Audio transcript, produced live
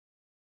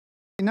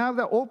Now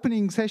the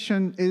opening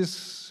session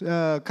is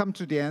come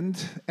to the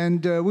end,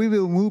 and we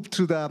will move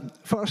to the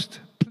first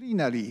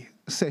plenary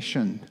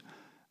session.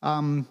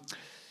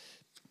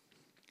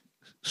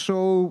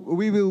 So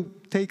we will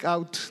take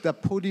out the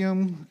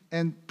podium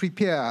and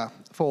prepare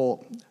for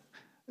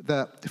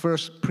the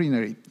first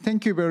plenary.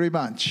 Thank you very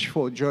much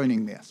for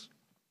joining us.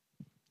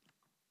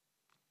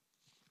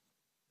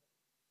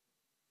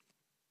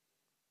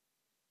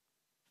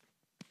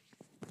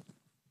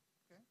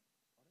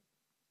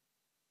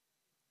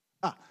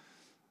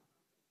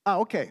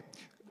 Okay.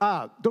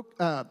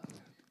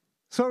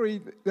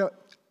 Sorry,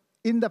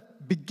 in the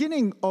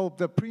beginning of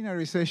the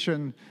plenary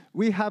session,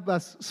 we have a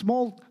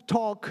small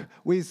talk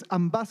with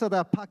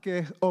Ambassador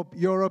Paquet of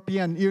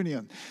European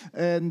Union.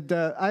 And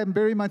I'm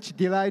very much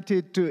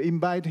delighted to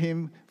invite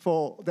him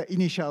for the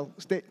initial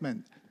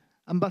statement.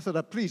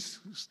 Ambassador, please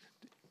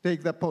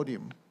take the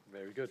podium.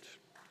 Very good.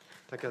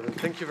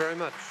 Thank you very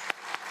much.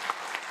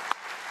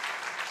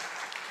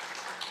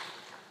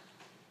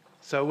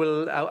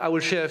 So I will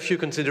share a few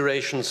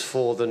considerations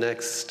for the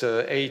next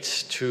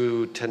 8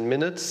 to 10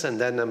 minutes, and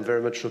then I'm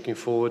very much looking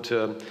forward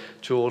to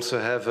also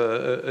have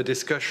a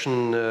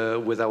discussion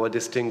with our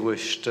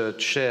distinguished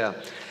chair.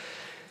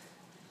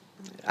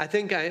 I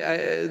think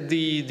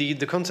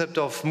the concept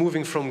of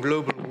moving from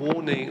global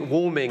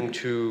warming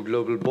to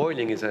global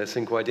boiling is, I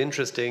think, quite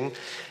interesting.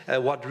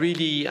 What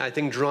really, I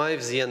think,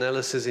 drives the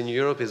analysis in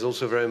Europe is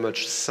also very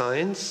much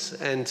science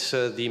and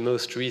the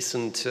most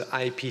recent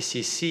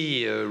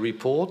IPCC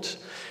report.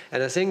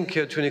 And I think,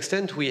 to an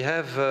extent, we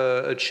have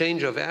a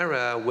change of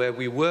era where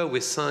we were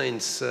with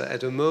science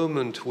at a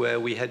moment where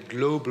we had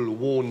global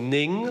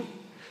warming.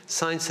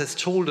 Science has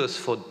told us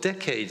for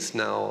decades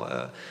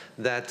now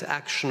that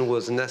action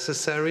was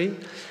necessary,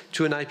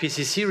 to an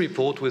IPCC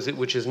report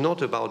which is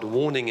not about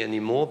warning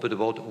anymore, but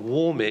about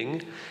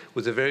warming,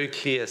 with a very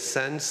clear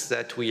sense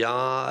that we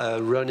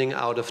are running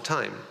out of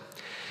time.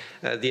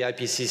 The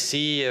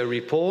IPCC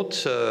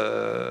report,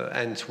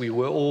 and we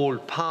were all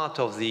part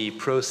of the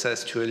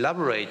process to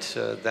elaborate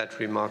that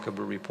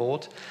remarkable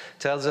report,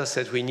 tells us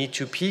that we need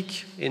to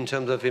peak in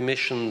terms of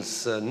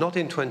emissions not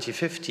in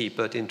 2050,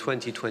 but in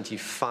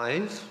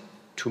 2025,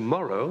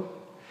 tomorrow.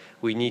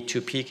 We need to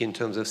peak in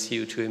terms of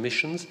CO2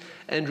 emissions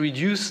and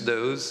reduce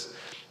those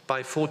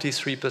by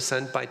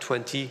 43% by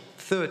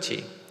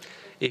 2030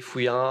 if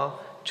we are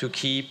to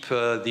keep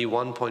the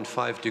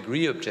 1.5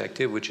 degree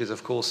objective, which is,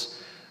 of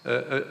course,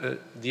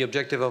 the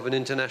objective of an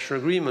international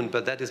agreement,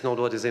 but that is not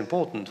what is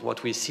important.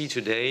 What we see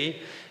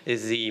today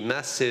is the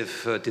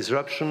massive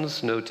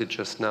disruptions noted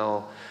just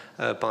now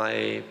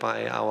by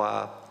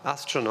our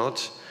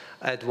astronaut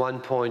at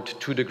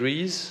 1.2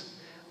 degrees.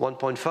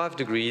 1.5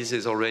 degrees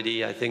is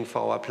already, I think,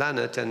 for our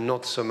planet, and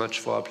not so much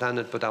for our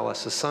planet, but our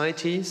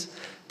societies,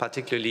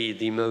 particularly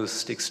the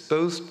most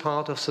exposed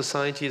part of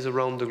societies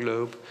around the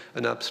globe,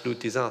 an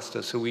absolute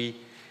disaster. So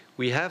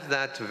we have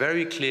that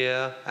very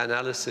clear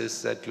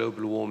analysis that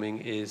global warming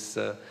is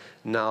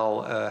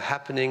now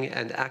happening,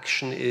 and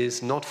action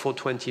is not for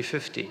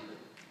 2050.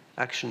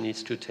 Action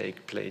needs to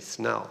take place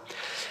now.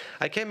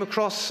 I came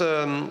across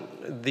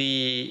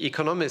The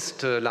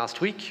Economist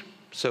last week.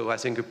 So I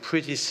think a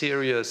pretty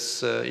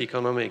serious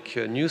economic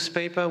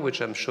newspaper,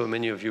 which I'm sure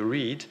many of you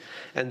read.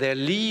 And their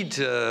lead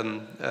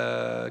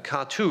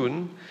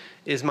cartoon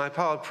is my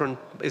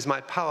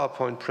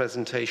PowerPoint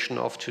presentation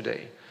of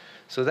today.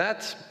 So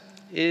that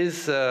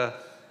is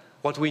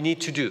what we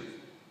need to do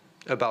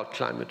about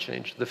climate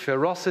change, the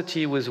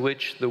ferocity with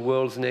which the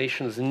world's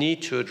nations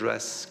need to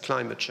address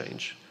climate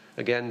change,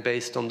 again,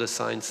 based on the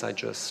science I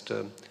just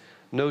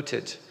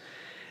noted.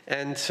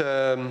 And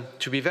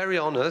to be very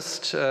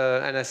honest,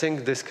 and I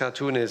think this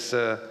cartoon is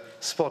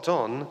spot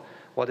on,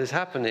 what is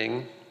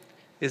happening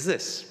is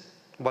this,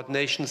 what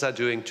nations are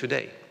doing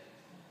today.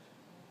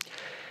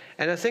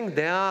 And I think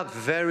there are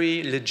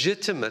very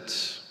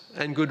legitimate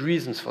and good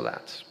reasons for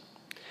that.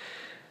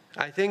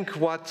 I think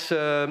what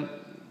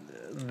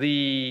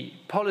the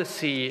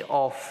policy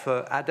of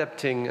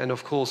adapting and,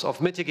 of course,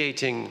 of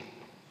mitigating,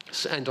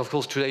 and, of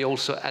course, today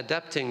also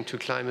adapting to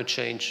climate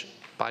change,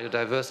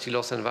 biodiversity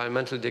loss,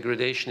 environmental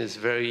degradation is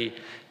very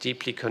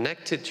deeply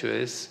connected to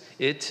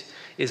it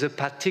is a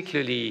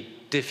particularly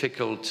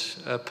difficult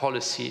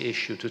policy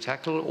issue to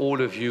tackle. All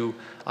of you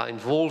are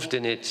involved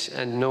in it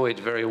and know it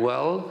very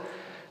well.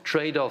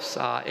 Trade-offs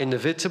are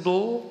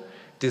inevitable.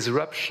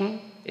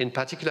 Disruption, in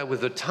particular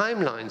with the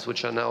timelines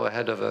which are now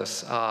ahead of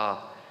us,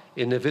 are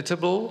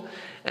inevitable.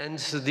 And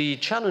the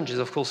challenge is,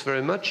 of course,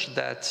 very much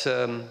that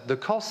the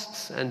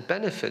costs and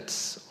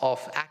benefits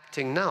of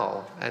acting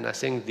now, and I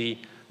think the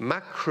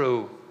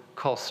macro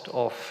cost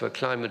of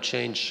climate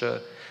change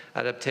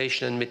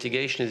adaptation and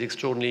mitigation is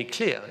extraordinarily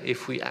clear.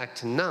 If we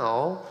act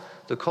now,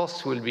 the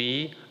cost will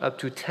be up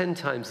to 10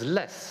 times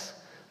less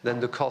than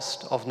the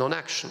cost of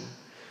non-action.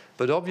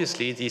 But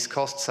obviously, these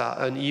costs are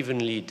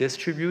unevenly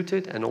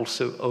distributed and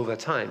also over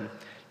time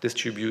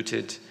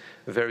distributed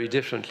very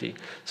differently.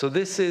 So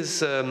this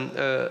is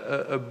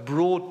a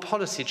broad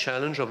policy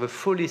challenge of a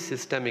fully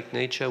systemic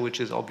nature, which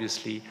is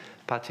obviously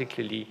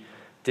particularly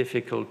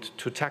difficult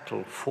to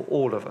tackle for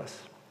all of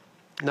us.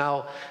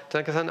 Now,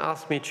 Tanaka-san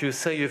asked me to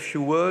say a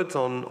few words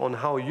on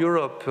how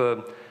Europe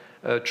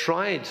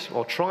tried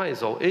or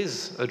tries or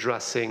is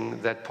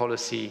addressing that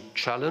policy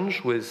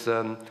challenge with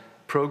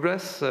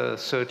progress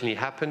certainly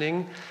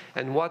happening,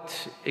 and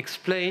what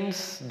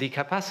explains the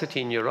capacity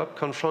in Europe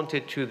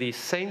confronted to the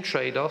same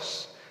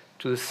trade-offs,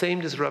 to the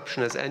same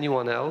disruption as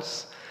anyone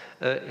else,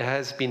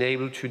 has been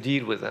able to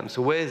deal with them.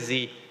 So where's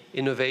the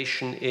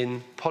innovation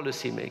in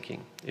policy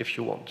making, if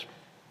you want?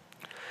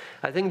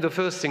 I think the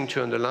first thing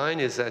to underline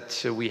is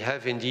that we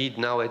have indeed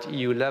now at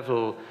EU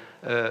level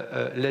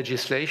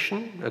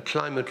legislation, a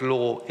climate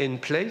law in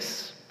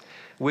place,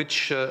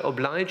 which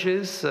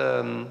obliges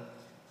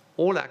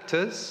all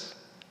actors,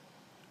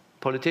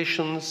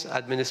 politicians,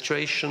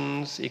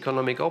 administrations,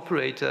 economic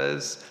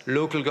operators,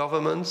 local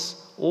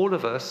governments, all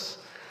of us,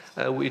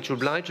 which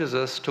obliges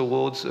us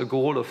towards a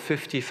goal of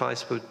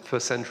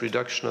 55%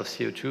 reduction of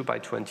CO2 by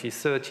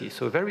 2030.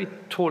 So a very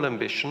tall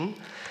ambition,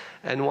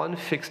 and one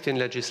fixed in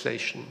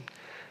legislation.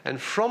 And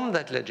from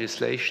that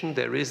legislation,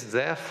 there is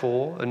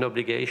therefore an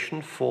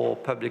obligation for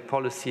public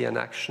policy and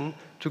action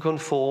to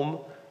conform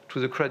to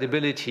the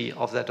credibility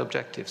of that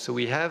objective. So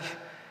we have,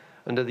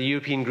 under the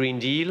European Green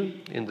Deal,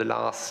 in the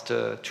last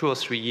 2 or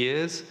 3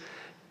 years,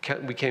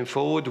 we came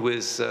forward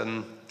with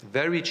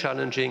very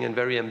challenging and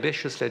very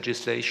ambitious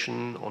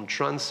legislation on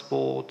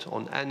transport,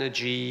 on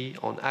energy,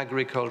 on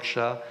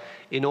agriculture,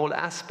 in all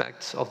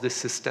aspects of this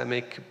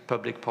systemic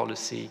public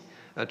policy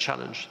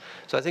challenge.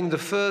 So I think the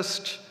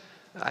first,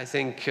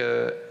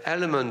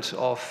 element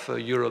of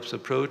Europe's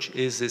approach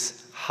is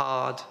this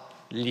hard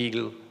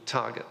legal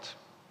target.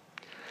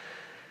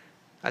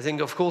 I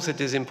think, of course, it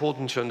is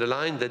important to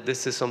underline that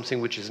this is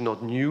something which is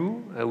not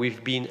new.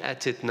 We've been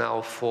at it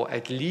now for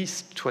at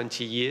least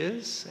 20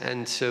 years,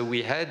 and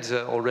we had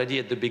already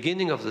at the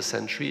beginning of the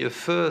century a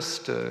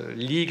first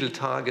legal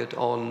target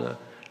on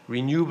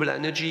renewable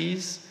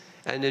energies,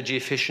 energy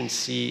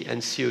efficiency,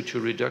 and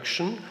CO2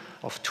 reduction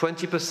of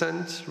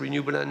 20%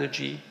 renewable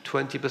energy,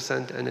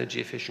 20%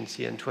 energy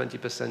efficiency, and 20%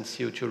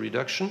 CO2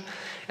 reduction.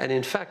 And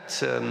in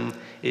fact,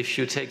 if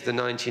you take the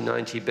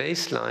 1990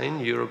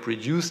 baseline, Europe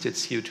reduced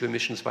its CO2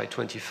 emissions by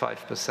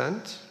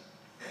 25%,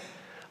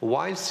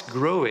 whilst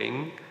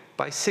growing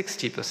by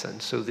 60%.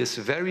 So this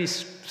very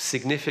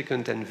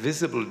significant and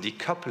visible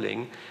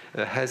decoupling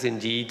has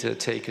indeed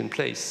taken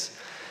place.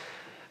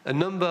 A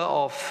number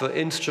of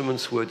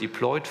instruments were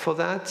deployed for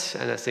that,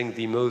 and I think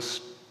the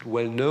most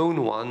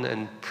well-known one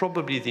and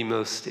probably the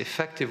most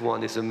effective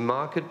one is a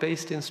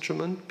market-based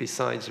instrument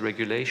besides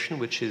regulation,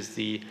 which is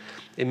the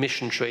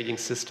emission trading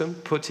system,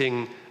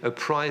 putting a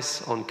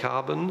price on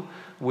carbon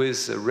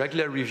with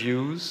regular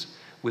reviews,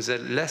 with a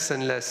less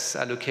and less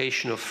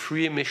allocation of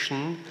free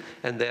emission,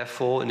 and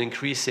therefore an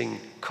increasing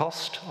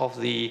cost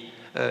of the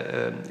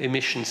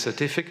emission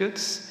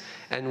certificates,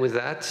 and with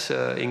that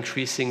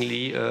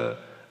increasingly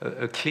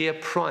a clear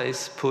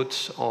price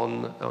put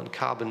on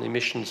carbon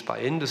emissions by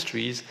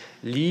industries,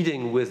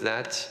 leading with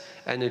that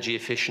energy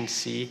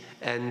efficiency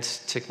and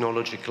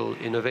technological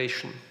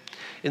innovation.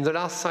 In the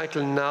last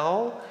cycle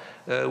now,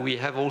 we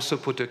have also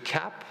put a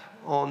cap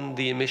on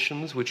the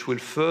emissions, which will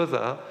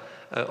further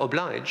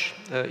oblige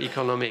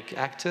economic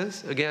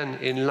actors, again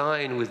in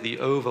line with the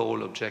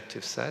overall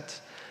objective set,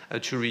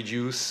 to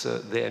reduce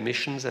their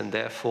emissions and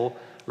therefore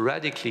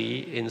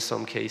radically, in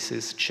some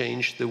cases,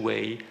 change the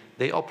way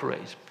they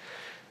operate.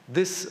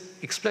 This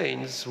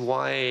explains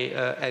why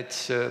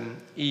at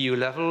EU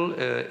level,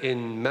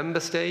 in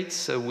member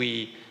states,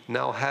 we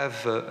now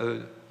have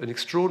an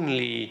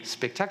extraordinarily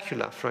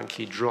spectacular,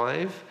 frankly,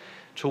 drive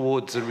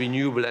towards a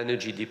renewable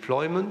energy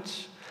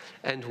deployment,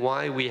 and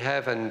why we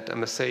have, and I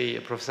must say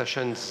Professor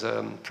Shen's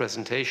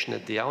presentation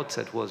at the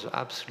outset was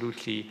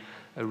absolutely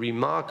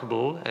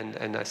remarkable,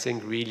 and I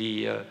think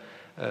really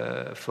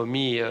for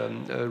me,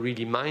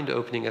 really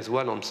mind-opening as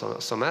well on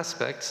some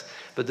aspects.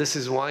 But this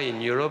is why in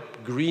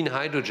Europe, green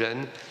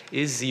hydrogen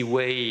is the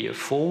way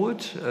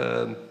forward,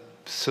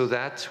 so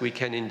that we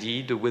can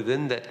indeed,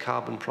 within that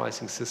carbon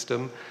pricing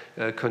system,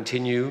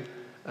 continue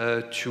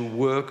to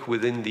work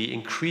within the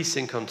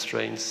increasing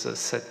constraints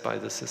set by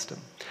the system.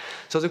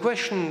 So the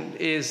question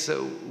is,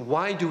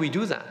 why do we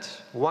do that?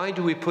 Why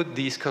do we put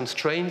these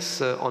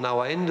constraints on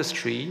our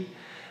industry?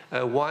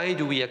 Why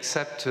do we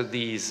accept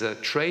these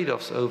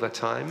trade-offs over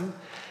time?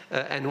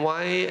 And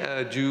why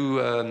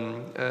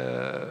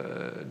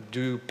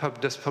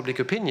does public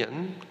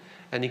opinion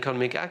and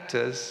economic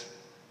actors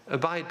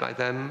abide by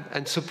them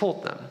and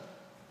support them?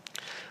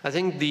 I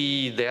think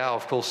there are,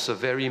 of course,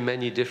 very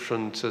many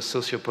different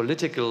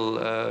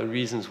socio-political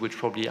reasons which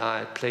probably are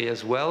at play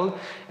as well,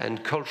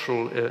 and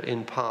cultural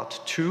in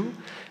part too.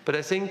 But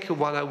I think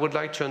what I would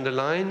like to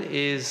underline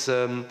is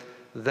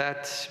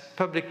that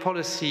public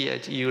policy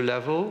at EU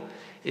level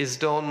is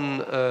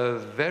done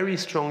very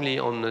strongly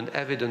on an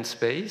evidence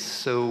base.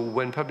 So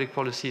when public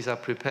policies are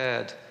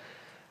prepared,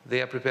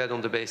 they are prepared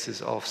on the basis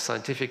of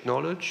scientific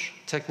knowledge,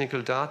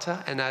 technical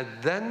data, and are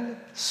then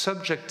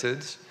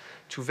subjected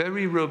to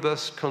very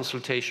robust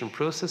consultation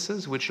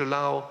processes which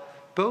allow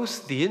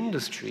both the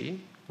industry,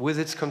 with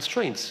its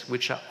constraints,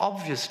 which are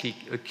obviously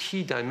a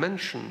key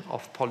dimension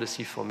of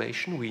policy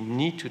formation. We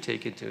need to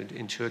take it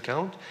into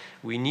account.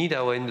 We need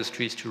our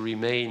industries to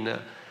remain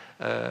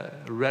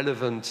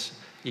relevant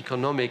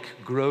economic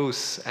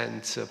growth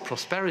and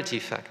prosperity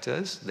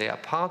factors. They are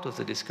part of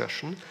the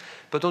discussion.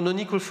 But on an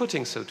equal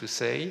footing, so to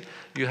say,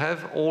 you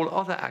have all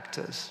other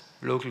actors,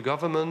 local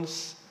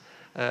governments,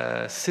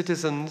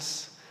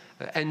 citizens,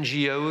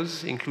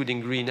 NGOs,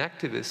 including green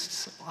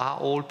activists, are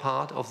all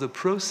part of the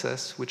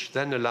process which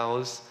then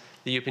allows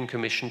the European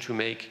Commission to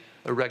make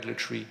a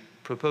regulatory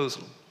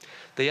proposal.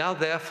 They are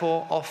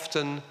therefore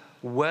often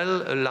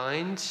well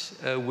aligned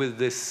with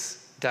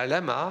this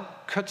dilemma,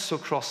 cuts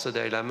across the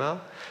dilemma,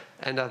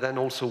 and are then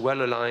also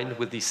well aligned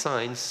with the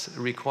science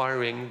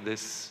requiring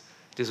this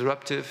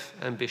disruptive,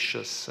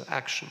 ambitious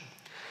action.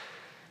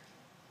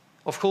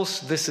 Of course,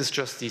 this is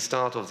just the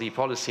start of the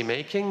policy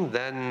making.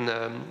 Then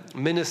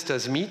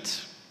ministers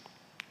meet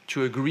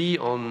to agree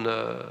on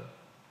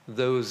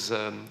those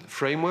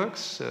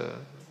frameworks,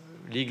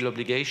 legal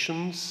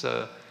obligations,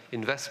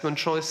 investment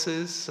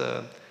choices,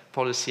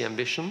 policy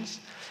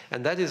ambitions.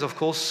 And that is, of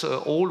course,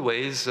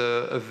 always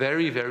a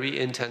very, very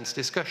intense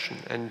discussion.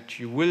 And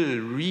you will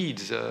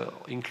read,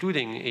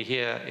 including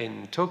here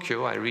in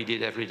Tokyo, I read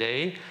it every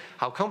day,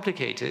 how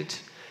complicated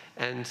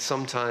and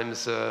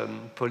sometimes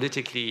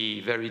politically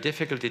very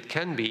difficult it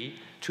can be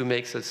to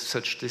make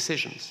such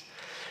decisions.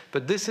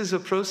 But this is a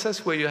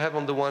process where you have,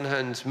 on the one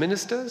hand,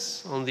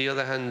 ministers, on the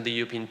other hand, the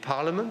European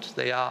Parliament.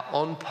 They are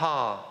on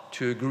par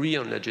to agree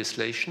on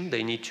legislation.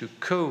 They need to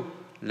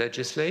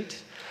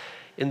co-legislate.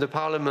 In the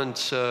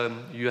Parliament,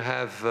 you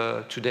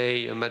have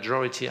today a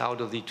majority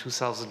out of the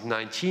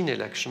 2019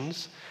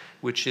 elections,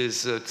 which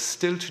is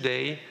still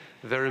today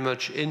very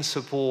much in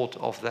support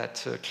of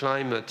that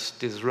climate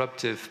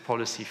disruptive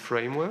policy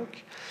framework.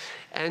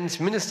 And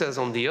ministers,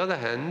 on the other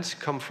hand,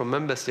 come from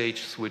member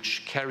states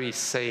which carry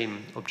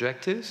same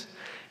objectives.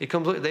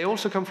 They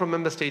also come from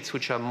member states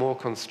which are more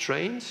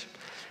constrained.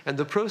 And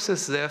the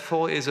process,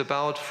 therefore, is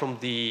about, from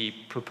the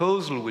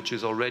proposal, which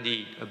is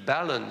already a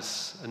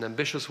balance, an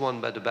ambitious one,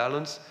 but a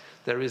balance,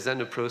 there is then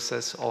a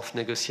process of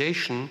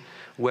negotiation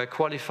where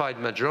qualified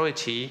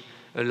majority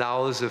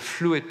allows a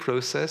fluid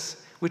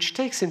process which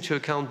takes into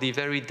account the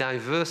very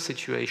diverse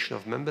situation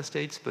of member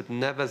states, but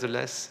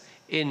nevertheless,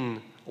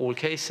 in all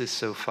cases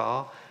so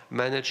far,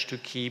 managed to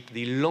keep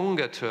the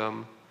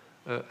longer-term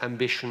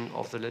ambition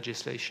of the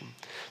legislation.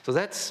 So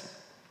that's,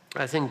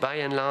 I think, by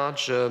and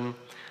large,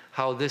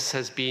 how this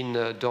has been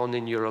done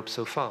in Europe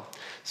so far.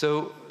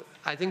 So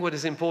I think what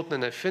is important,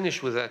 and I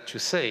finish with that to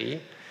say,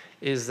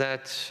 is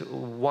that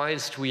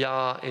whilst we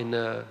are in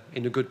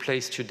a good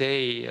place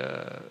today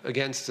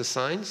against the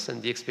science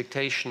and the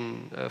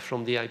expectation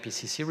from the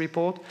IPCC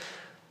report,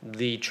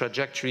 the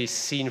trajectory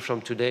seen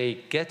from today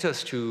get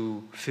us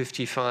to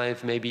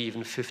 55, maybe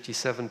even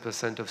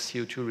 57% of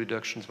CO2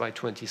 reductions by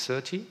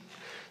 2030.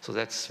 So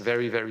that's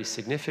very, very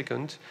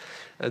significant.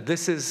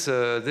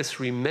 This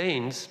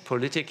remains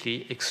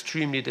politically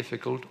extremely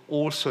difficult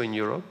also in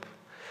Europe.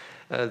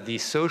 The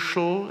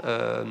social,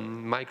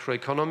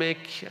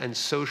 microeconomic, and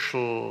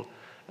social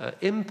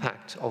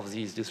impact of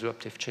these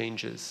disruptive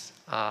changes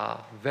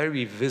are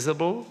very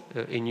visible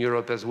in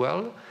Europe as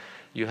well.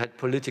 You had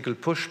political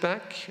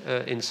pushback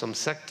in some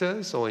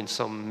sectors or in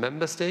some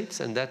member states,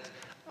 and that,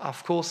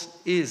 of course,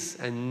 is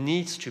and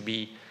needs to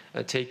be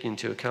taken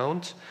into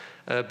account.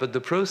 But the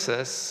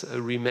process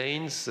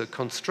remains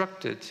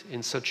constructed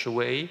in such a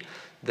way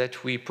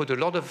that we put a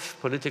lot of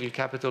political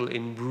capital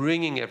in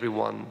bringing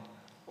everyone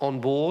on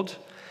board,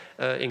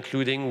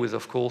 including with,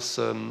 of course,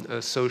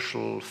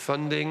 social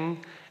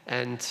funding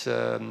and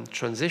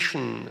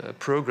transition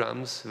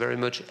programs very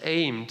much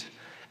aimed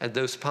at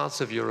those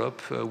parts of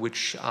Europe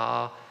which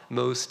are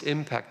most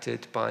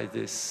impacted by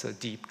this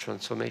deep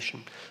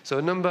transformation. So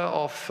a number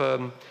of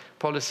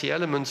policy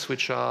elements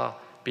which are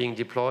being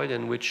deployed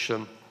and which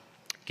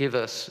give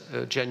us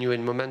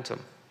genuine momentum.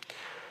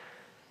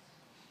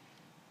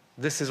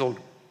 This is all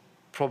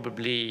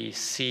probably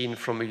seen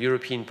from a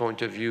European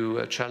point of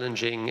view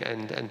challenging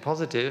and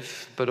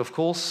positive, but of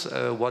course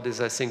what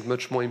is, I think,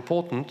 much more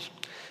important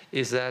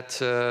is that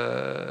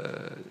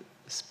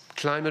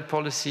climate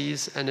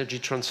policies, energy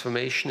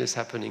transformation is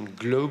happening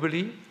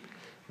globally.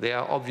 They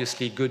are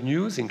obviously good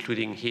news,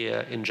 including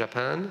here in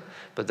Japan,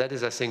 but that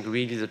is, I think,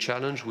 really the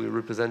challenge. We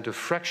represent a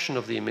fraction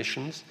of the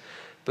emissions,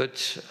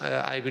 but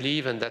I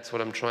believe, and that's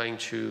what I'm trying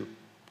to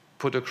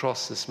put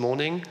across this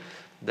morning,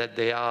 that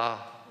they are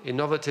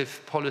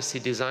innovative policy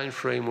design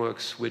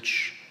frameworks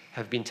which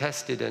have been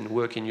tested and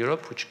work in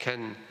Europe, which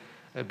can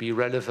be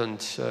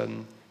relevant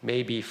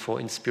maybe for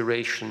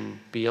inspiration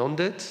beyond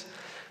it.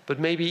 But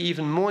maybe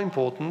even more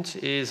important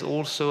is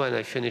also, and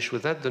I finish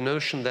with that, the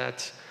notion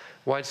that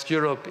whilst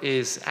Europe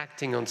is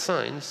acting on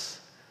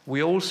science,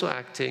 we're also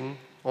acting,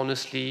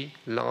 honestly,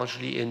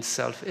 largely in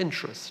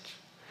self-interest.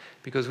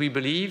 Because we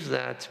believe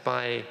that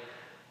by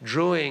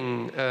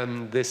drawing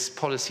this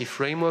policy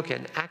framework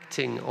and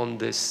acting on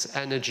this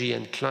energy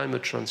and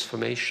climate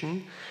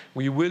transformation,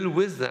 we will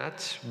with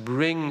that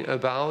bring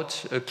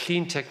about a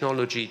clean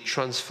technology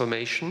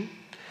transformation,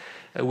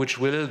 which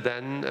will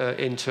then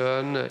in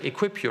turn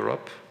equip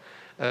Europe,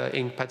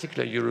 in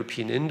particular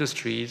European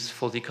industries,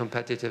 for the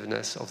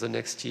competitiveness of the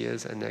next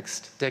years and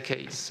next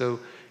decades. So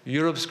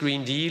Europe's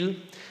Green Deal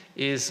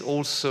is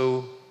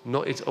also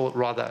or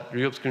rather,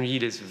 Europe's Green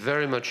Deal is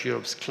very much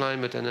Europe's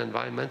climate and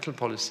environmental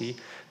policy,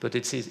 but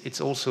it's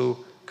also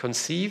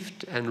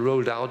conceived and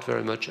rolled out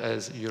very much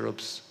as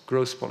Europe's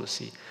growth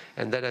policy.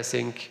 And that, I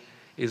think,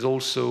 is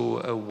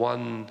also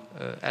one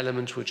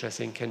element which I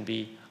think can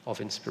be of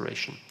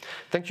inspiration.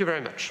 Thank you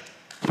very much.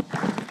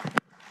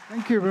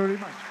 Thank you very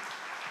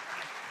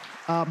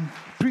much.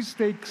 Please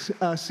take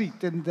a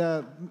seat, and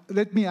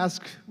let me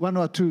ask one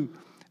or two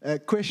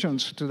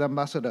questions to the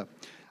ambassador.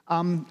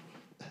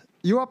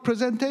 Your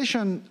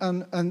presentation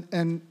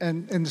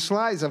and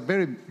slides are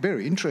very,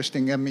 very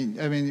interesting. I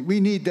mean,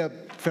 we need a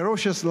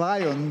ferocious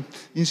lion.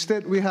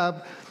 Instead, we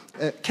have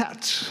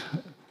cats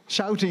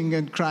shouting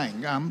and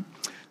crying.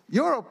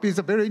 Europe is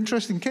a very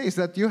interesting case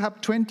that you have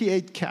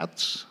 28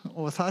 cats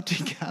or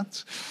 30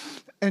 cats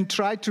and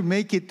try to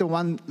make it the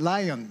one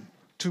lion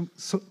to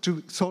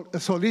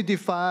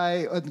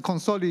solidify and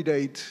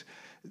consolidate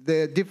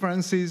the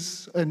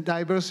differences and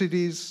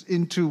diversities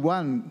into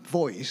one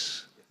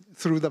voice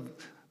through the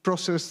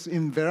process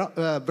in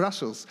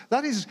Brussels.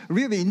 That is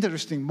really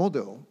interesting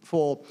model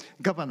for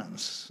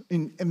governance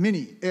in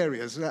many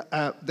areas.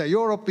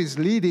 Europe is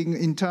leading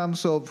in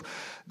terms of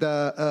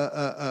the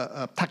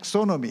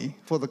taxonomy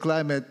for the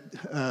climate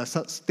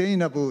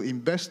sustainable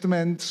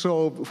investment.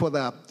 So for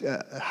the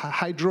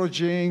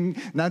hydrogen,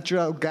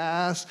 natural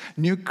gas,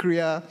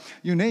 nuclear,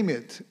 you name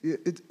it.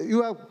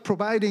 You are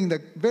providing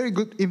the very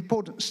good,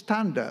 important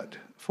standard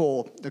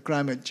for the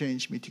climate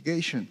change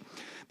mitigation.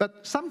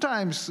 But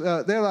sometimes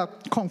there are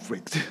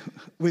conflicts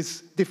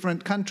with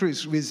different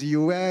countries, with the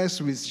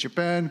US, with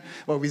Japan,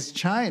 or with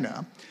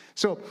China.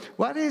 So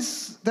what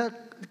is the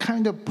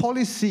kind of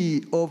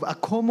policy of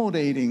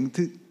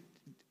accommodating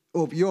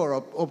of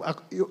Europe, of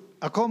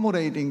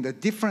accommodating the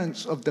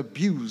difference of the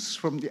views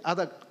from the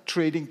other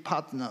trading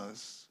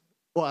partners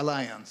or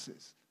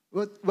alliances?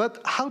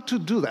 How to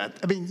do that?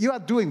 I mean, you are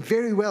doing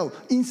very well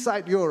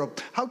inside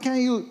Europe. How can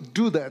you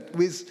do that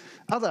with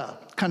other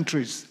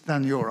countries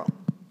than Europe?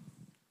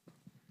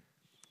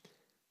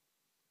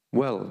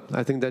 Well,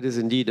 I think that is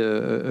indeed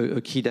a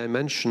key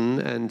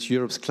dimension, and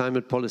Europe's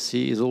climate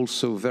policy is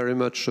also very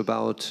much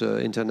about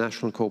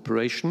international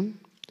cooperation.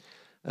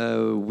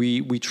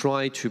 We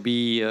try to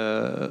be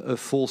a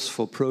force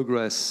for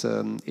progress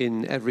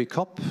in every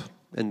COP,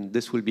 and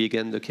this will be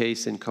again the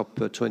case in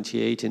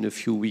COP28 in a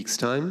few weeks'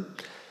 time.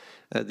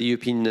 The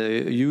European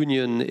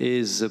Union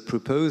is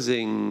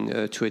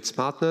proposing to its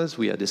partners,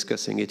 we are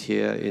discussing it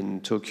here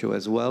in Tokyo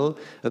as well,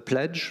 a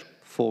pledge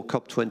for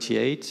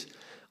COP28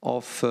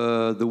 of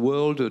the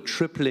world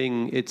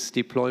tripling its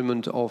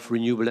deployment of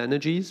renewable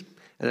energies.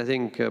 And I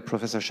think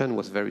Professor Shen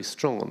was very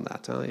strong on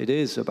that. It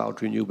is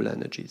about renewable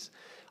energies.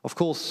 Of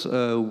course,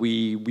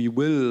 we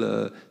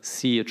will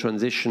see a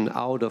transition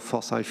out of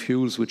fossil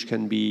fuels, which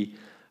can be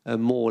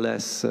more or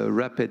less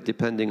rapid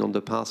depending on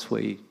the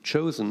pathway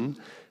chosen.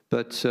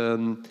 But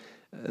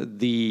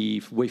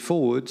the way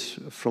forward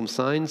from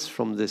science,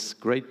 from this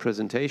great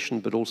presentation,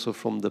 but also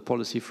from the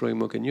policy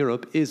framework in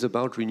Europe, is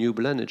about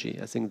renewable energy.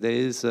 I think there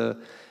is,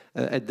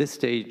 at this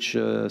stage,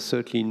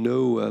 certainly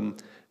no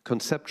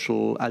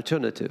conceptual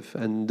alternative.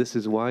 And this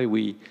is why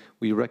we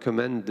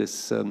recommend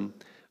this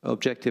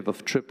objective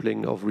of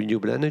tripling of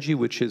renewable energy,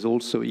 which is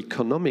also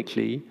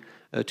economically,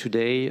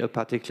 today, a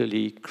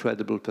particularly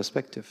credible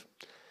perspective.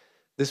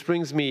 This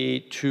brings me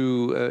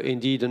to,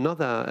 indeed,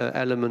 another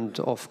element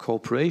of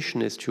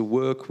cooperation is to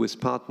work with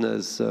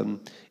partners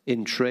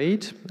in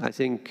trade. I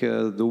think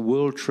the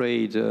world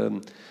trade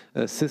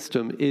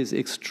system is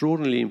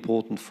extraordinarily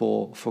important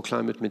for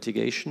climate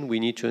mitigation.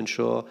 We need to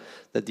ensure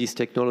that these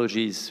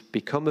technologies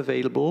become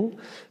available,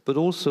 but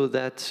also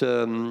that,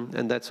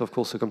 and that's of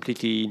course a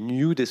completely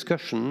new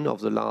discussion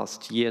of the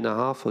last year and a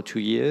half or 2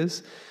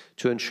 years,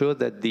 to ensure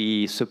that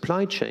the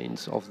supply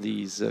chains of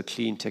these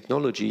clean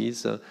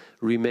technologies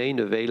remain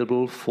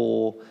available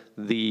for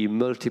the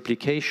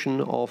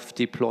multiplication of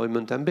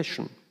deployment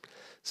ambition.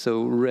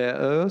 So rare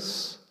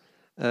earths,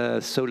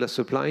 solar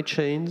supply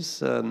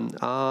chains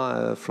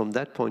are, from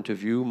that point of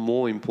view,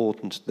 more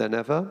important than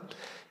ever.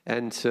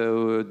 And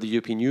so the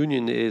European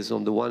Union is,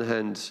 on the one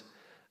hand,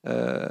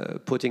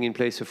 putting in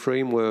place a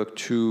framework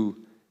to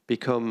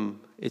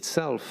become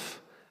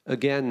itself,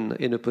 again,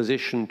 in a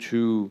position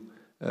to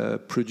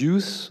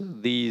produce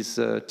these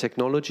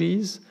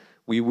technologies.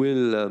 We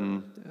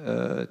will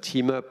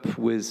team up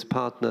with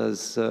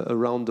partners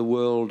around the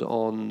world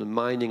on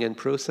mining and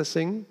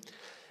processing.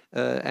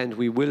 And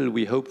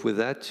we hope with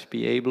that,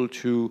 be able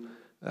to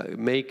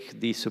make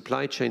the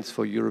supply chains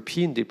for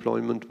European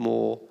deployment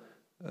more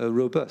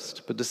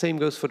robust. But the same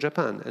goes for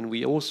Japan. And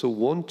we also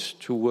want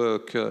to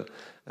work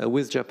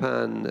with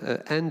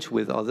Japan and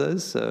with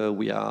others.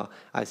 We are,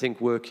 I think,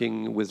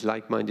 working with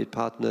like-minded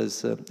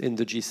partners in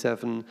the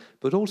G7,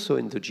 but also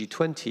in the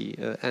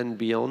G20 and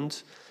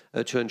beyond,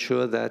 to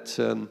ensure that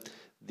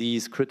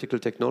these critical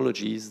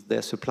technologies,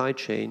 their supply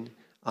chain,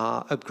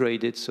 are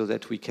upgraded so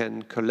that we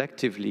can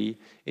collectively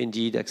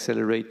indeed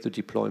accelerate the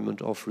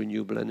deployment of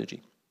renewable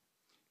energy.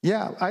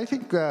 Yeah, I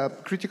think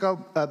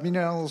critical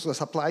minerals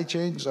supply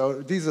chains,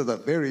 these are the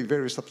very,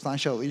 very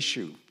substantial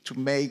issue to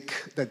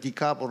make the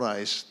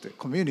decarbonized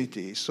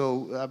community.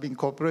 So I mean,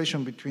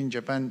 cooperation between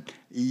Japan and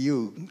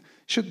EU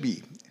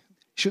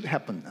should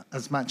happen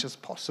as much as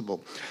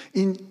possible.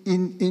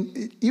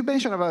 You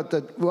mentioned about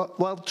the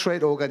World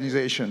Trade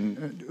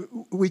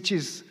Organization, which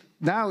is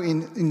now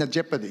in the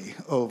jeopardy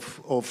of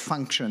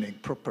functioning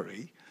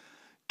properly.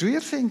 Do you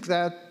think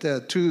that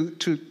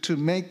to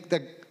make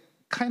the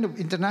kind of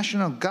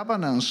international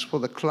governance for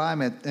the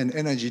climate and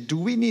energy, do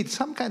we need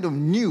some kind of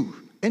new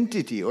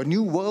entity or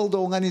new world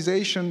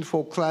organization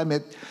for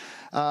climate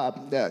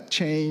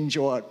change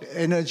or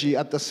energy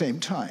at the same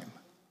time?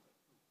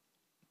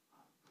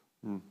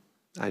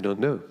 I don't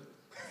know.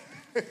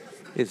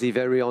 Is the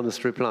very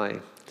honest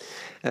reply.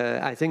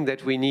 I think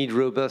that we need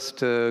robust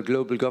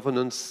global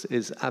governance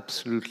is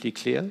absolutely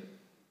clear.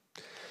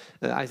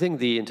 I think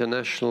the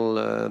International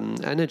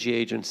Energy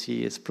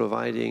Agency is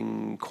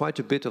providing quite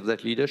a bit of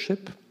that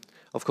leadership.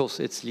 Of course,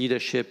 it's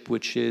leadership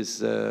which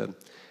is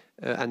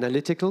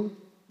analytical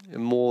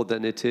more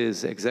than it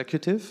is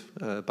executive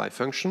by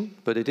function,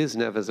 but it is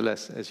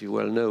nevertheless, as you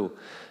well know,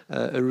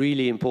 a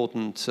really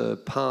important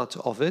part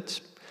of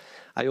it.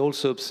 I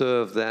also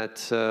observe that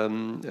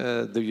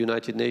the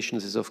United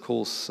Nations is, of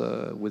course,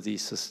 with the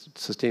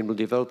Sustainable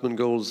Development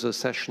Goals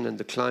session and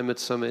the Climate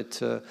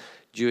Summit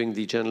during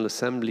the General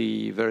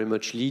Assembly very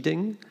much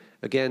leading,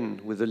 again,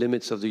 with the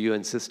limits of the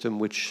UN system,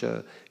 which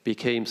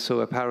became so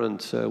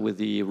apparent with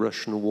the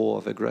Russian war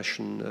of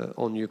aggression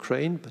on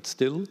Ukraine. But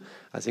still,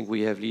 I think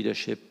we have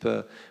leadership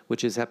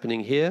which is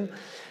happening here.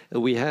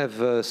 We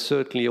have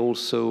certainly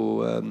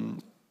also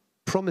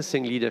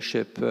promising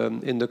leadership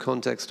in the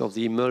context of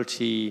the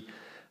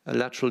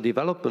multilateral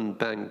development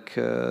bank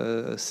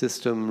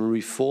system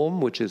reform,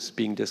 which is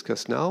being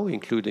discussed now,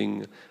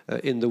 including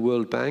in the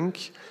World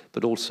Bank,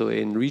 but also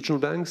in regional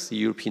banks. The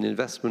European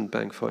Investment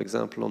Bank, for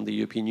example, on the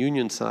European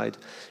Union side,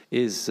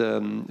 is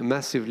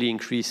massively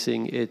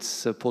increasing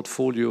its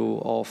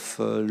portfolio of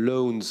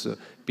loans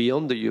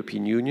beyond the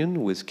European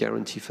Union with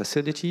guarantee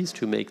facilities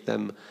to make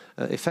them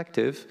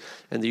effective.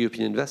 And the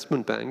European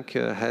Investment Bank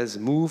has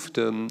moved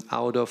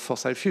out of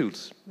fossil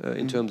fuels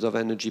in terms of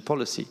energy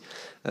policy.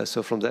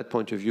 So from that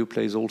point of view,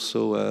 plays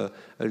also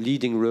a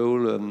leading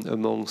role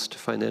amongst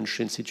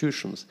financial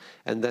institutions.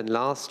 And then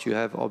last, you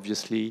have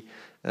obviously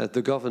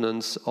the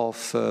governance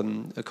of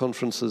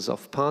conferences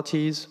of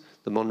parties.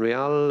 The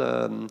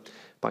Montreal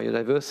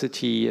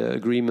biodiversity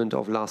agreement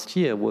of last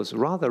year was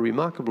rather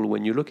remarkable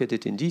when you look at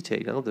it in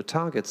detail. The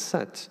targets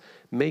set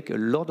make a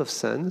lot of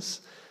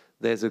sense.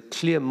 There's a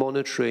clear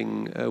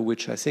monitoring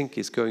which I think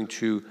is going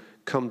to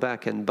come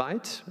back and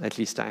bite, at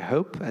least I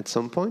hope, at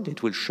some point.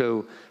 It will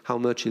show how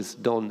much is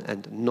done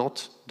and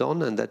not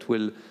done, and that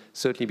will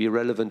certainly be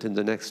relevant in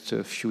the next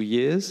few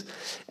years.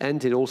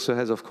 And it also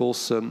has, of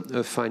course,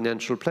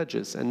 financial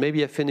pledges. And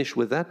maybe I finish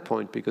with that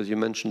point, because you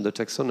mentioned the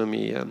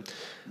taxonomy,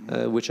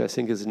 which I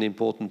think is an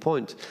important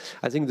point.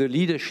 I think the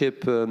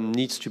leadership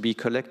needs to be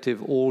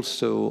collective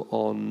also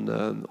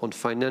on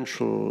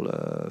financial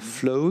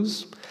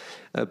flows,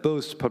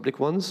 both public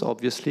ones,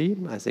 obviously.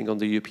 I think on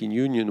the European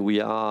Union, we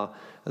are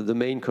the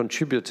main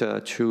contributor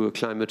to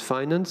climate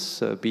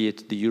finance, be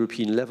it the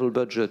European level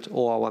budget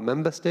or our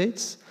member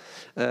states.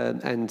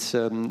 And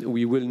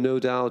we will no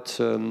doubt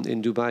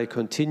in Dubai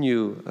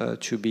continue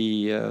to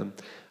be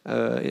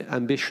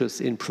ambitious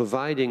in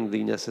providing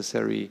the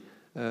necessary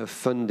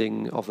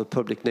funding of a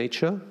public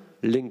nature,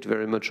 linked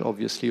very much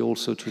obviously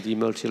also to the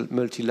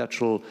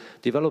multilateral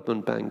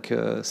development bank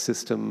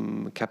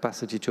system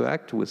capacity to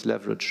act with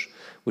leverage,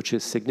 which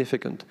is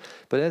significant.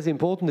 But as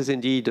important is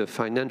indeed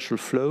financial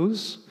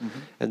flows,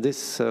 and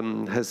this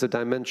has a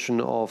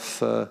dimension of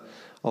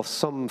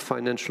some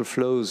financial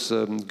flows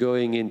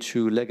going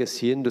into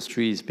legacy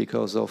industries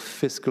because of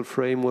fiscal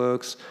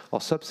frameworks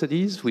or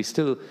subsidies. We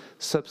still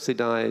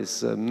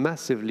subsidize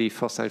massively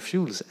fossil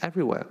fuels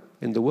everywhere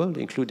in the world,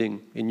 including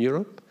in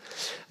Europe,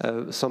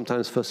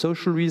 sometimes for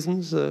social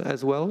reasons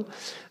as well.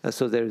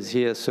 So there is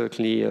here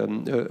certainly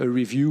a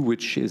review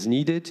which is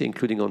needed,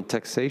 including on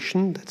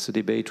taxation. That's a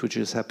debate which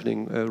is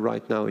happening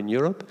right now in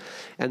Europe.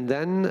 And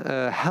then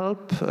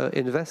help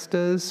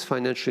investors,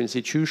 financial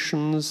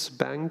institutions,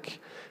 bank,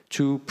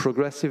 to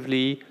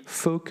progressively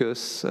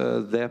focus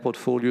their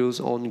portfolios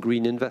on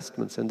green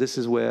investments. And this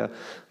is where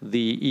the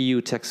EU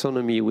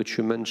taxonomy, which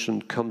you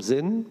mentioned, comes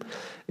in.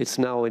 It's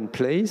now in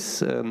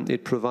place.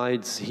 It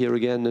provides, here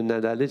again, an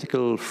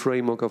analytical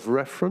framework of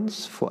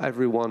reference for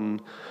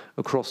everyone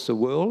across the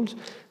world.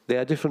 There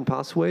are different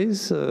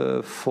pathways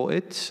for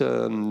it.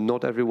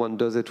 Not everyone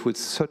does it with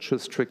such a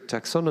strict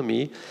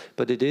taxonomy,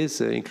 but it is,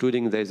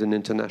 including there's an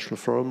international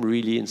forum,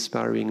 really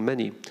inspiring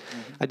many.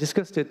 I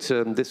discussed it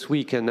this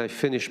week, and I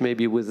finish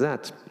maybe with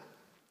that.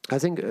 I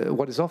think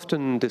what is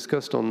often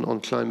discussed on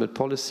climate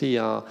policy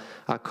are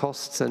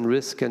costs and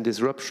risk and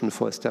disruption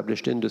for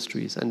established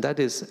industries, and that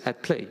is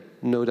at play,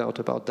 no doubt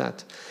about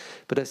that.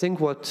 But I think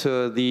what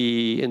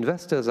the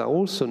investors are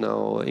also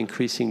now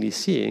increasingly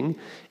seeing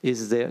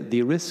is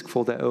the risk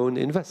for their own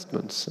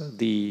investments.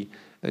 The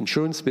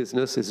insurance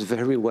business is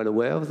very well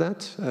aware of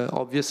that,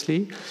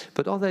 obviously,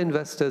 but other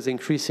investors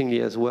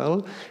increasingly as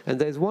well. And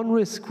there's one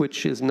risk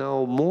which is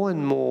now more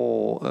and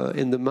more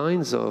in the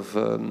minds of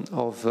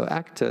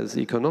actors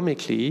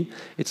economically.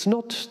 It's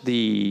not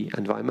the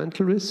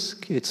environmental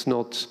risk, it's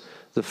not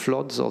the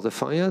floods or the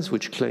fires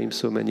which claim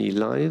so many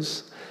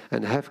lives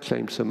and have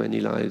claimed so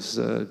many lives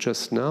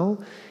just now.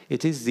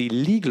 It is the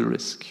legal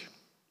risk.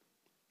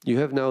 You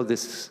have now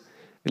this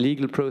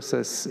legal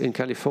process in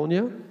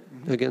California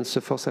against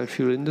the fossil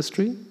fuel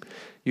industry.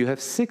 You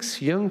have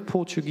 6 young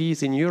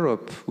Portuguese in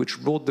Europe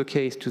which brought the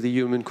case to the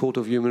European Court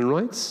of Human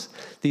Rights.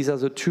 These are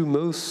the 2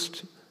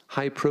 most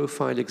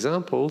high-profile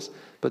examples,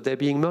 but they're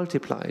being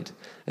multiplied.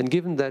 And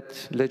given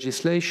that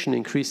legislation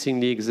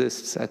increasingly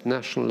exists at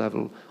national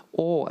level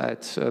or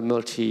at a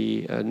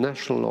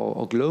multinational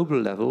or global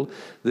level,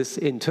 this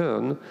in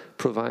turn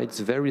provides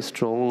very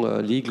strong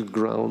legal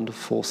ground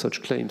for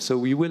such claims. So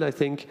we will, I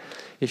think,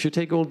 if you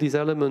take all these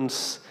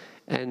elements,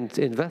 and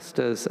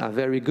investors are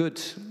very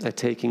good at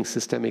taking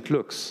systemic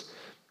looks.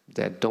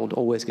 They don't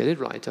always get it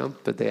right,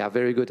 but they are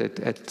very good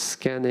at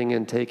scanning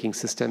and taking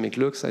systemic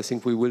looks. I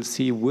think we will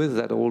see with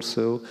that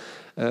also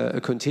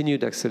a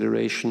continued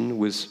acceleration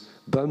with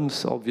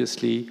bumps,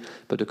 obviously,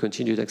 but a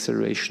continued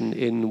acceleration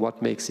in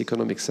what makes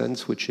economic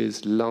sense, which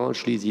is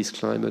largely these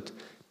climate,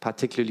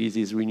 particularly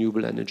these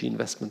renewable energy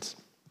investments.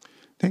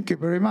 Thank you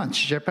very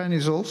much. Japan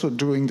is also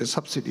doing the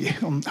subsidy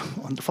on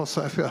the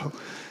fossil fuel.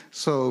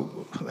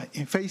 So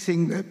in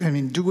facing,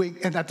 doing,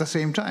 and at the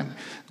same time,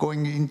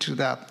 going into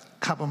the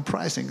carbon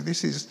pricing,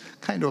 this is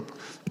kind of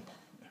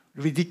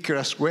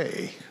ridiculous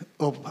way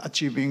of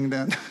achieving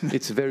that.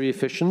 It's very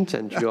efficient,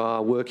 and you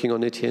are working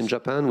on it here in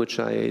Japan, which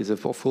is,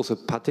 of course, a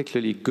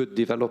particularly good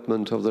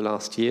development of the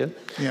last year.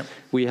 Yeah.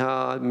 We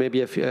are,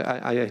 maybe,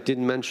 I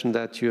didn't mention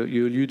that, you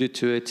alluded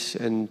to it,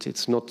 and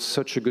it's not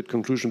such a good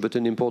conclusion, but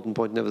an important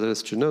point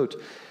nevertheless to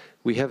note.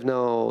 We have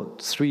now,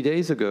 3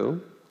 days ago,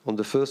 on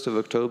the 1st of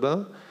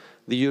October,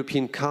 the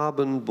European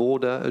Carbon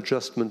Border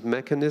Adjustment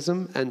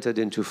Mechanism entered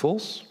into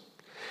force.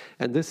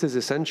 And this is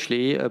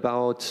essentially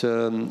about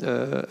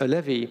a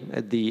levy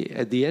at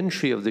the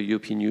entry of the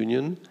European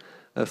Union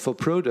for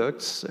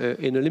products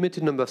in a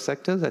limited number of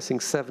sectors, I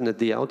think 7 at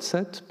the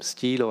outset,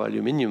 steel or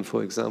aluminium,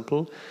 for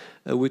example,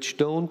 which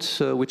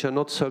are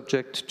not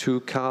subject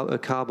to a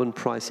carbon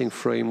pricing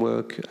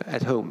framework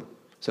at home.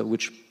 So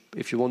which,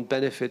 if you want,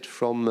 benefit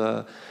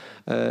from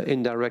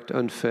indirect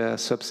unfair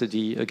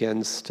subsidy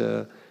against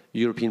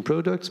European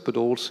products, but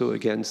also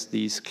against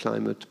these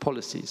climate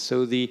policies.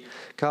 So the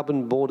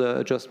Carbon Border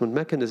Adjustment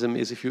Mechanism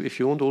is, if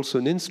you want, also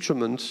an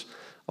instrument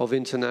of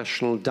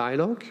international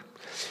dialogue.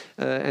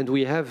 And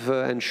we have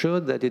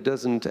ensured that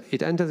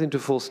it enters into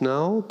force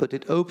now, but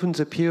it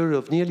opens a period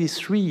of nearly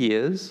 3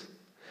 years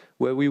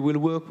where we will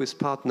work with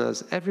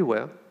partners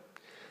everywhere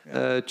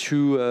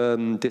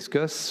to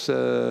discuss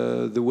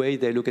the way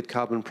they look at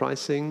carbon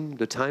pricing,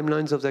 the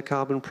timelines of their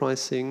carbon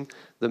pricing,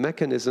 the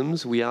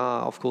mechanisms. We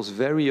are, of course,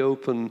 very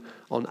open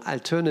on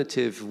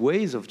alternative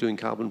ways of doing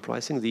carbon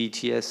pricing. The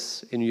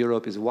ETS in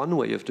Europe is one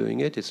way of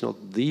doing it. It's not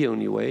the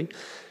only way.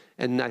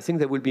 And I think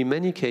there will be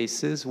many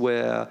cases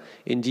where,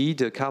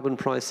 indeed, carbon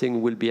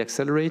pricing will be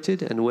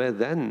accelerated and where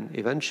then,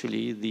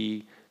 eventually,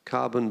 the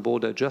carbon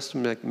border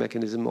adjustment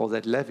mechanism or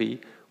that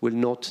levy will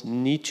not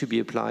need to be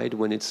applied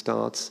when it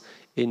starts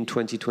in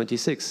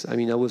 2026. I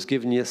mean, I was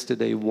given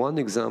yesterday one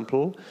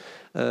example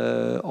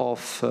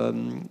of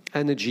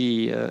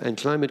energy and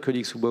climate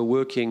colleagues who were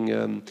working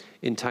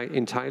in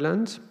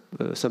Thailand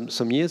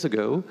some years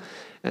ago,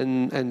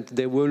 and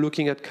they were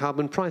looking at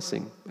carbon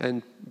pricing,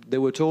 and they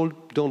were told,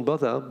 don't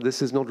bother,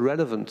 this is not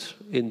relevant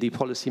in the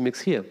policy mix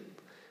here.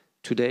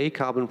 Today,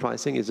 carbon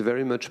pricing is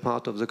very much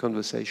part of the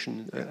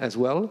conversation as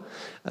well,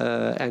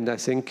 and I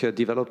think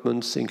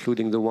developments,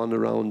 including the one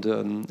around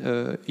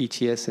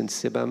ETS and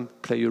CBAM,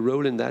 play a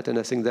role in that, and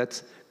I think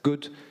that's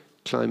good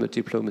climate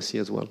diplomacy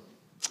as well.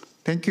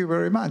 Thank you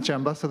very much,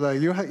 Ambassador.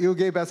 You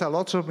gave us a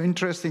lot of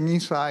interesting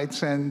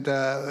insights and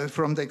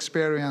from the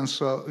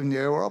experience in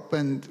Europe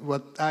and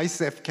what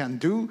ICEF can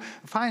do.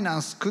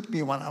 Finance could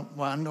be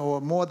one or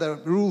more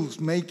the rules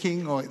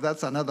making, or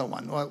that's another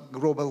one, or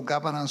global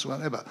governance,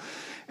 whatever.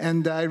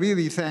 And I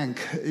really thank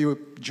you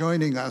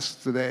joining us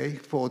today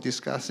for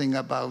discussing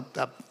about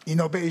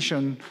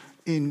innovation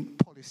in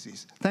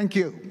policies. Thank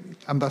you,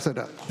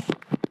 Ambassador.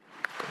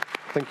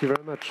 Thank you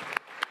very much.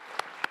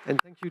 And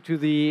thank you to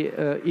the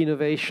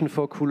Innovation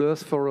for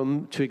Couleurs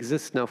Forum to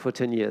exist now for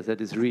 10 years.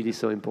 That is really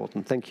so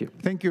important. Thank you.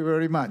 Thank you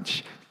very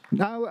much.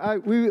 Now I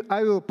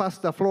will pass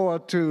the floor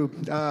to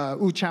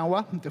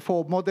Changhua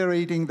for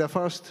moderating the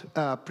first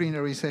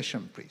plenary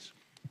session, please.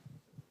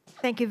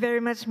 Thank you very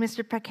much,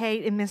 Mr.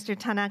 Paquet and Mr.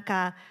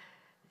 Tanaka.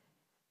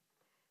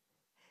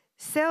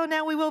 So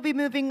now we will be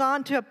moving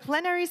on to a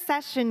plenary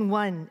session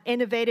 1,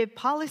 Innovative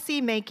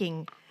Policy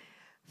Making.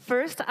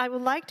 First, I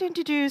would like to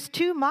introduce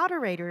 2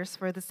 moderators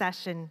for the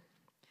session,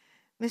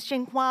 Ms.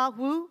 Changhua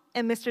Wu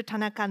and Mr.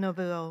 Tanaka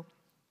Nobuo.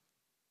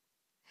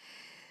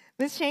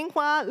 Ms.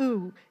 Changhua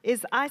Wu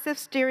is ICEF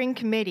Steering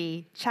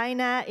Committee,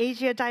 China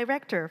Asia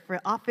Director for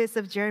Office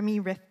of Jeremy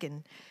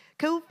Rifkin,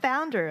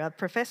 co-founder of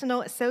Professional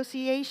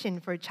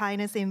Association for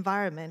China's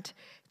Environment,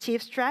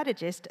 Chief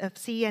Strategist of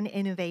CN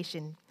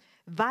Innovation,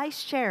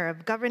 Vice Chair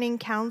of Governing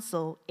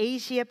Council,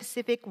 Asia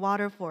Pacific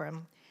Water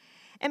Forum.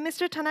 And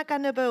Mr.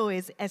 TANAKA Nobuo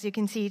is, as you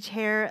can see,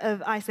 Chair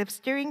of ICEF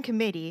Steering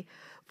Committee,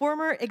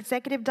 former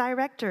Executive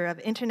Director of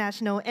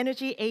International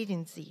Energy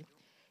Agency,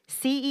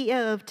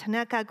 CEO of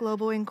TANAKA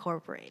Global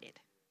Incorporated.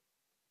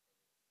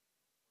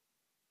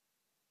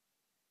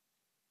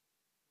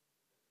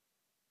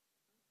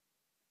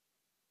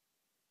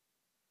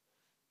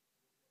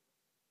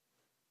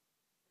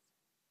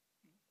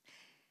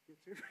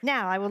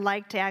 Now, I would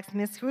like to ask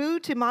Ms. Wu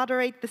to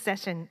moderate the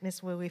session.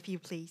 Ms. Wu, if you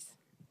please.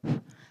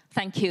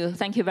 Thank you.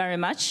 Thank you very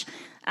much.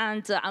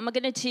 And I'm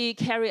going to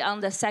carry on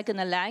the second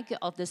leg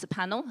of this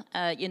panel,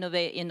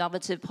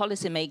 innovative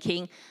policy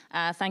making.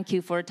 Thank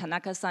you for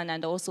Tanaka-san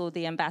and also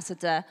the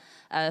ambassador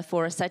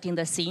for setting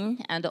the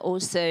scene and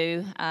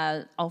also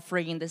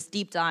offering this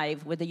deep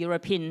dive with the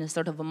European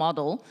sort of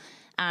model.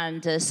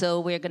 And so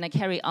we're going to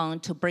carry on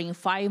to bring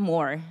 5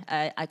 more,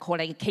 I call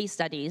it case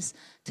studies,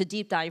 to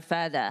deep dive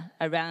further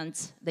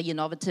around the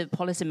innovative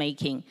policy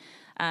making.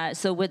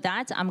 So with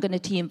that, I'm going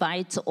to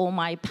invite all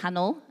my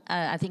panel.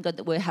 I think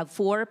we have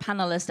 4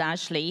 panelists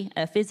actually,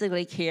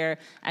 physically here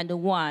and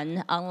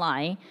 1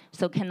 online.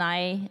 So can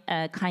I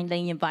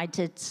kindly invite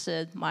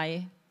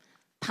my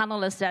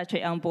panelists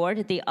actually on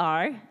board? They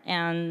are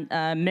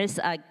Ms.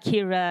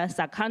 Akira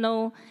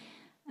SAKANO,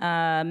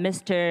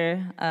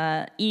 Mr.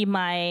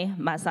 IMAI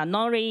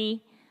Masanori,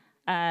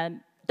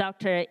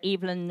 Dr.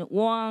 Evelyn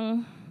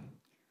Wang,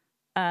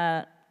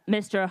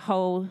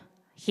 Mr.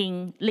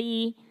 Hing.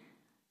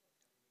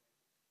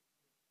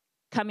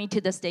 Coming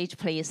to the stage,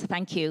 please.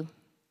 Thank you.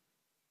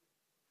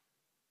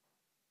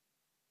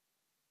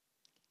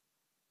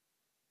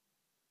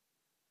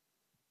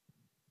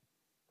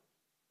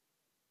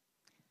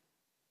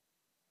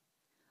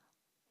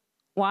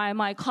 While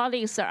my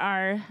colleagues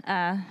are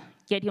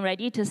getting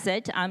ready to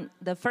sit,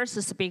 the first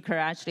speaker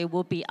actually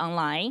will be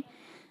online.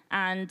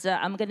 And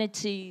I'm going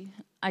to,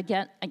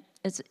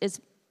 is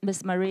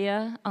Ms.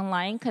 Maria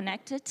online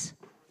connected?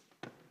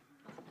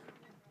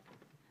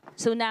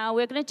 So now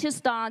we're going to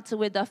start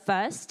with the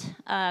first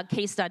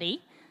case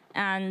study.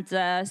 And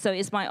so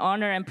it's my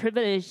honor and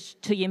privilege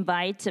to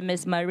invite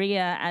Ms.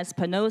 María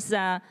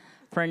Espinosa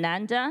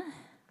Fernanda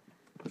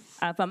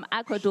from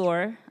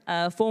Ecuador,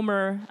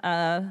 former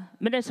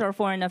Minister of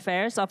Foreign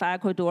Affairs of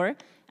Ecuador,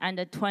 and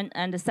the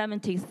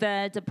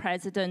 73rd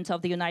President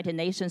of the United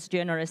Nations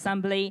General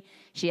Assembly.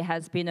 She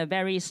has been a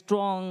very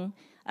strong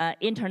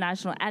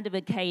international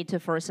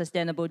advocate for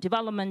sustainable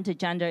development,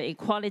 gender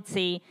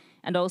equality,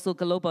 and also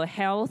global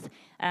health,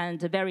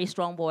 and a very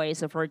strong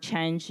voice for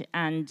change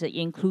and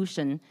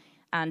inclusion.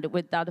 And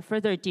without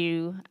further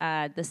ado,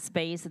 the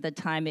space, the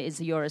time is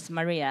yours,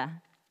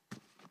 Maria.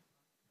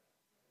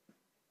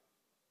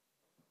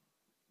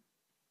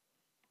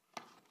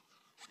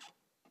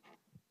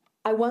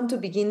 I want to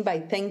begin by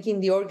thanking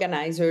the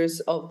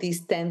organizers of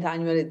this 10th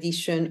annual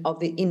edition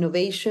of the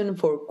Innovation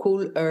for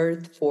Cool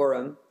Earth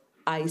Forum,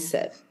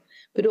 ICEF,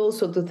 but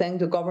also to thank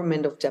the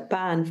government of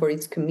Japan for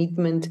its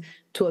commitment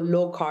to a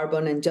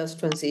low-carbon and just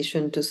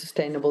transition to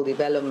sustainable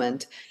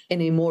development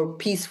and a more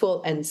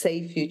peaceful and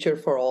safe future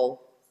for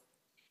all.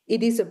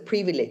 It is a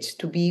privilege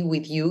to be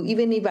with you,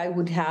 even if I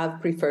would have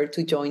preferred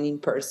to join in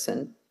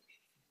person.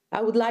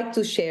 I would like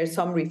to share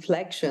some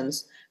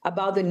reflections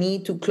about the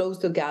need to close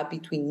the gap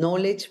between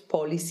knowledge,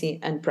 policy,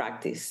 and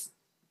practice.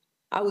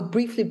 I would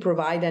briefly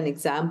provide an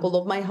example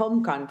of my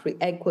home country,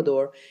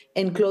 Ecuador,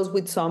 and close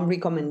with some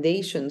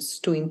recommendations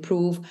to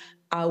improve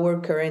our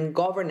current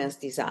governance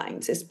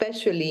designs,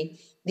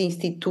 especially the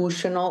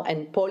institutional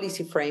and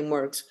policy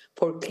frameworks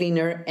for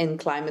cleaner and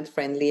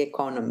climate-friendly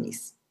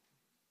economies.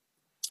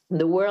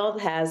 The world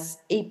has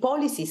a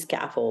policy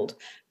scaffold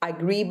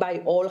agreed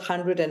by all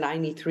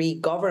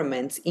 193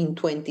 governments in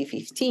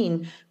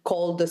 2015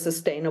 called the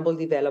Sustainable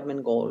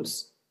Development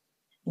Goals.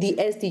 The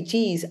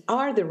SDGs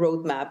are the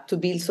roadmap to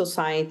build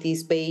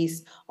societies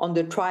based on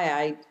the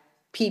triad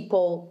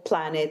people,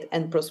 planet,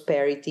 and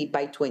prosperity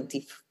by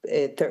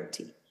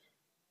 2030.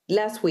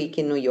 Last week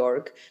in New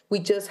York, we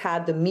just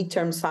had the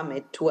midterm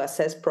summit to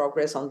assess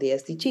progress on the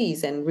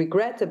SDGs, and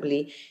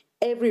regrettably,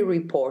 every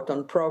report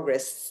on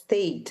progress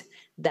states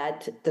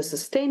that the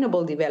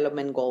Sustainable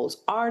Development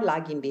Goals are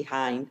lagging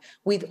behind,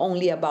 with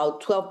only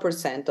about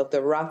 12% of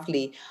the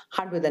roughly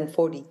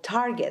 140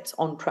 targets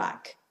on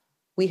track.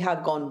 We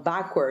have gone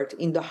backward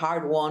in the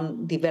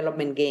hard-won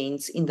development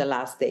gains in the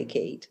last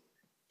decade.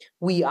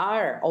 We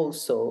are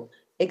also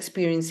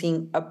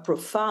experiencing a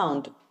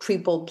profound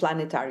triple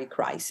planetary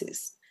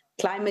crisis: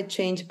 climate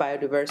change,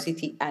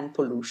 biodiversity, and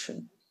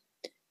pollution.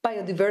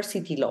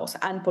 Biodiversity loss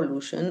and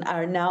pollution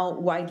are now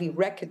widely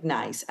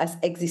recognized as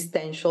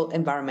existential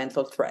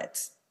environmental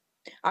threats.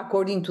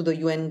 According to the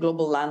UN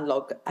Global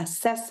Landlocked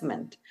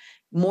Assessment,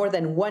 More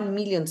than 1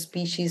 million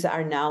species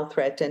are now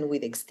threatened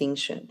with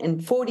extinction,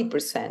 and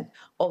 40%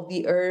 of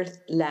the Earth's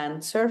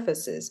land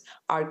surfaces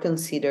are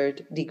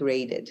considered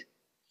degraded.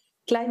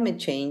 Climate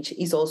change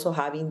is also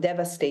having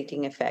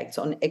devastating effects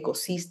on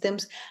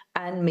ecosystems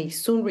and may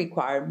soon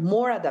require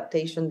more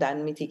adaptation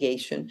than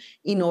mitigation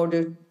in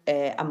order,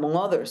 among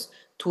others,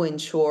 to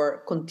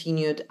ensure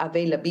continued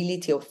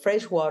availability of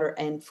fresh water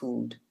and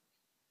food.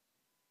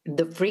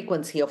 The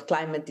frequency of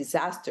climate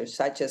disasters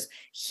such as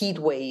heat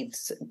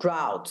waves,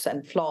 droughts,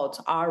 and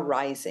floods are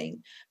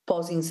rising,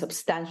 posing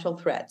substantial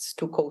threats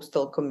to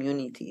coastal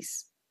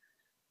communities.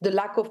 The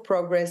lack of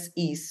progress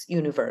is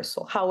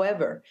universal.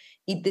 However,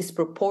 it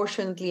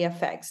disproportionately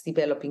affects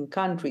developing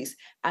countries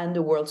and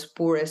the world's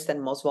poorest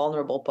and most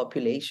vulnerable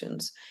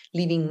populations,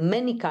 leaving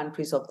many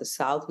countries of the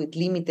South with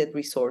limited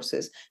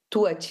resources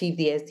to achieve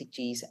the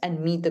SDGs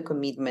and meet the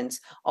commitments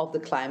of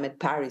the Climate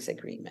Paris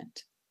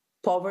Agreement.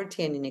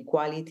 Poverty and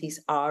inequalities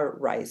are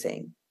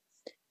rising.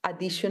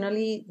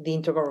 Additionally, the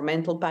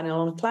Intergovernmental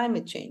Panel on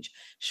Climate Change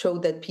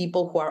showed that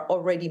people who are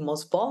already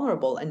most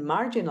vulnerable and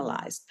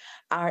marginalized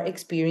are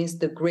experiencing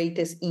the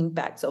greatest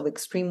impacts of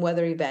extreme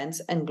weather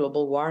events and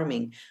global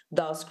warming,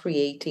 thus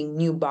creating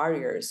new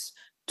barriers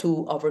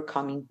to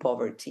overcoming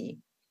poverty.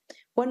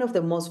 One of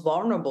the most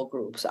vulnerable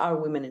groups are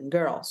women and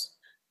girls.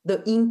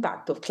 The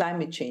impact of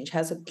climate change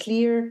has a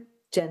clear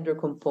gender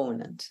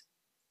component.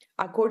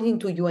 According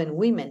to UN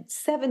Women,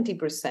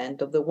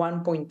 70% of the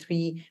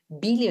 1.3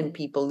 billion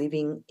people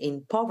living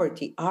in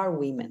poverty are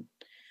women.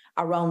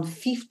 Around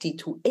 50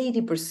 to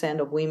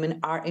 80% of women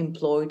are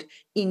employed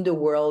in the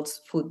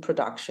world's food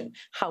production.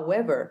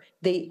 However,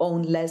 they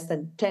own less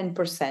than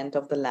 10%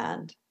 of the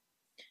land.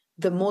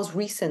 The most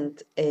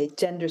recent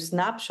Gender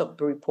Snapshot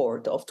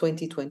report of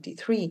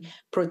 2023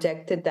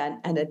 projected that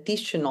an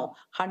additional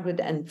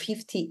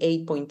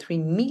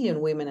 158.3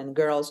 million women and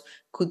girls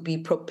could be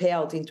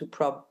propelled into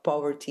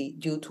poverty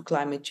due to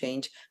climate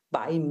change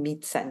by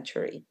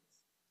mid-century.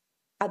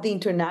 At the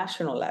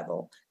international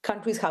level,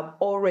 countries have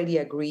already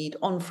agreed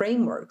on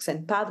frameworks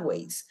and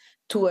pathways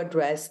to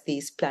address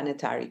this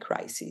planetary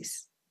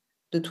crisis.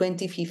 The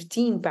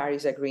 2015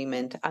 Paris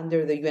Agreement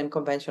under the UN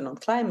Convention on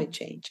Climate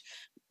Change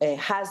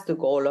has the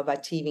goal of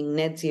achieving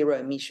net zero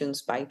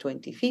emissions by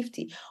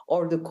 2050,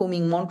 or the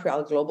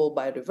Kunming-Montreal Global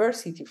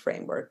Biodiversity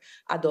Framework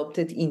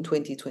adopted in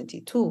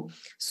 2022.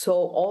 So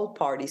all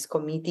parties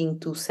committing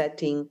to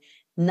setting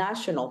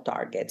national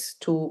targets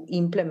to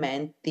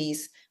implement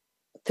this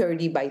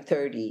 30 by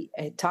 30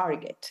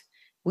 target,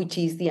 which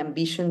is the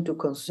ambition to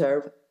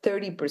conserve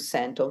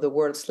 30% of the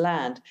world's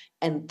land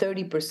and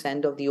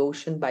 30% of the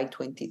ocean by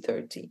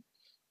 2030.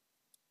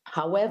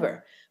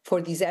 However,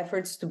 for these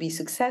efforts to be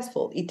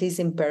successful, it is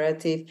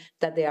imperative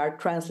that they are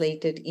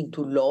translated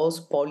into laws,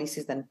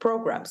 policies, and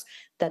programs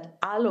that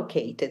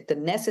allocated the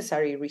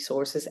necessary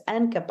resources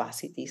and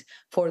capacities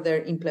for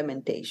their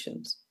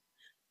implementations.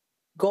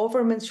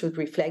 Governments should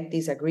reflect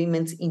these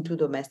agreements into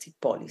domestic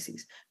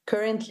policies.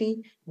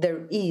 Currently,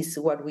 there is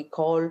what we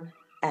call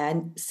a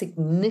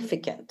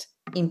significant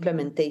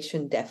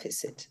implementation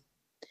deficit.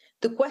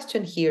 The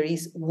question here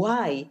is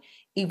why,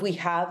 if we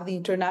have the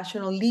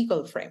international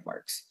legal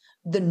frameworks,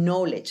 the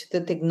knowledge,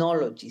 the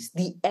technologies,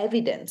 the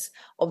evidence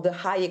of the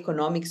high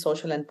economic,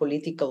 social, and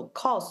political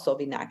costs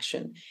of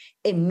inaction,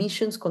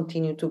 emissions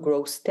continue to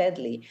grow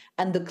steadily,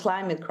 and the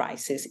climate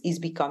crisis is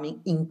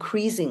becoming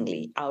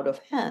increasingly out of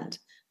hand.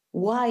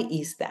 Why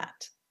is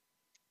that?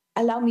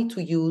 Allow me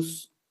to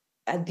use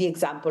the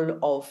example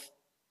of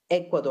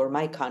Ecuador,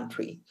 my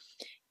country.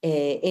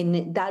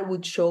 And that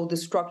would show the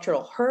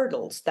structural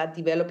hurdles that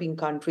developing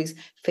countries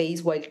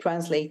face while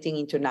translating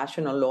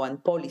international law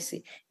and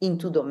policy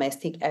into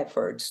domestic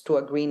efforts to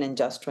a green and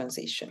just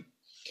transition.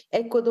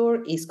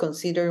 Ecuador is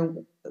considered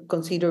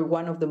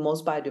one of the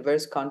most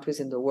biodiverse countries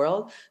in the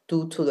world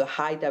due to the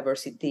high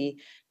diversity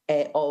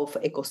of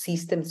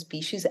ecosystem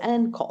species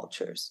and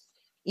cultures.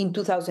 In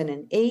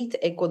 2008,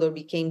 Ecuador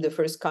became the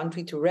first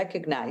country to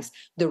recognize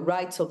the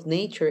rights of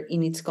nature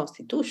in its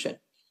constitution.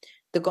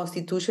 The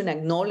Constitution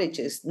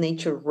acknowledges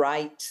nature's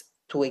right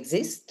to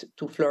exist,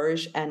 to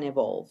flourish, and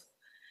evolve.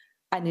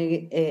 And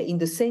in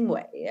the same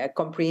way, a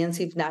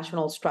comprehensive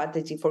national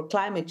strategy for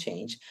climate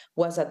change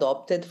was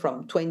adopted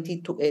from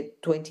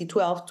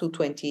 2012 to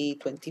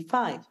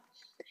 2025.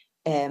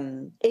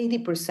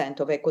 80%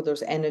 of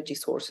Ecuador's energy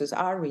sources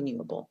are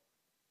renewable.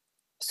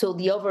 So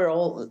the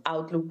overall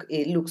outlook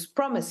looks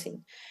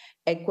promising.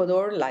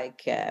 Ecuador,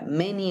 like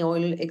many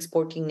oil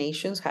exporting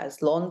nations,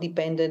 has long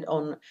depended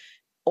on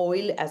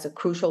oil as a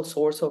crucial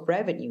source of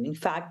revenue. In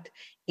fact,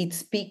 at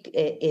its peak,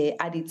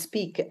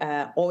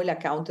 oil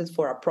accounted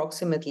for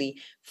approximately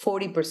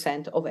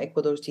 40% of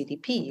Ecuador's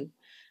GDP.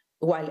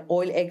 While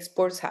oil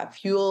exports have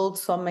fueled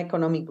some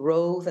economic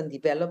growth and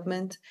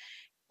development,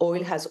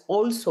 oil has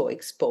also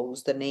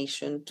exposed the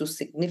nation to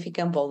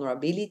significant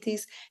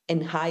vulnerabilities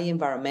and high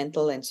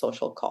environmental and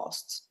social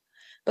costs.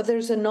 But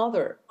there's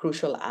another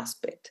crucial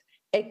aspect: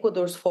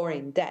 Ecuador's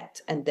foreign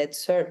debt and debt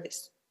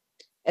service.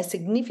 A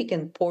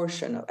significant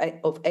portion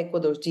of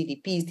Ecuador's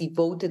GDP is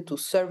devoted to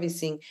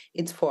servicing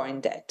its foreign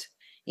debt.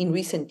 In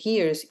recent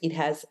years, it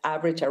has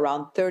averaged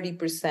around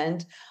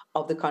 30%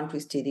 of the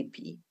country's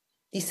GDP.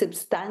 This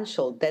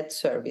substantial debt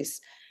service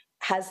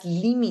has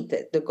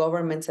limited the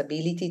government's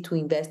ability to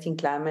invest in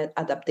climate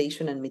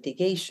adaptation and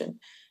mitigation,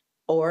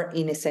 or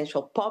in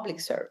essential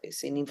public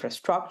service, in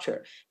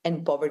infrastructure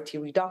and poverty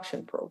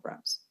reduction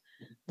programs.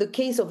 The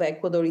case of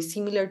Ecuador is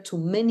similar to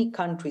many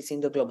countries in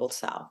the Global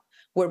South,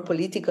 where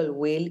political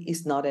will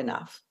is not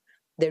enough.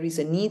 There is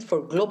a need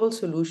for global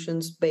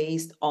solutions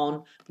based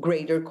on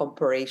greater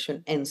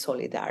cooperation and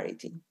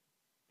solidarity.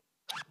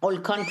 All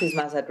countries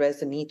must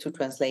address the need to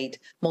translate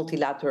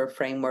multilateral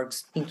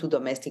frameworks into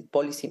domestic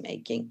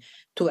policymaking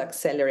to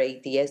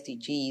accelerate the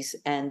SDGs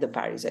and the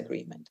Paris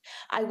Agreement.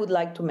 I would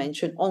like to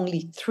mention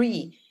only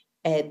three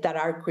that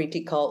are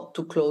critical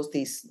to close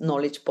this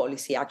knowledge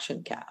policy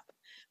action gap.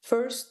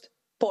 First,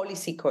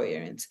 policy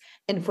coherence.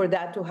 And for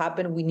that to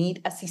happen, we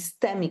need a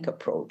systemic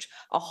approach,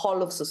 a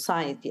whole of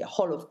society, a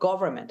whole of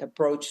government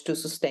approach to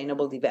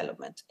sustainable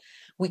development.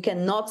 We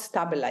cannot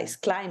stabilize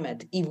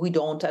climate if we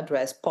don't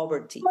address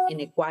poverty,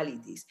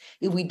 inequalities,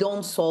 if we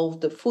don't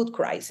solve the food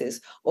crisis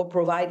or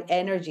provide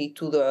energy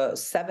to the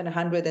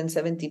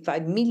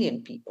 775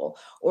 million people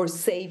or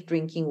save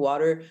drinking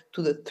water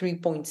to the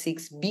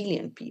 3.6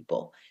 billion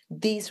people.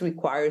 This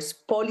requires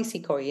policy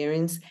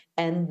coherence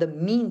and the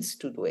means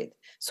to do it.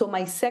 So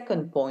my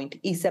second point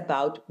is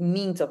about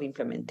means of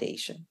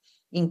implementation,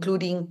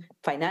 including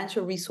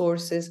financial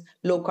resources,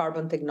 low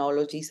carbon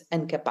technologies,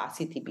 and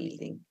capacity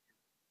building.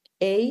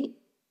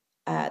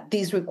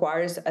 This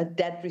requires a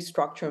debt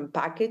restructuring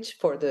package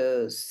for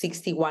the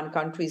 61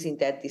 countries in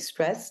debt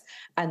distress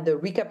and the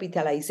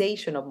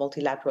recapitalization of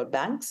multilateral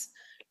banks.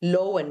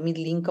 Low and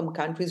middle-income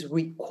countries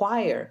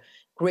require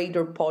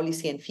greater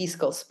policy and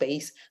fiscal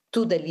space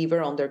to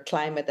deliver on their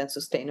climate and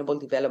sustainable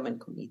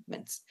development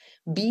commitments.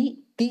 B,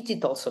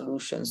 digital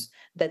solutions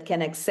that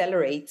can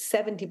accelerate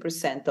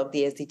 70% of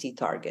the SDG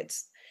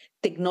targets.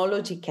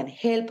 Technology can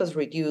help us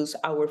reduce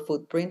our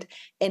footprint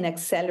and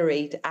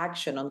accelerate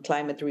action on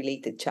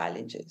climate-related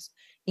challenges,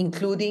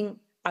 including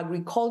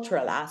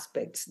agricultural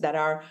aspects that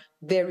are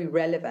very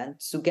relevant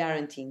to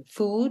guaranteeing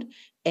food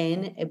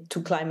and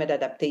to climate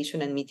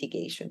adaptation and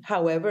mitigation.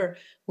 However,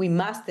 we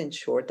must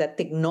ensure that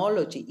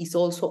technology is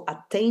also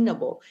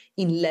attainable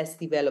in less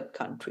developed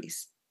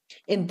countries.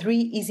 And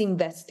three is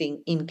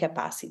investing in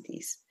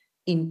capacities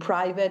in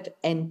private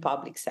and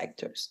public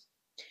sectors.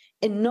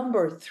 And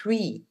number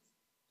three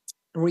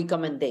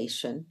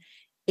recommendation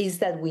is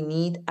that we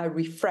need a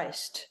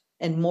refreshed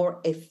and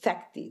more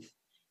effective,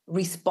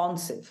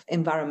 responsive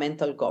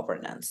environmental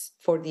governance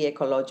for the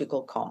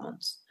ecological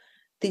commons.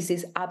 This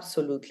is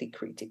absolutely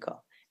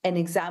critical. An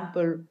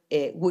example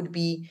would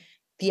be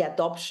the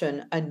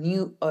adoption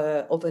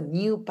of a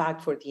new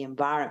pact for the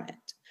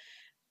environment.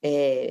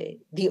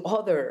 The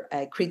other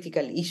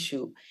critical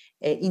issue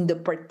in the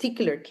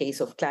particular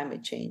case of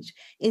climate change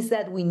is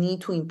that we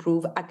need to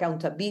improve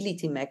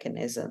accountability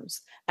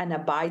mechanisms and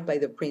abide by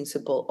the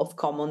principle of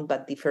common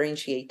but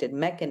differentiated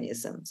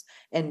mechanisms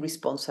and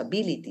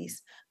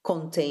responsibilities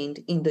contained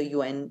in the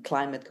UN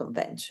Climate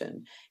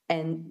Convention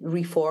and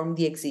reform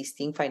the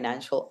existing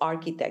financial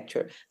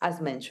architecture,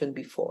 as mentioned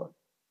before.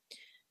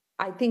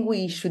 I think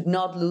we should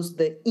not lose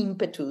the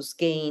impetus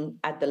gained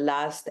at the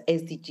last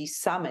SDG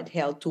summit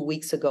held 2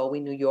 weeks ago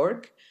in New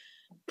York.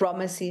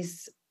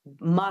 Promises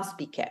must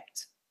be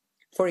kept.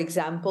 For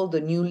example, the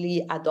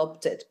newly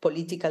adopted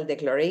political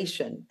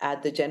declaration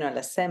at the General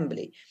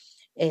Assembly.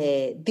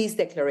 This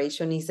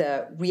declaration is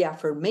a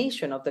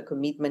reaffirmation of the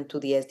commitment to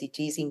the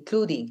SDGs,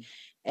 including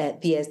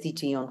the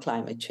SDG on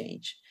climate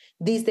change.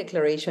 This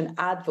declaration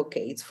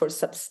advocates for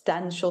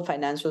substantial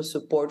financial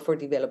support for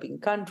developing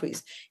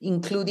countries,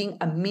 including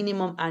a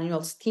minimum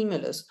annual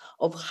stimulus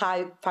of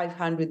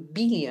 $500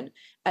 billion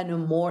and a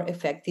more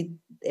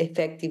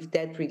effective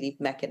debt relief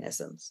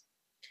mechanisms.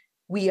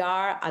 We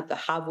are at the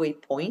halfway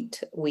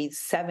point with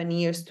 7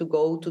 years to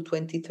go to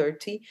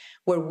 2030,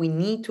 where we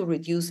need to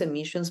reduce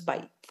emissions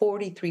by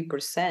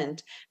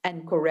 43%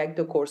 and correct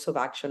the course of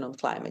action on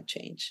climate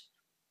change.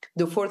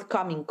 The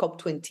forthcoming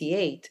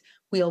COP28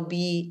 will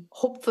be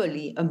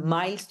hopefully a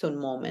milestone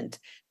moment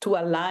to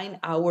align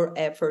our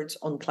efforts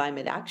on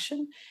climate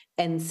action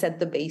and set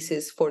the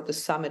basis for the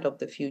Summit of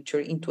the Future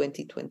in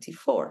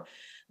 2024.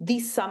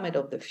 This Summit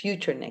of the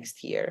Future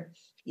next year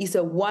is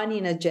a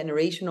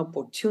one-in-a-generation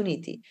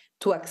opportunity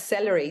to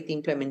accelerate the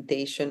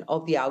implementation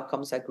of the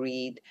outcomes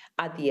agreed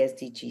at the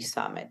SDG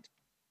Summit.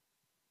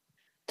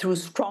 Through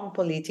strong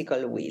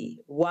political will,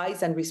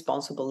 wise and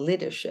responsible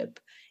leadership,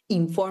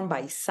 informed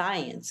by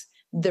science,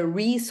 there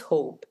is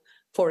hope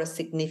for a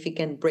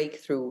significant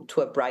breakthrough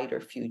to a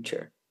brighter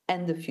future.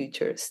 And the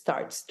future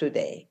starts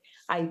today.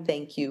 I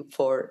thank you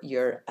for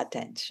your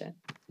attention.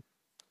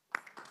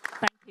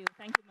 Thank you,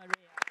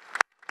 Maria.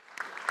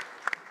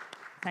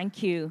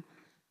 Thank you.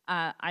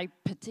 I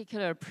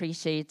particularly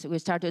appreciate, we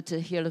started to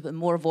hear a little bit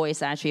more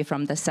voice actually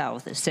from the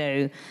South.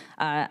 So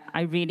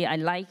I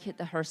like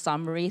her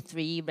summary,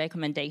 3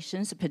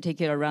 recommendations,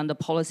 particularly around the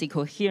policy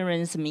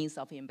coherence, means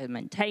of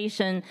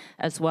implementation,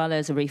 as well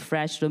as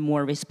refresh the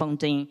more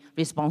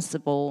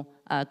responsible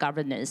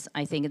governance.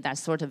 I think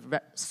that's sort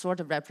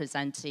of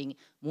representing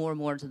more and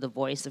more to the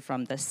voice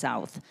from the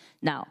South.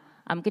 Now,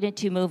 I'm going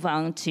to move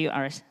on to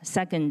our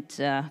second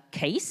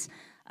case.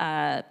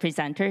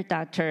 Presenter,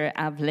 Dr.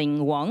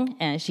 Evelyn Wang,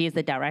 and she is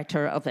the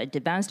director of the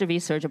Advanced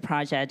Research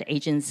Project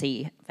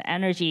Agency for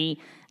Energy,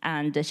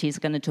 and she's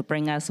going to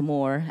bring us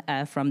more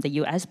from the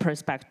US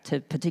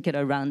perspective,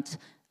 particularly around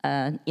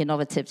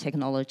innovative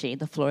technology.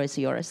 The floor is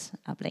yours,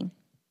 Evelyn.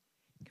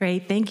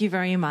 Great, thank you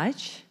very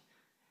much.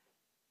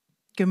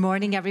 Good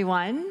morning,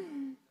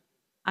 everyone.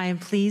 I am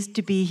pleased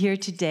to be here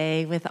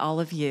today with all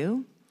of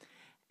you,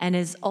 and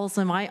it's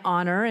also my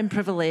honor and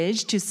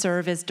privilege to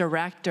serve as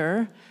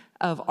director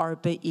of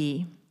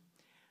ARPA-E.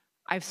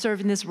 I've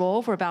served in this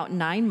role for about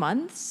 9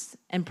 months,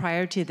 and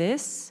prior to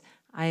this,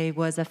 I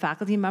was a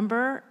faculty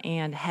member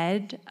and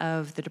head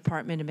of the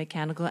Department of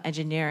Mechanical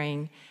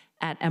Engineering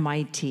at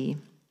MIT.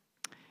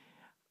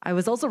 I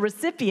was also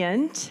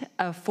recipient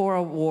of 4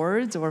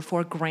 awards or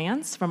 4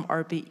 grants from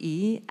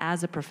ARPA-E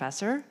as a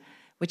professor,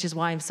 which is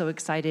why I'm so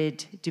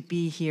excited to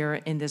be here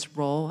in this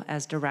role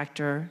as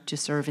director to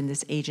serve in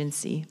this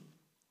agency.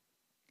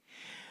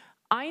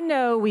 I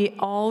know we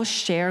all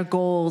share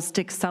goals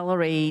to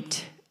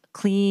accelerate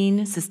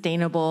clean,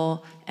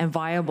 sustainable, and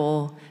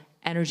viable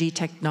energy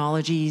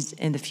technologies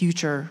in the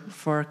future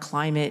for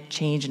climate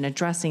change and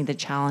addressing the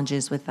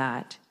challenges with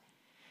that.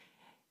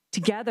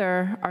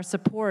 Together, our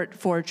support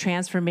for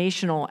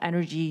transformational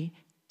energy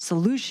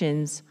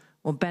solutions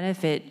will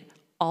benefit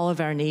all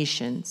of our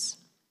nations.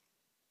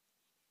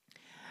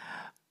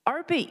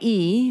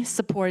 ARPA-E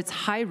supports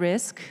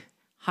high-risk,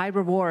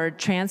 high-reward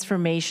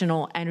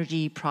transformational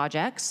energy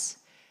projects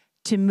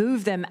to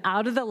move them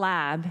out of the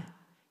lab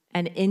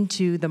and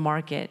into the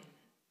market.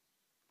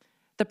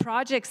 The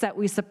projects that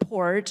we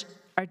support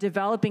are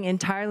developing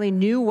entirely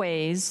new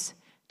ways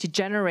to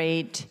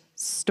generate,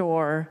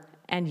 store,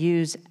 and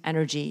use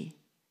energy.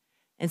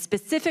 And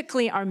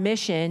specifically, our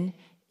mission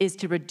is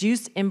to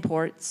reduce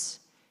imports,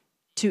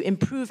 to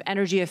improve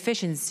energy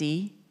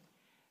efficiency,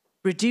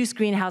 reduce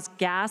greenhouse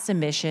gas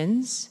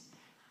emissions,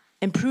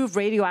 improve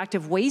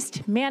radioactive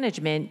waste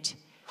management,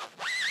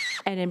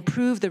 and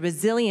improve the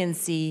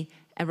resiliency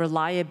and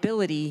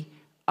reliability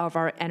of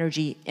our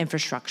energy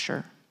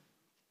infrastructure.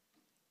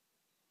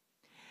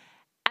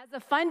 As a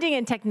funding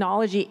and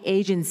technology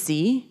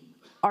agency,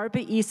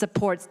 ARPA-E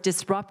supports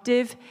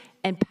disruptive,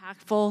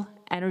 impactful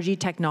energy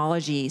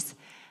technologies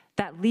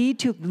that lead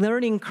to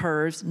learning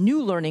curves,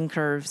 new learning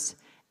curves,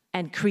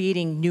 and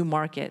creating new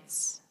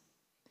markets.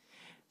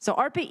 So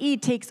ARPA-E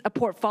takes a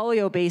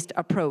portfolio-based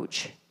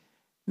approach,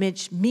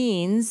 which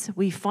means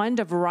we fund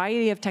a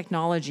variety of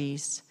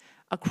technologies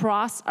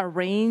across a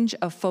range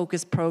of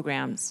focused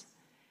programs.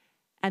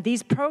 And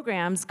these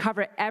programs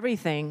cover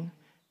everything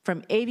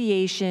from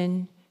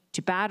aviation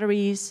to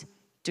batteries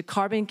to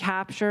carbon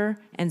capture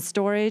and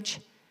storage,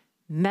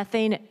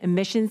 methane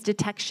emissions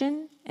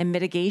detection and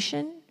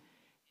mitigation,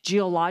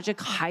 geologic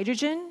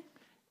hydrogen,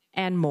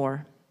 and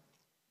more.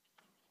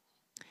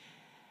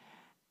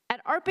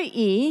 At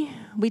ARPA-E,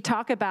 we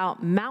talk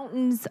about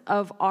mountains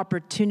of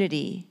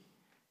opportunity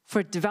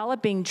for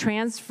developing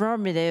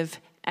transformative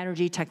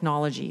energy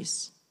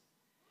technologies.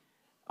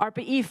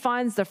 ARPA-E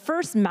funds the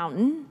first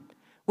mountain,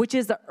 which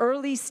is the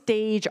early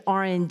stage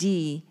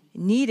R&D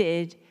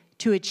needed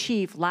to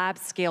achieve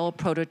lab-scale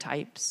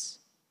prototypes.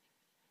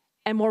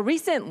 And more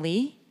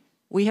recently,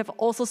 we have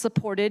also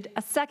supported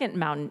a second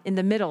mountain in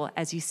the middle,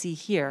 as you see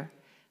here,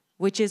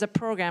 which is a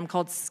program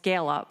called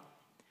Scale Up.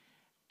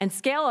 And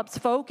Scale Up's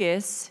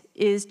focus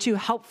is to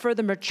help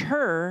further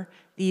mature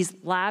these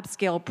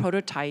lab-scale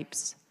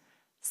prototypes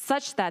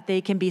such that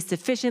they can be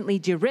sufficiently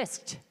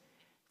de-risked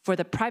for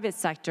the private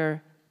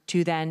sector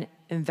to then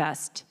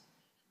invest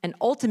and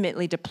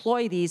ultimately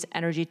deploy these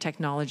energy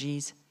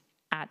technologies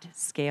at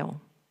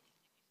scale.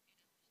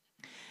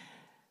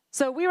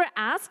 So we were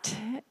asked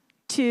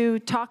to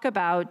talk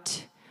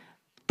about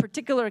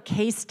particular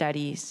case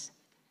studies.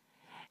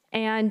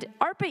 And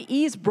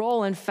ARPA-E's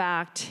role, in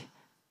fact,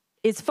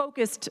 is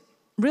focused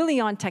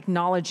really on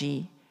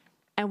technology,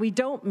 and we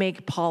don't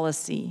make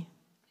policy.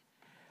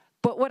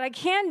 But what I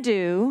can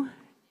do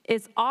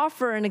is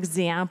offer an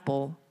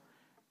example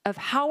of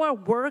how our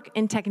work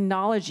in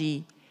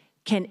technology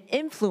can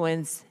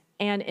influence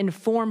and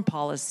inform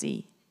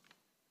policy.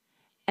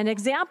 An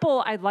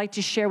example I'd like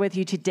to share with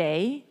you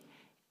today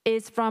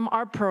is from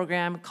our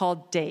program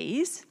called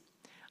DAYS.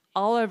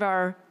 All of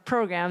our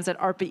programs at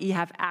ARPA-E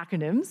have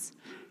acronyms,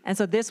 and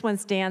so this one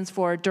stands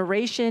for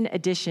Duration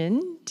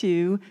Addition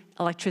to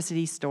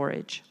Electricity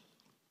Storage.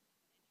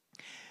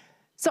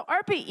 So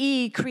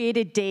ARPA-E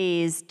created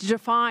DAYS to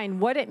define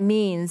what it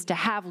means to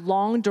have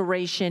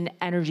long-duration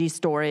energy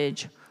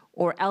storage,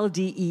 or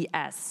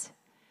LDES,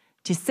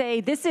 to say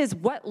this is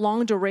what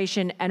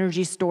long-duration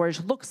energy storage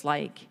looks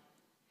like.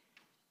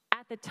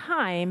 At the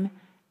time,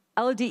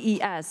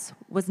 LDES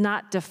was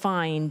not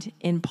defined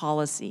in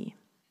policy.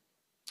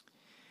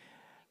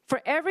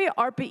 For every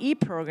ARPA-E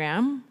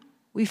program,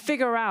 we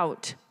figure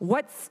out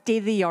what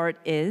state-of-the-art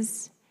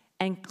is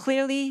and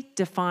clearly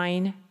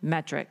define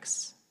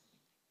metrics.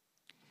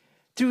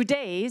 Through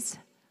DAYS,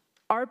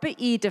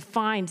 ARPA-E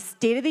defined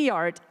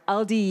state-of-the-art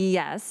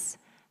LDES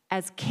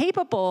as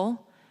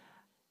capable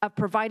of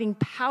providing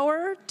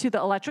power to the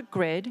electric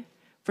grid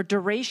for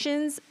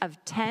durations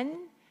of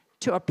 10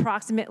 to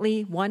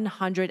approximately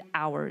 100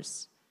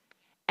 hours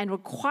and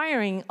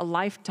requiring a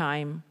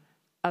lifetime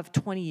of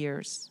 20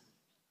 years.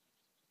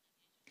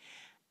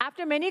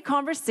 After many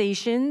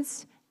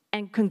conversations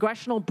and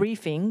congressional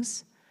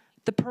briefings,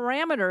 the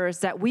parameters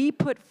that we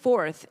put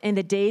forth in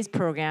the DAYS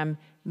program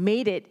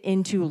made it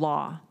into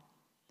law.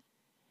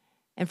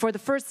 And for the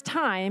first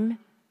time,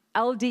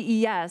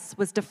 LDES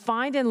was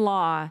defined in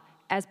law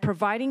as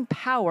providing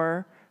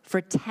power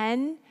for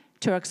 10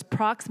 to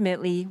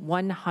approximately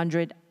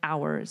 100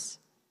 hours.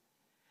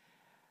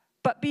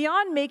 But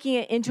beyond making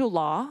it into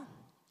law,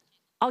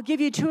 I'll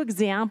give you 2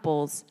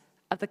 examples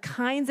of the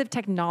kinds of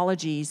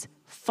technologies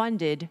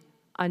funded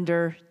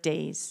under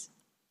DAYS.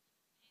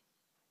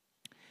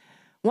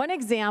 One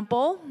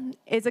example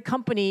is a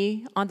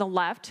company on the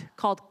left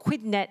called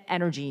QuidNet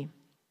Energy.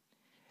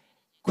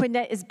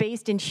 QuidNet is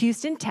based in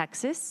Houston,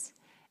 Texas,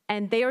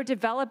 and they are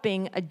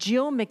developing a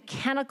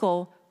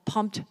geomechanical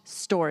pumped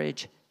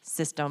storage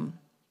system.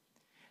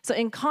 So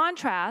in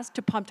contrast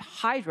to pumped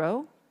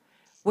hydro,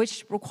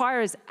 which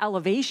requires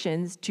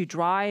elevations to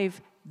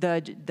drive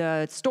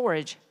the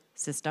storage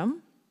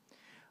system,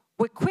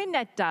 what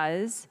QuidNet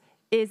does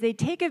is they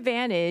take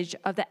advantage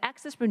of the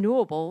excess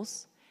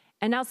renewables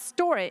and now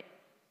store it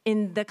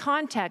in the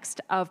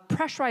context of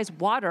pressurized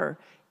water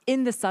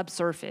in the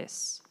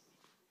subsurface.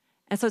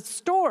 And so it's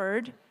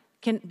stored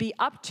can be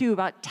up to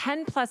about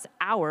 10 plus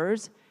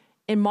hours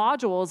in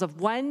modules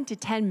of 1 to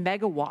 10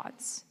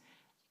 megawatts.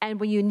 And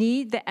when you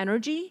need the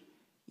energy,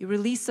 you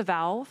release the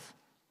valve,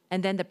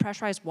 and then the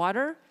pressurized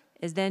water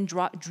is then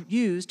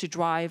used to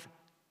drive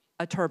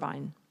a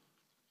turbine.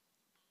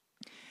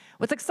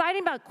 What's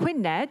exciting about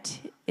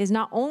QuidNet is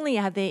not only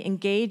have they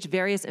engaged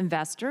various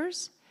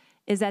investors,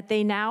 is that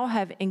they now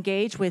have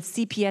engaged with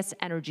CPS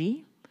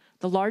Energy,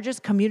 the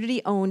largest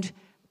community-owned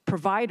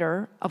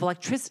provider of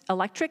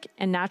electric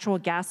and natural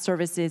gas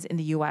services in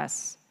the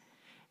US.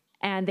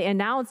 And they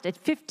announced a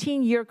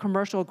 15-year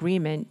commercial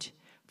agreement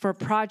for a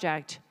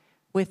project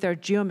with their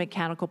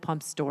geomechanical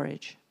pump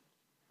storage.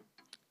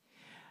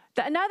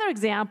 Another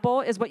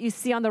example is what you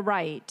see on the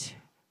right,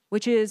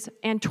 which is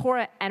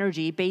Antora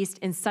Energy, based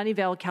in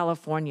Sunnyvale,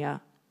 California.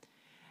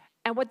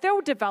 And what they're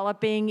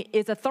developing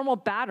is a thermal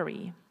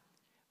battery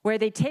where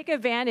they take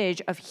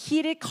advantage of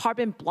heated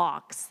carbon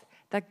blocks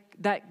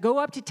that go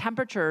up to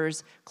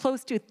temperatures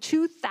close to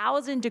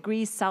 2,000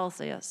 degrees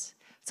Celsius.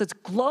 So it's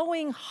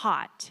glowing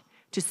hot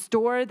to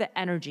store the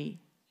energy.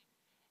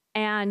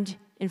 And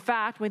in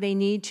fact, when they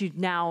need to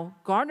now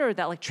garner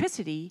the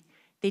electricity,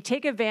 they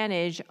take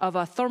advantage of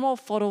a thermal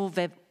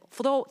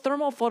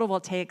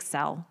photovoltaic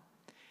cell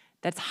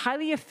that's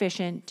highly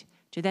efficient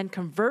to then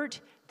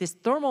convert this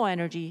thermal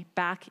energy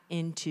back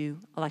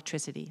into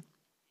electricity.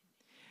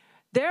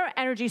 Their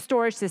energy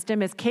storage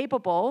system is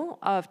capable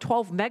of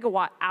 12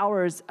 megawatt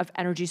hours of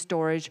energy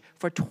storage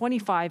for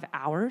 25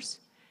 hours.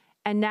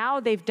 And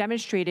now they've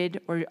demonstrated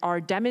or are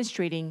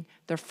demonstrating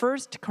their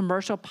first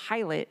commercial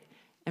pilot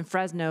in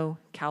Fresno,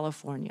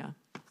 California.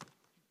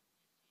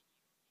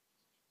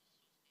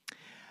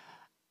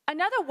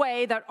 Another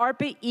way that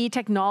ARPA-E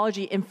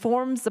technology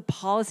informs the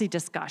policy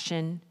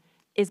discussion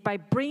is by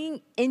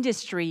bringing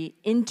industry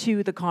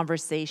into the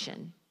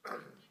conversation.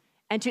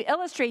 And to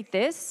illustrate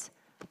this,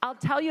 I'll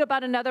tell you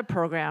about another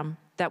program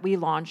that we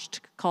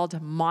launched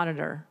called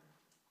Monitor.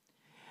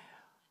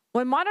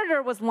 When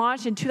Monitor was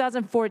launched in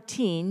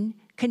 2014,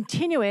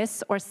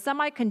 continuous or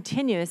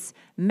semi-continuous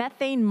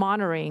methane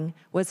monitoring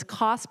was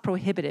cost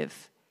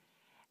prohibitive.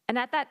 And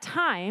at that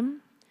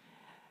time,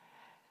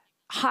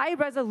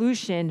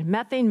 high-resolution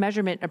methane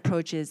measurement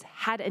approaches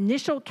had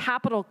initial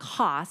capital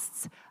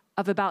costs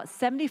of about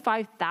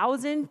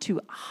 $75,000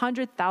 to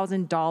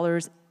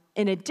 $100,000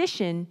 in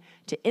addition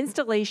to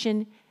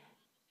installation,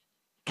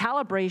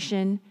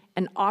 calibration,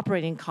 and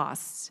operating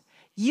costs,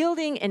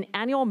 yielding an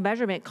annual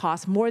measurement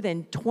cost more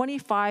than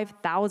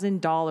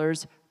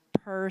 $25,000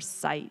 per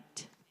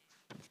site.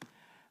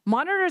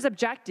 Monitor's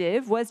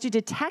objective was to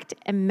detect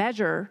and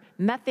measure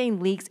methane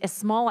leaks as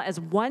small as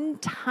 1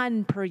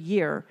 ton per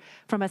year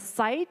from a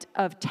site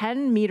of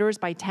 10 meters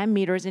by 10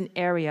 meters in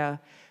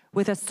area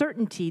with a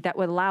certainty that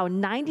would allow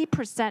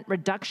 90%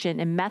 reduction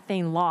in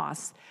methane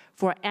loss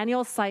for an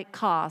annual site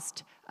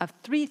cost of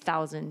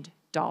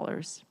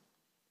 $3,000.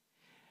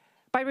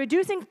 By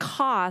reducing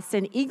costs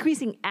and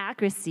increasing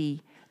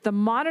accuracy, the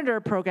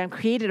Monitor program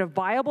created a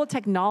viable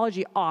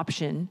technology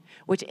option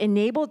which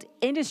enabled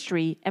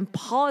industry and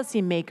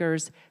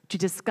policymakers to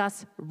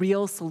discuss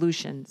real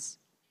solutions.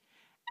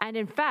 And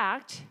in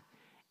fact,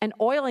 an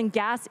oil and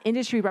gas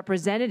industry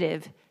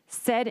representative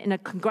said in a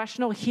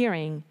congressional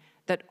hearing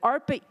that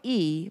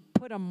ARPA-E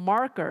put a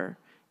marker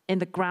in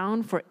the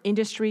ground for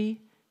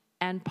industry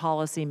and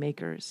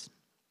policymakers.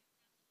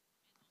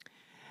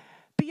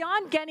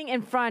 Beyond getting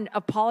in front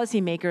of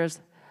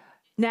policymakers,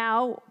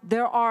 now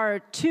there are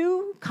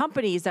 2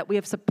 companies that we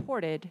have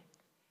supported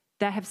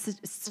that have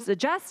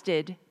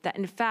suggested that,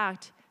 in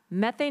fact,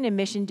 methane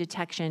emission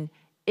detection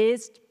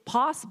is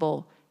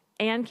possible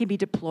and can be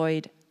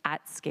deployed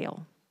at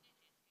scale.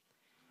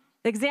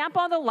 The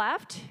example on the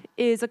left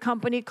is a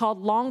company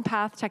called Long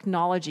Path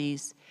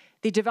Technologies.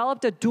 They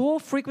developed a dual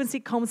frequency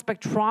comb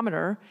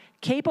spectrometer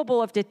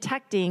capable of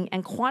detecting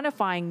and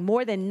quantifying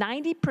more than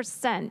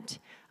 90%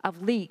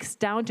 of leaks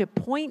down to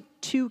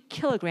 0.2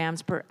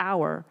 kilograms per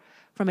hour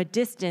from a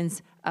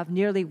distance of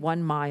nearly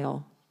 1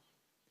 mile.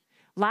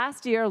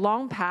 Last year,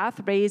 Long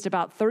Path raised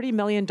about $30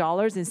 million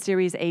in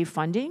Series A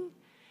funding,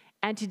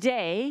 and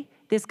today,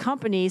 this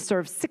company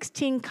serves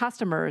 16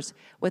 customers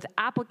with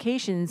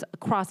applications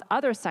across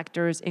other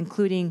sectors,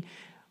 including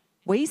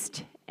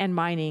waste and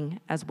mining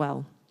as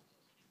well.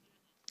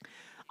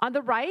 On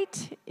the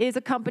right is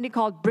a company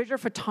called Bridger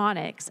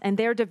Photonics, and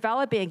they're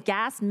developing a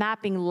gas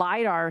mapping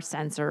LiDAR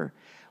sensor,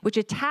 which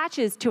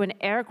attaches to an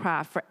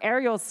aircraft for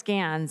aerial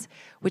scans,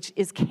 which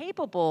is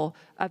capable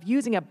of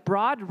using a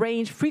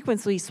broad-range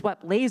frequency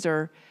swept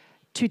laser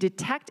to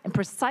detect and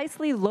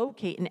precisely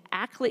locate and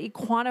accurately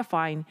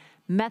quantifying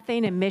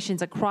methane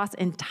emissions across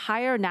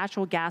entire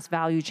natural gas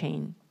value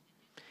chain.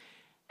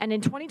 And in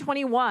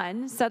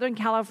 2021, Southern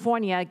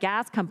California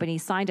gas company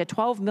signed a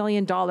 $12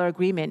 million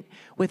agreement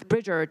with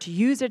Bridger to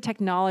use their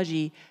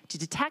technology to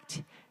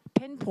detect,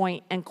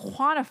 pinpoint, and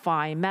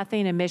quantify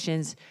methane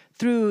emissions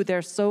through their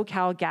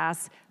SoCal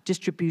gas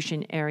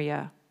distribution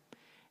area.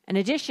 In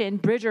addition,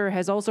 Bridger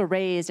has also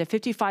raised a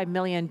 $55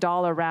 million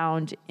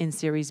round in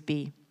Series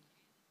B.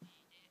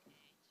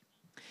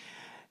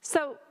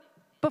 So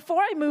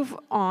before I move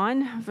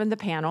on from the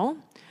panel,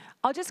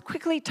 I'll just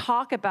quickly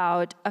talk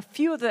about a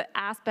few of the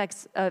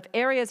aspects of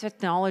areas of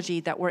technology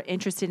that we're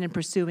interested in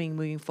pursuing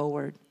moving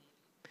forward.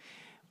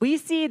 We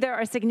see there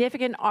are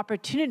significant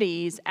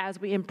opportunities as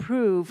we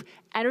improve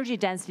energy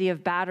density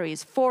of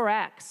batteries,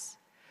 4x,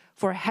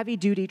 for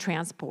heavy-duty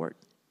transport.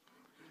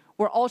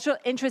 We're also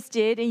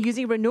interested in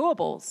using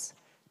renewables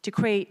to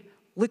create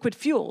liquid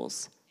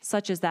fuels,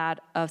 such as that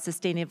of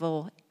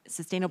sustainable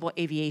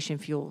aviation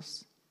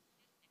fuels.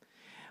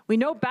 We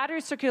know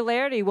battery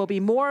circularity will be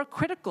more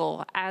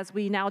critical as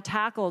we now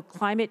tackle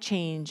climate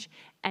change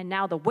and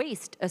now the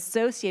waste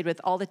associated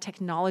with all the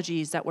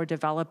technologies that we're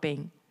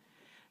developing.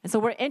 And so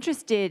we're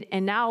interested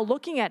in now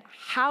looking at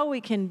how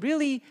we can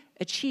really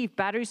achieve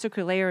battery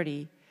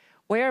circularity,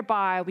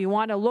 whereby we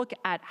want to look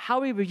at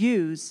how we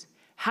reuse,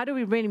 how do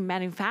we really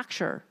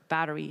manufacture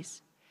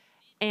batteries,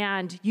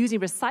 and using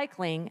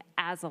recycling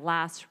as a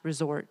last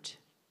resort.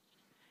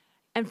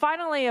 And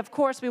finally, of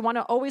course, we want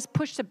to always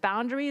push the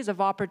boundaries of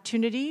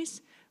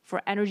opportunities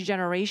for energy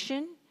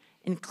generation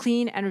and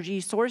clean energy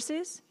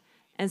sources.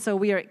 And so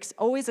we are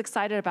always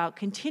excited about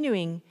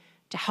continuing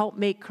to help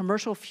make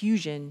commercial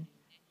fusion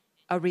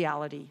a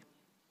reality.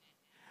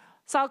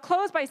 So I'll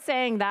close by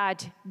saying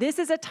that this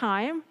is a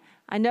time,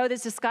 I know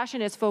this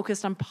discussion is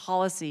focused on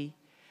policy,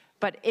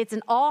 but it's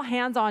an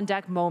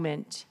all-hands-on-deck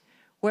moment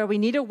where we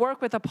need to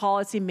work with the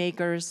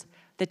policymakers,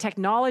 the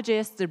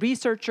technologists, the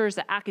researchers,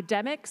 the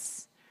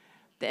academics,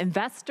 the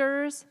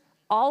investors.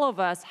 All of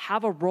us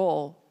have a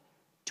role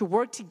to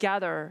work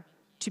together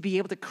to be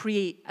able to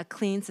create a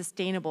clean,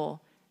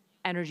 sustainable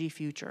energy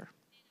future.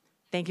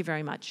 Thank you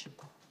very much.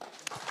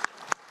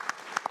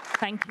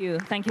 Thank you,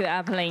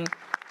 Evelyn.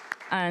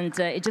 And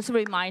it just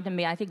reminded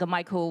me, I think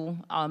Michael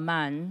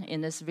Mann,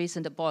 in this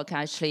recent book,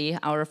 actually,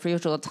 Our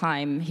Future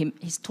Time,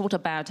 he's talked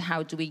about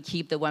how do we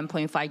keep the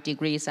 1.5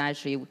 degrees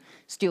actually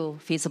still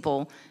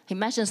feasible. He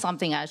mentioned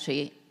something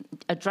actually,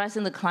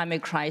 addressing the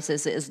climate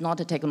crisis is not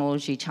a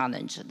technology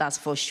challenge, that's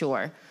for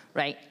sure,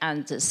 right?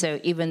 And so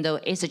even though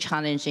it's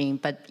challenging,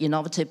 but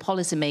innovative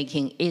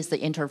policymaking is the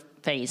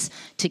interface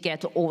to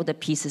get all the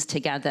pieces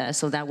together,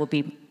 so that we'll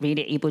be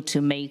really able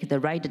to make the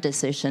right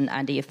decision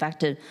and the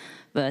effective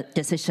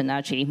decision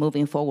actually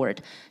moving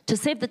forward. To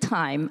save the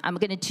time, I'm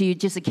going to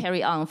just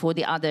carry on for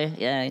the other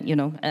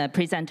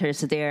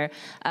presenters there.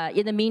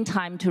 In the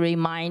meantime, to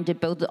remind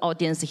both the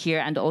audience here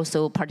and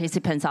also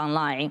participants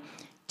online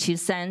to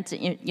send,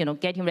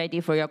 getting ready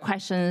for your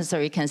questions,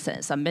 or you can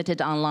submit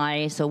it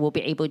online, so we'll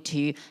be able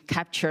to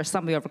capture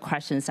some of your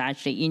questions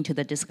actually into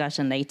the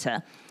discussion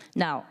later.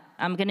 Now,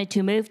 I'm going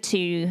to move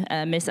to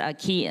Ms.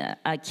 Akira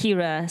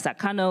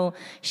SAKANO.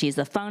 She's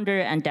the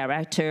founder and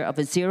director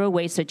of Zero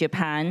Waste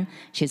Japan.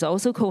 She's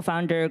also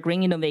co-founder,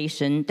 Green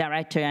Innovation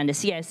Director, and the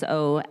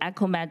CSO,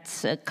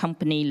 Ecomet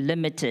Company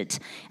Limited.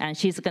 And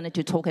she's going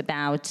to talk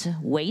about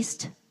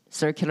waste,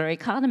 circular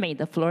economy.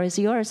 The floor is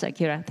yours,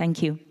 Akira.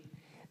 Thank you.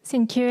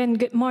 Thank you, and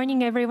good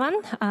morning,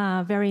 everyone.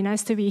 Very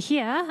nice to be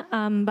here.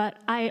 But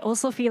I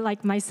also feel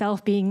like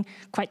myself being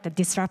quite the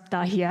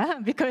disruptor here,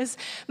 because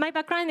my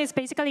background is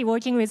basically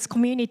working with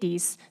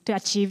communities to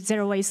achieve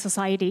zero-waste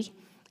society.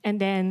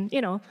 And then,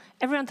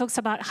 everyone talks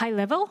about high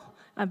level,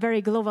 a very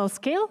global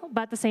scale,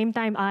 but at the same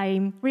time,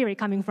 I'm really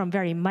coming from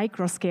very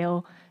micro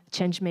scale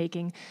change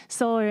making.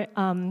 So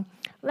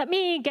let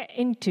me get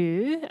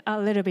into a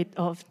little bit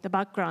of the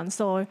background.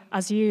 So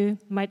as you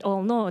might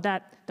all know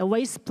that the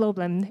waste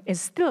problem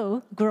is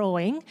still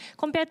growing.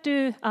 Compared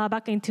to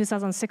back in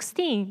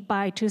 2016,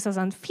 by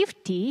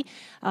 2050,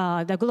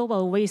 the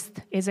global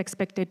waste is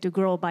expected to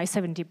grow by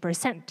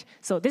 70%.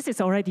 So this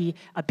is already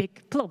a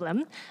big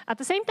problem. At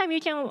the same time, you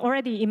can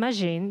already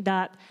imagine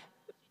that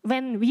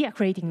when we are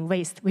creating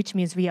waste, which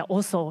means we are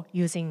also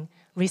using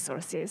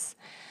resources.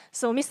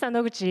 So Mr.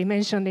 Noguchi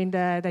mentioned in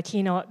the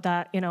keynote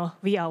that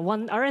we are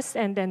one Earth,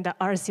 and then the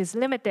Earth is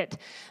limited.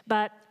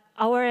 But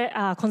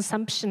our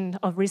consumption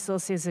of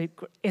resources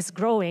is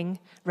growing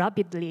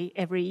rapidly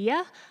every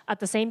year. At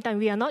the same time,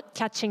 we are not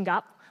catching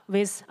up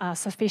with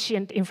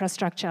sufficient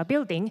infrastructure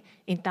building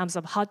in terms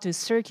of how to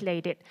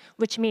circulate it,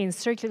 which means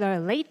circular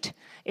rate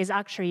is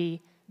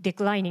actually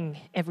declining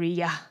every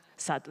year,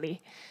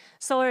 sadly.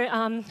 So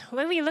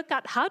when we look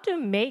at how to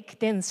make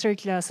then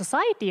circular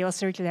society or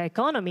circular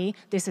economy,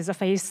 this is a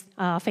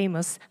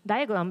famous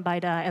diagram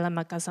by the Ellen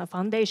MacArthur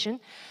Foundation.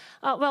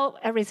 Well,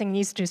 everything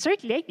needs to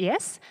circulate,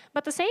 yes. But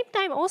at the same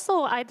time,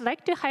 also, I'd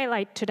like to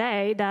highlight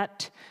today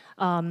that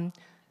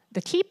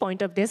the key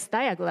point of this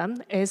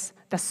diagram is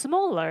the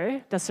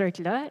smaller the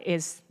circular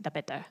is, the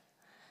better.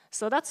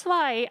 So that's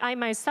why I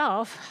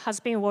myself has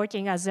been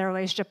working at Zero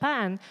Waste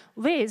Japan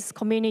with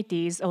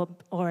communities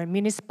or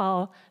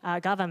municipal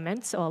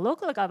governments or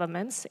local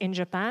governments in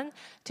Japan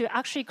to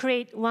actually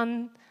create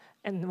one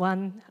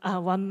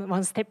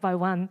step by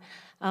one,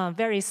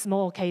 very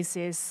small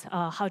cases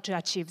how to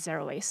achieve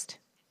zero waste.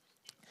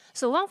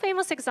 So one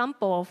famous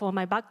example for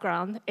my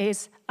background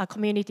is a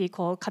community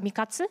called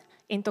Kamikatsu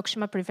in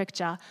Tokushima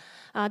Prefecture.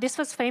 This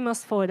was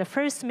famous for the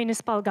first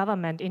municipal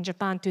government in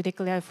Japan to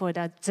declare for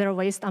the zero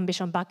waste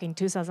ambition back in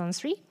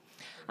 2003.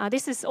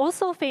 This is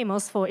also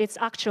famous for its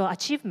actual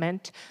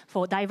achievement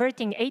for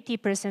diverting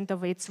 80%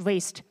 of its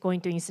waste going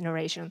to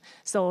incineration.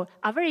 So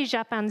average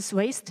Japan's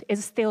waste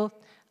is still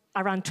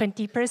around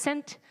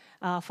 20%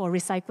 for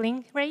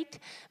recycling rate,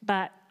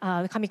 but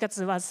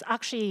Kamikatsu was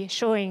actually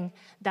showing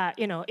that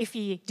if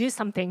you do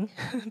something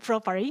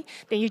properly,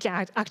 then you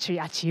can actually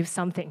achieve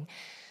something.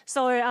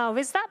 So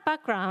with that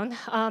background,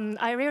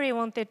 I really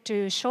wanted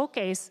to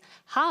showcase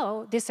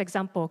how this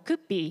example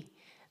could be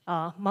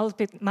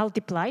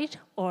multiplied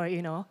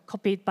or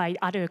copied by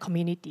other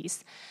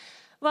communities.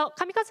 Well,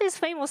 Kamikatsu is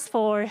famous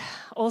for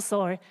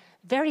also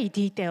very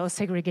detailed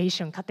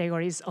segregation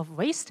categories of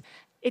waste.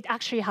 It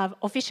actually have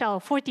official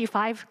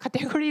 45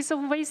 categories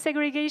of waste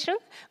segregation,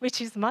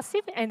 which is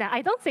massive, and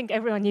I don't think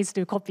everyone needs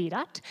to copy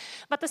that.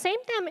 But at the same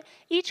time,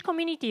 each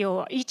community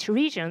or each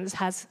region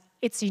has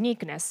its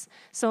uniqueness.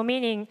 So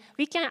meaning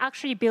we can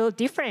actually build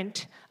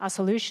different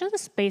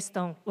solutions based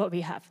on what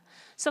we have.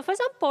 So for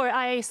example,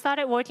 I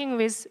started working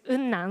with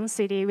Unnan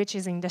city, which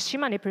is in the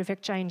Shimane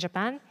prefecture in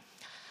Japan.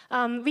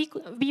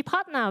 We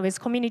partner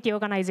with community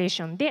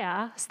organization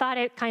there,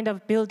 started kind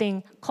of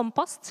building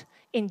compost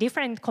in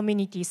different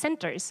community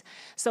centers.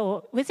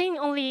 So within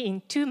only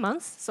in 2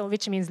 months, so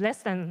which means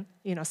less than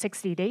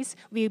 60 days,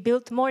 we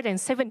built more than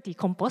 70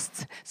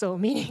 composts. So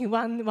meaning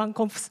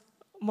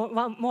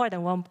more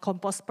than one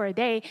compost per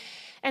day.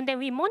 And then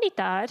we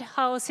monitored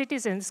how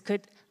citizens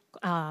could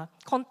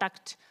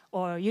contact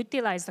or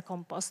utilize the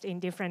compost in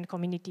different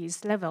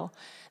communities level.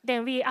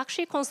 Then we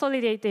actually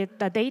consolidated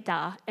the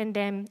data and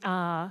then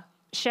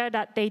share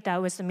that data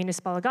with the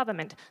municipal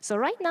government. So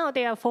right now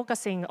they are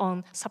focusing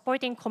on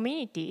supporting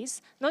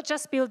communities, not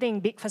just building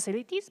big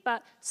facilities,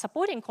 but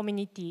supporting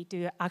community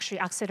to actually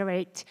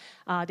accelerate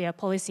their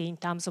policy in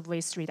terms of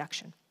waste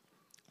reduction.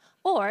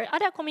 Or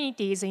other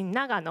communities in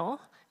Nagano,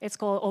 it's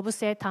called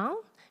Obuse town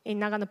in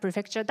Nagano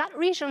prefecture. That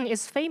region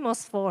is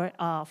famous for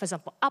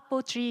example,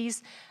 apple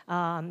trees,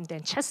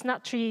 then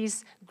chestnut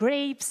trees,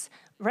 grapes.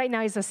 Right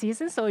now is the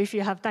season, so if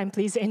you have time,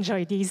 please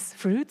enjoy these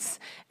fruits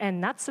and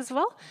nuts as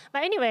well.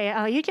 But anyway,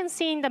 you can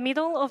see in the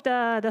middle of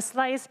the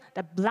slides,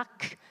 the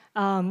black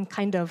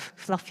kind of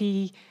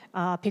fluffy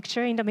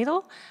picture in the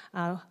middle.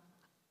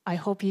 I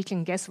hope you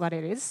can guess what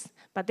it is.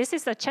 But this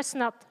is the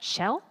chestnut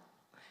shell,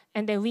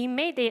 and then we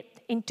made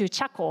it into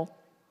charcoal.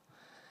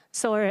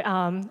 So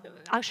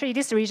actually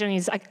this region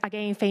is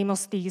again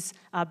famous these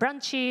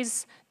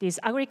branches, these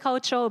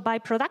agricultural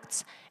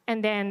byproducts,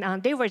 and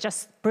then they were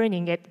just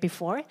burning it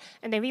before.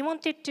 And then we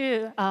wanted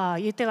to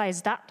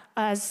utilize that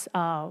as,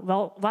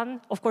 well,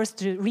 one, of course,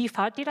 to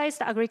refertilize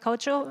the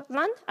agricultural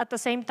land, at the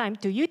same time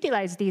to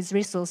utilize these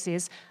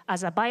resources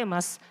as a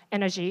biomass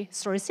energy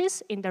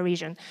sources in the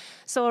region.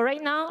 So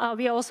right now,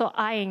 we are also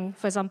eyeing,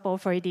 for example,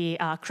 for the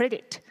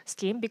credit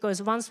scheme,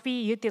 because once we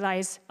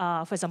utilize,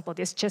 for example,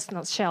 this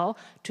chestnut shell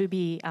to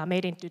be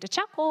made into the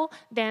charcoal,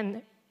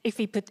 then if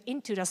we put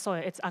into the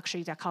soil, it's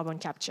actually the carbon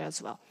capture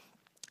as well.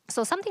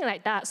 So something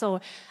like that.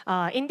 So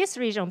in this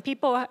region,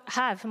 people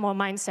have more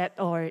mindset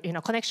or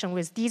connection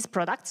with these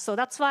products. So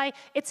that's why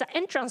it's an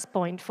entrance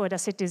point for the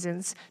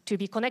citizens to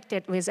be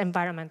connected with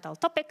environmental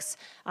topics,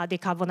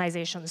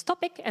 decarbonization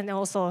topic, and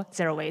also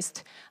zero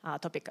waste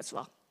topic as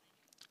well.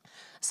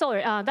 So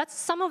that's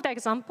some of the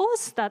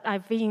examples that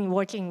I've been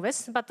working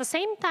with. But at the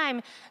same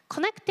time,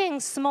 connecting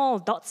small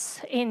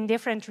dots in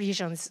different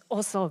regions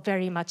also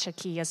very much a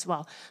key as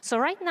well. So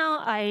right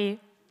now,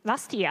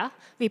 last year,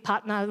 we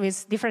partnered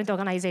with different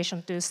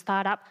organizations to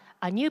start up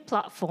a new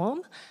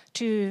platform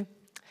to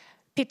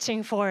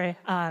pitching for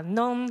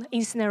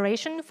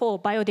non-incineration for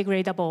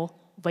biodegradable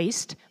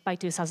waste by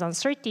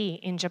 2030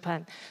 in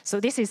Japan. So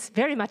this is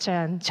very much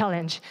a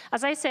challenge.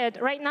 As I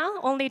said, right now,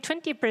 only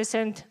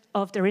 20%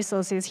 of the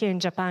resources here in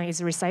Japan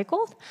is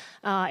recycled.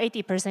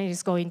 80%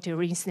 is going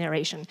to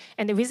incineration.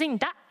 And within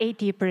that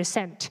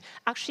 80%,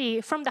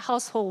 actually from the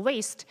household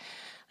waste,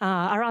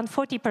 around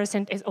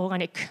 40% is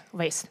organic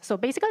waste. So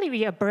basically,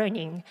 we are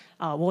burning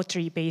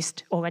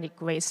watery-based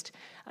organic waste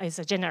is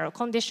a general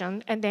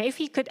condition. And then if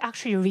we could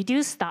actually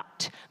reduce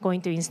that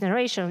going to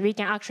incineration, we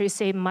can actually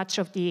save much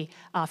of the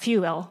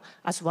fuel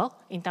as well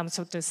in terms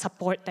of to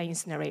support the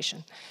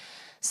incineration.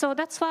 So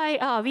that's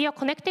why we are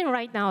connecting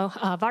right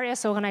now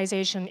various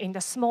organizations in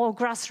the small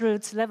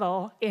grassroots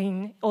level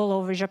all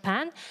over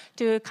Japan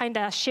to kind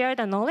of share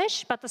the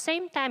knowledge, but at the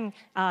same time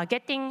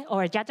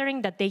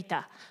gathering the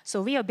data.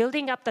 So we are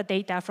building up the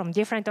data from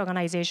different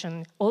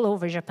organizations all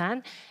over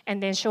Japan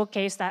and then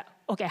showcase that,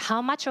 okay,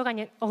 how much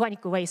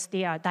organic waste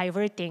they are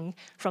diverting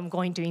from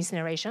going to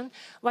incineration,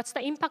 what's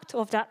the impact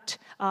of that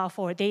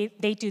for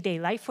day-to-day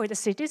life for the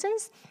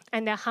citizens,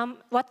 and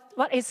what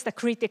is the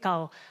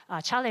critical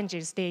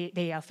challenges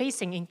they are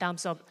facing in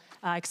terms of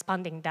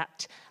expanding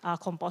that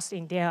compost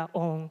in their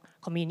own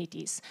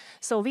communities.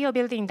 So we are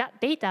building that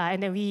data,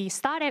 and then we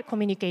started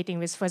communicating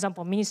with, for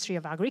example, Ministry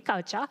of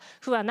Agriculture,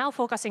 who are now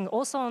focusing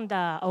also on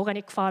the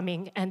organic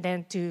farming, and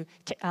then to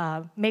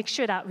make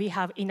sure that we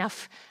have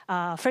enough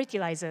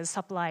fertilizers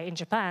supply in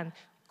Japan,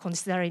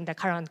 considering the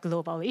current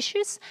global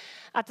issues.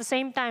 At the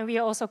same time, we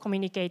are also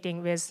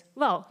communicating with,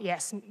 well,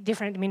 yes,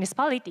 different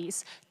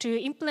municipalities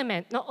to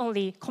implement not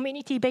only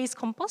community-based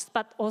compost,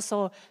 but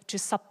also to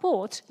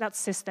support that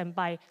system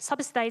by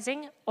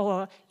subsidizing,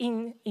 or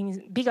in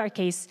bigger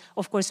case,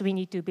 of course, we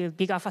need to build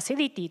bigger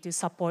facility to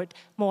support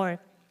more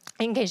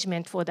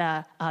engagement for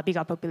the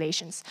bigger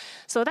populations.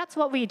 So that's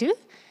what we do.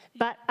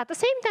 But at the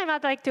same time,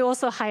 I'd like to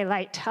also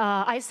highlight,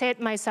 I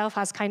said myself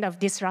as kind of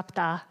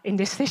disruptor in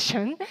this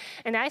session,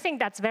 and I think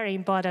that's very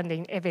important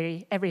in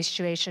every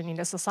situation in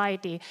the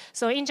society.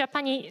 So in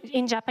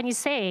Japanese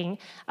saying,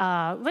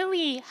 when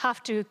we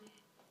have to,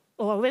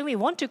 or when we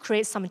want to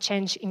create some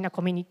change in the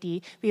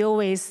community, we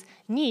always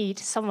need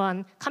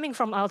someone coming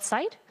from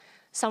outside,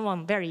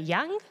 someone very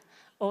young,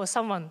 or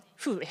someone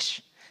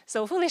foolish.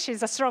 So foolish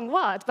is a strong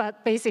word,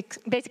 but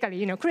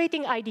basically,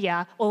 creating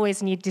idea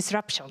always need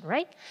disruption,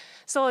 right?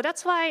 So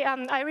that's why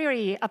I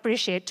really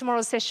appreciate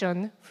tomorrow's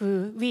session.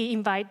 We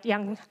invite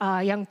young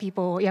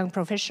people, young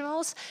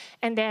professionals,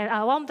 and then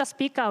one of the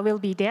speakers will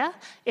be there.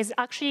 Is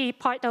actually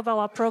part of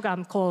our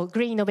program called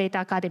Green Innovator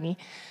Academy.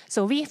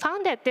 So we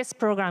founded this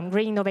program,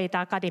 Green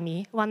Innovator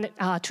Academy,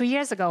 2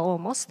 years ago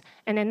almost,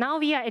 and then now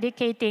we are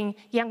educating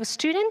young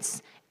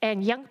students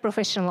and young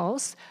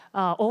professionals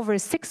over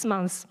 6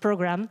 months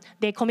program.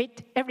 They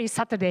commit every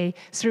Saturday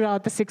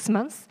throughout the 6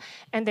 months,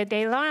 and then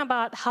they learn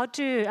about how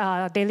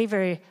to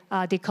deliver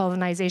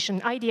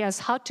decarbonization ideas,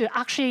 how to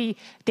actually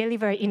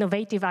deliver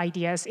innovative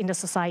ideas in the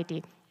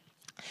society.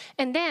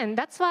 And then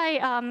that's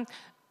why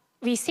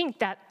we think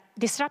that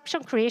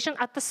disruption creation,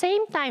 at the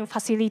same time,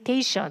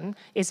 facilitation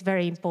is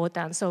very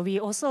important. So we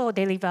also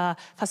deliver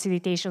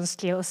facilitation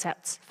skill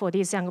sets for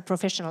these young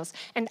professionals.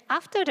 And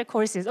after the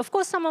courses, of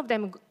course, some of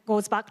them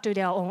goes back to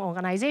their own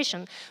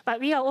organization, but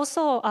we are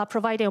also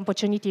providing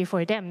opportunity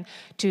for them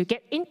to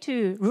get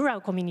into rural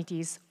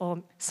communities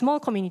or small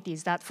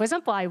communities that, for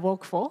example, I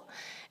work for,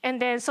 and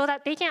then so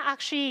that they can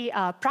actually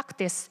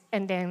practice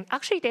and then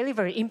actually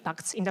deliver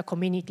impacts in the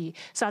community.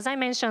 So as I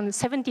mentioned,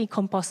 70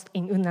 compost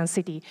in Yunnan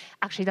City,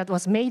 actually that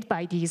was made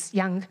by these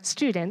young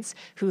students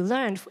who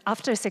learned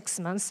after 6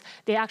 months,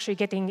 they're actually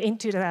getting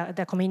into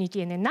the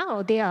community, and then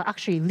now they are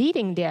actually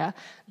leading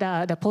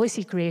the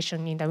policy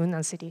creation in the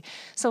Yunnan City.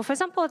 So for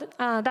example,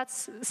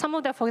 that's some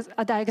of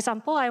the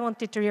example I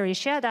wanted to really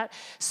share, that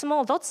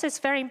small dots is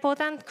very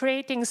important,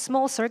 creating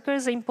small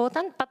circles is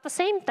important, but at the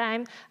same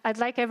time, I'd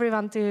like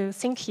everyone to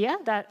think here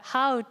that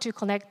how to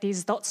connect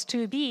these dots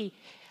to be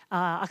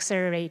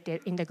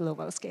accelerated in the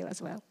global scale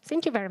as well.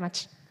 Thank you very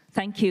much.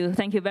 Thank you.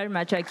 Thank you very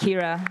much,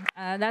 Akira.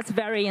 That's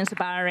very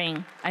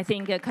inspiring. I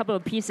think a couple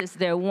of pieces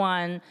there.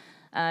 One,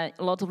 a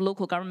lot of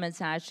local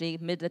governments actually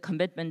made the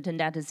commitment to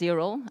net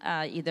zero,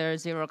 either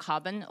zero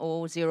carbon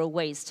or zero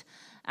waste,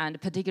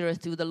 and particularly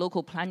through the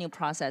local planning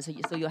process.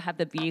 So you have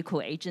the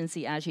vehicle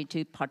agency actually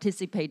to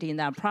participate in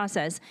that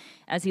process.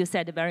 As you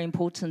said, very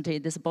importantly,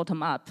 this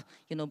bottom-up,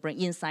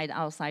 bring inside,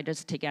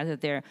 outsiders together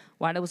there.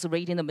 While I was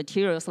reading the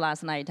materials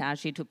last night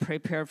actually to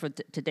prepare for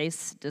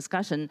today's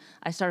discussion,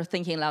 I started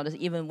thinking aloud,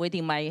 even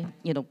within my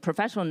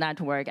professional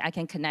network, I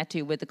can connect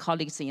you with the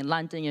colleagues in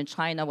London, in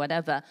China,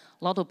 whatever.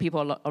 A lot of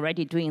people are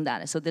already doing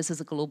that. So this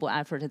is a global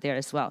effort there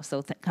as well.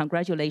 So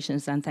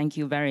congratulations and thank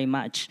you very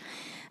much.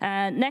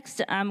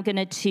 Next, I'm going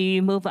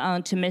to move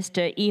on to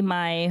Mr.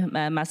 IMAI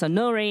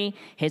Masanori.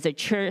 He's a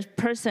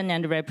chairperson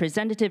and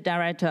representative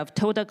director of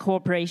TODA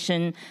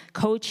Corporation,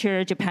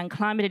 co-chair Japan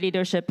Climate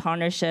Leadership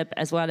Partnership,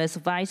 as well as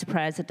vice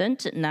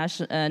president,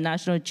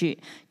 National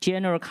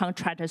General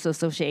Contractors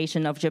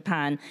Association of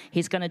Japan.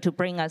 He's going to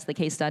bring us the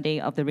case study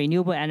of the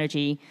renewable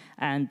energy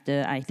and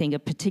I think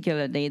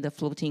particularly the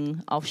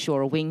floating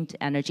offshore wind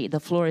energy. The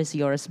floor is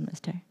yours,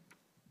 Mr.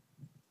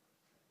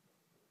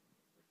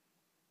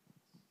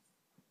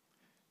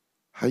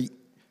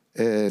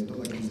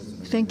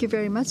 Thank you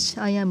very much.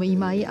 I am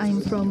IMAI.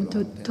 I'm from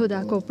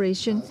TODA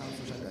Corporation.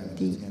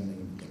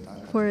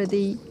 For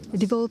the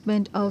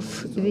development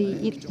of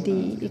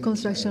the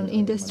construction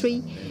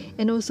industry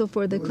and also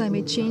for the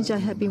climate change, I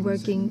have been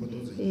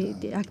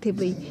working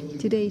actively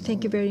today.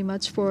 Thank you very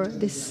much for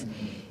this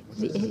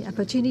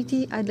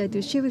opportunity. I'd like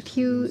to share with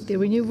you the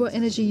renewable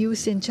energy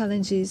use and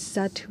challenges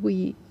that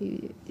we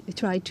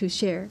try to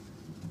share.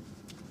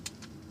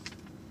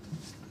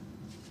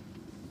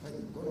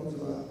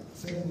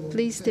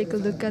 Please take a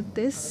look at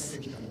this.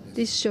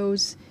 This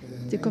shows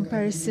the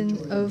comparison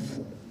of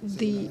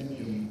the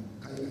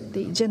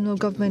general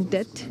government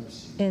debt,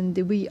 and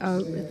we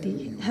are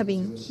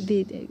having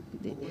the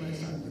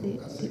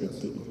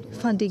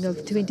funding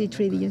of 20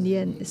 trillion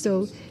yen.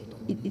 So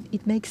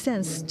it makes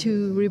sense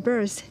to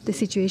reverse the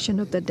situation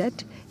of the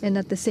debt, and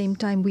at the same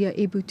time we are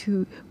able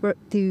to work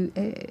to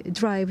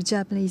drive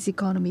Japanese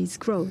economy's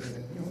growth.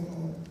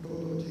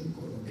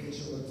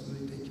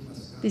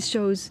 This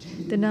shows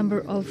the number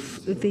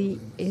of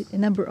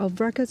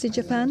workers in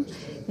Japan,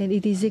 and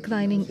it is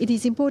declining. It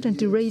is important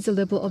to raise the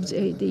level of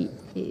the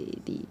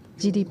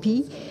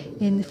GDP,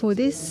 and for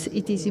this,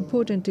 it is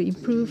important to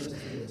improve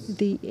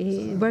the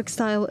work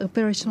style,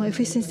 operational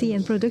efficiency,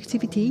 and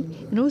productivity.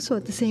 And also,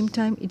 at the same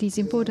time, it is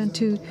important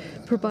to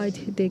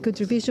provide the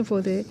contribution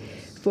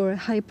for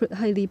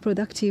highly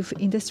productive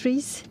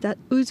industries that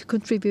would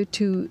contribute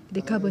to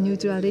the carbon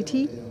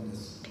neutrality.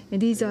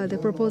 And these are the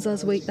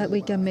proposals that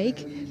we can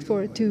make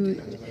to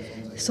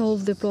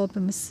solve the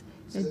problems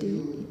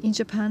in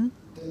Japan.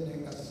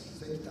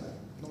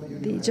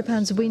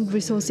 Japan's wind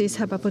resources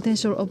have a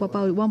potential of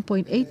about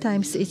 1.8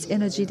 times its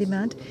energy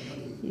demand.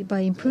 By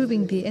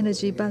improving the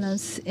energy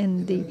balance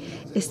and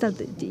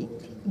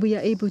we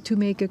are able to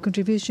make a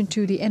contribution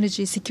to the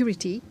energy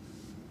security.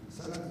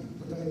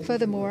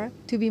 Furthermore,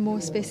 to be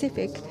more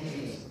specific,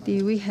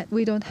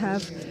 we don't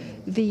have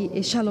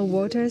the shallow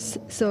waters,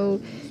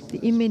 so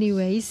in many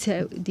ways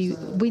the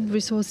wind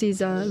resources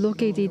are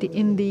located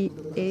in the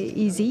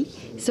EZ.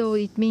 So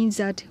it means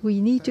that we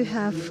need to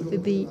have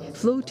the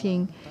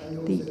floating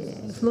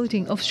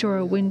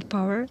offshore wind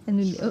power,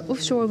 and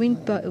offshore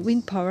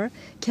wind power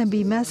can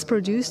be mass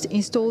produced,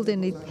 installed,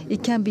 and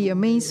it can be a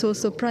main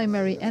source of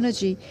primary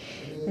energy.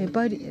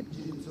 But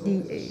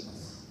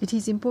it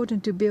is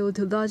important to build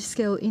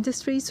large-scale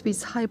industries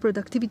with high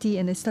productivity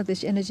and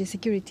establish energy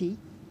security.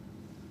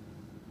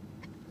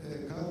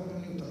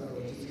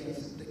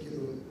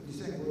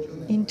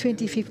 In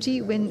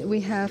 2050, when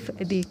we have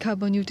the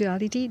carbon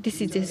neutrality, this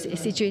is a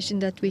situation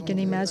that we can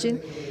imagine.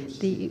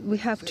 We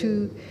have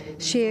to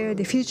share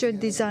the future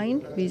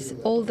design with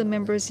all the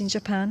members in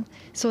Japan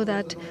so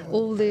that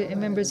all the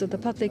members of the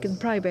public and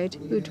private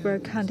would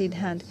work hand in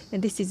hand.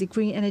 And this is a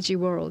green energy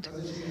world.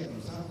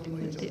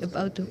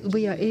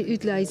 We are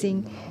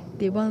utilizing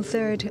the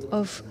 1/3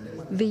 of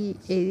the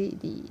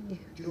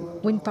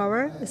wind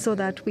power so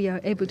that we are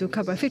able to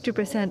cover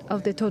 50%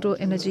 of the total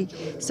energy.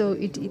 So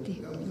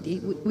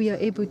we are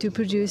able to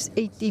produce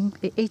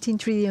 18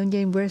 trillion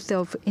yen worth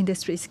of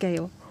industry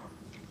scale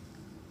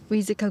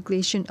with the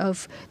calculation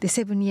of the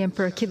 7 yen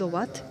per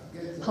kilowatt.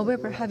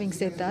 However, having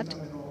said that,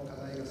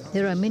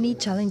 there are many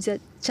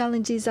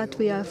challenges that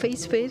we are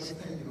faced with.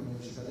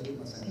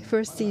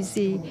 First is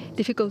the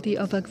difficulty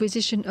of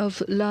acquisition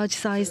of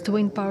large-sized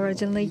wind power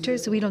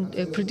generators. We don't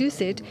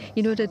produce it.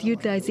 In order to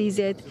utilize these,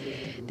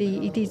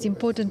 it is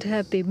important to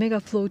have the mega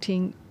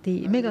floating,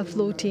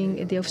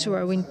 the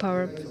offshore wind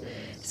power.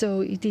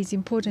 So it is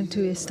important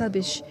to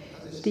establish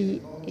the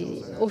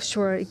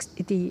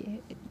the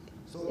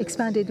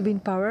expanded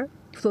wind power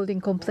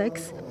floating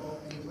complex,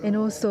 and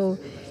also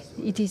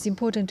it is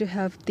important to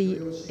have the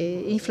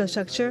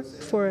infrastructure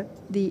for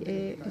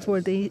the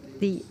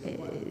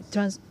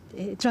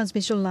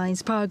transmission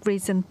lines, power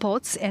grids, and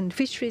ports, and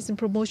fisheries and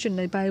promotion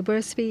and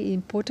biodiversity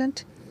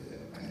important.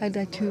 I'd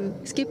like to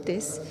skip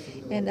this,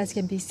 and as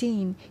can be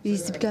seen, it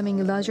is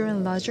becoming larger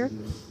and larger.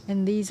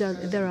 And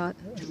there are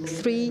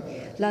 3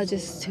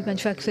 largest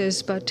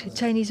manufacturers, but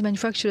Chinese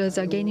manufacturers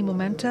are gaining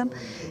momentum.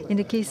 In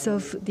the case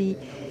of the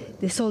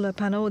solar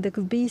panel, there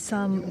could be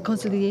some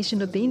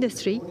consolidation of the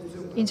industry.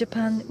 In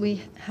Japan,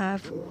 we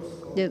have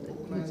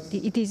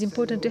it is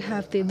important to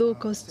have the low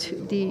cost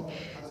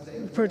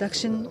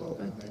production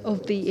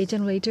of the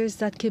generators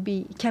that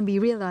can be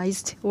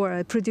realized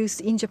or produced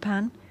in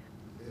Japan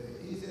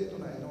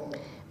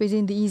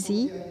within the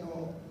EZ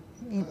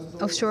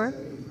offshore.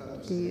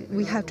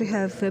 we have to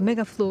have a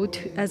mega float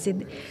as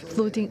in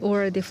floating,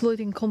 or the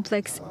floating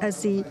complex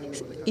as the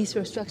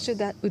infrastructure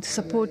that would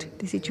support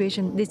the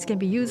situation. This can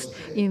be used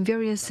in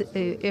various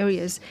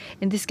areas,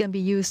 and this can be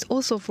used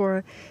also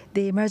for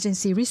the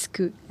emergency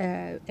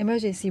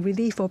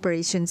relief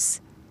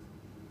operations.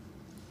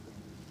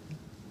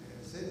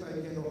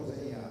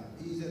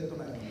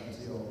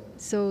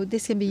 So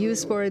this can be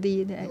used for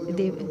the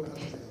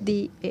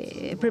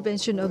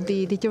prevention of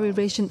the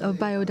deterioration of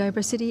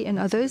biodiversity and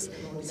others.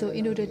 So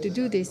in order to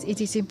do this,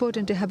 it is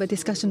important to have a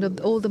discussion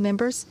of all the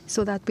members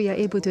so that we are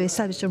able to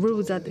establish a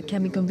rule that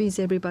can convince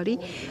everybody.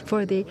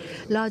 For the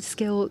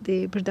large-scale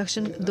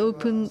production,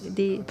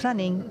 the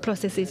planning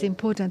process is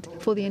important.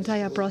 For the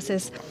entire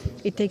process,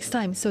 it takes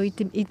time. So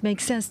it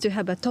makes sense to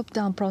have a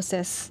top-down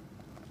process.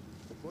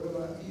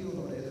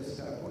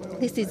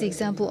 This is the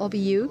example of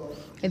EU.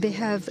 They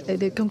have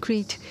the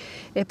concrete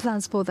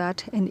plans for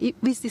that, and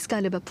with this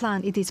kind of a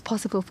plan, it is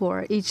possible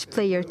for each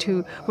player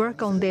to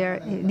work on their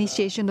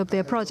initiation of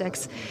their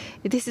projects.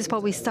 This is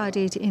what we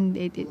started in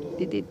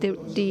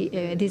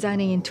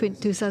designing in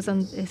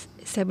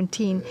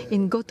 2017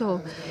 in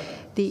Goto,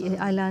 the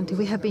island.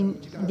 We have been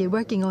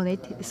working on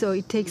it, so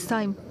it takes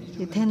time,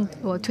 10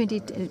 or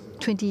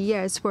 20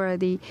 years for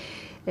the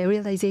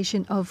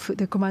realization of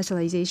the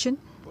commercialization,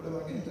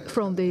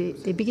 from the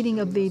beginning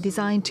of the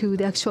design to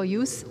the actual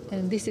use.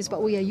 And this is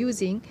what we are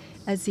using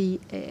as the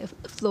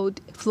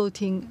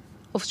floating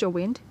offshore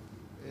wind.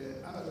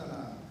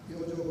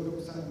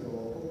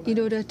 In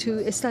order to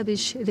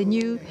establish the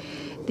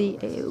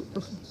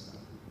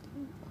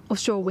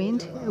offshore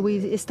wind, we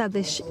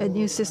established a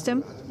new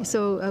system.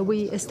 So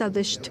we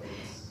established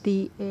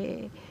the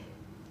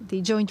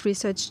Joint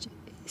Research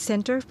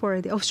Center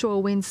for the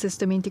offshore wind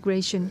system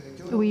integration.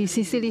 We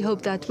sincerely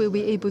hope that we'll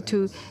be able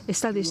to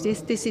establish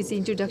this. This is the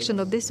introduction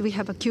of this. We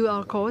have a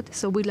QR code,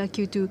 so we'd like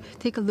you to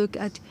take a look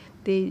at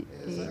the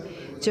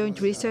Joint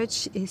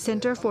Research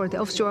Center for the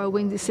offshore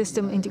wind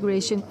system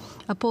integration.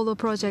 Apollo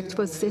project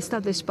was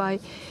established by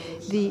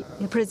the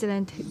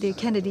President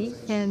Kennedy,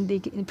 and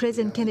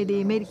President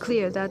Kennedy made it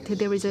clear that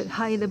there is a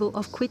high level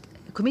of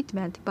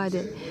commitment by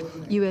the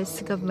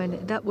U.S.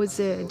 government. That was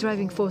a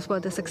driving force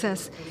for the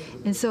success.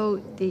 And so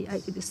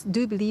I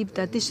do believe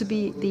that this should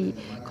be the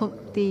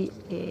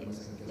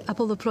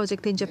Apollo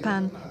project in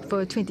Japan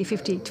for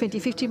 2050.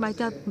 2050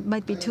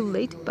 might be too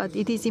late, but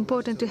it is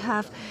important to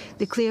have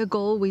the clear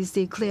goal with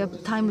the clear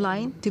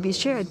timeline to be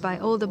shared by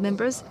all the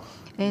members.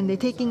 And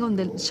taking on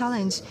the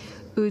challenge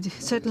would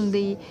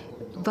certainly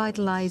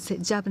vitalize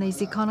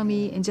Japanese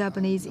economy and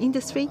Japanese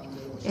industry.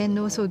 And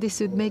also this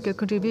would make a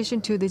contribution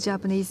to the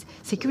Japanese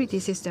security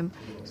system.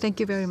 Thank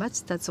you very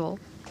much. That's all.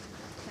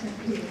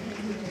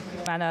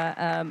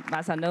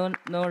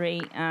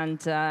 Masanori, and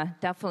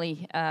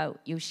definitely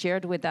you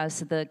shared with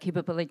us the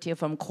capability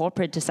from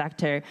corporate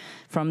sector,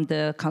 from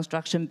the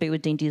construction,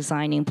 building,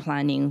 designing,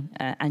 planning,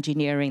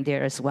 engineering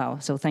there as well.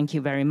 So thank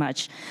you very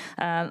much.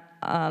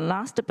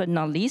 Last but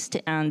not least,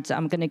 and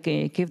I'm going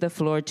to give the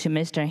floor to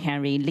Mr.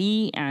 Henry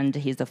Lee, and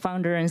he's the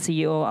founder and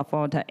CEO of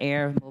Volar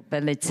Air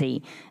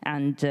Mobility,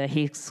 and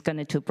he's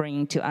going to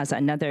bring to us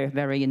another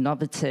very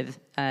innovative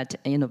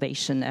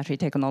innovation, actually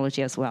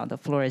technology as well. The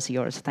floor is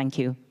yours. Thank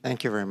you.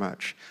 Thank you very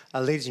much.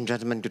 Ladies and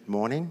gentlemen, good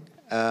morning.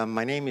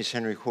 My name is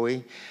Henry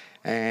Hooi,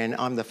 and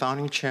I'm the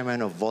founding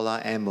chairman of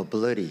Volar Air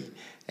Mobility,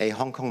 a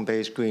Hong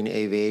Kong-based green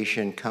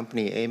aviation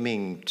company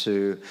aiming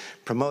to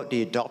promote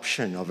the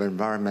adoption of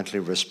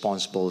environmentally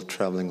responsible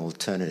traveling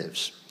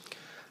alternatives.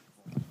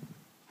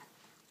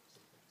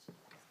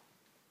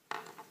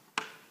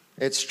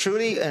 It's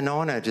truly an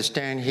honor to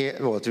stand here,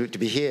 or to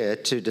be here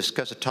to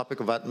discuss a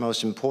topic of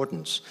utmost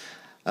importance,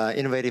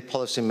 innovative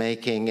policy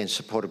making in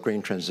support of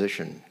green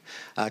transition.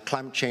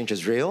 Climate change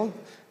is real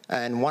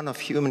and one of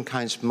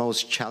humankind's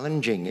most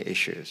challenging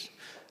issues.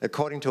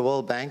 According to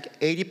World Bank,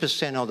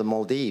 80% of the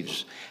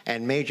Maldives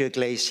and major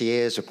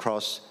glaciers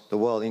across the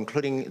world,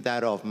 including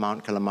that of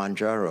Mount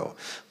Kilimanjaro,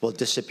 will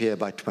disappear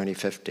by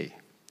 2050.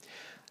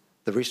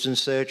 The recent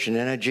surge in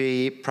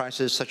energy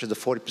prices, such as the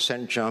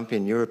 40% jump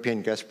in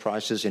European gas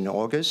prices in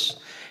August,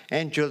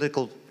 and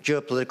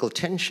geopolitical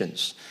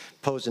tensions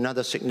pose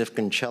another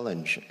significant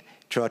challenge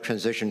to our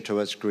transition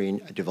towards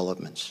green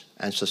developments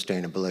and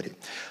sustainability.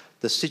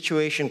 The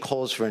situation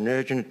calls for an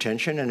urgent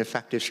attention and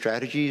effective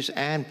strategies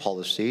and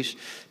policies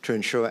to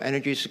ensure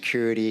energy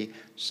security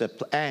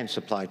and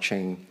supply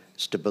chain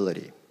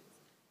stability.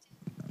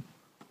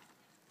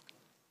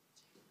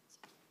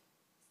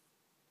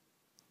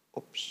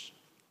 Oops.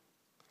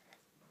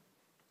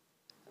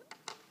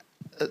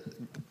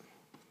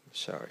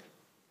 Sorry.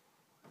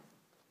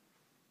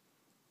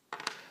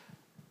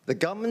 The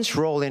government's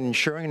role in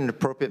ensuring an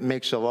appropriate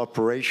mix of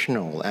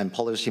operational and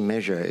policy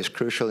measure is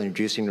crucial in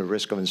reducing the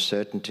risk of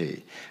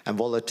uncertainty and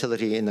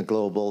volatility in the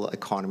global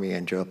economy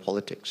and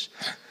geopolitics.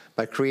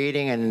 By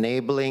creating an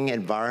enabling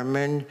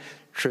environment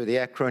through the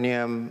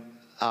acronym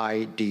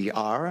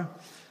IDR,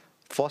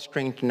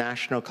 fostering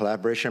international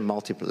collaboration,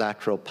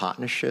 multilateral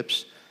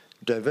partnerships,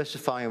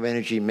 diversifying of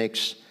energy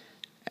mix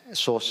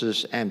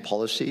sources and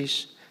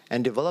policies,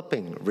 and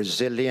developing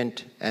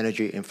resilient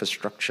energy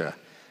infrastructure,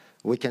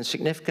 we can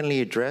significantly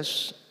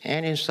address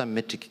and in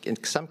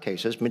some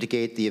cases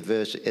mitigate the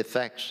adverse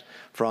effects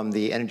from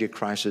the energy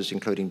crisis,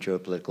 including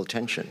geopolitical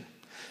tension.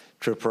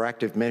 Through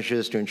proactive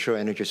measures to ensure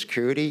energy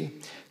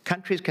security,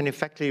 countries can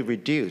effectively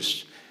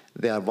reduce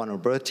their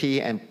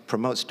vulnerability and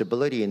promote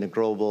stability in the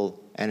global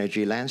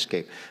energy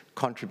landscape,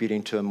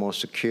 contributing to a more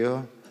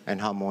secure and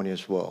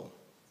harmonious world.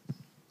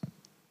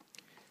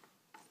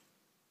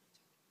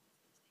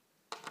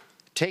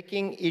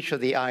 Taking each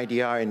of the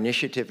IDR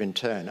initiative in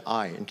turn,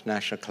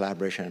 international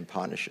collaboration and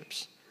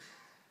partnerships.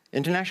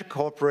 International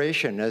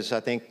cooperation, as I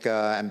think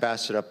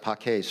Ambassador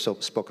Paquet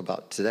spoke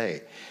about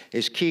today,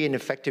 is key in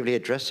effectively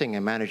addressing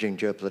and managing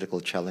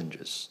geopolitical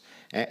challenges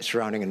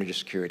surrounding energy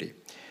security.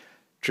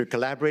 Through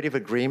collaborative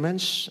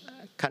agreements,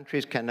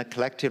 countries can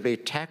collectively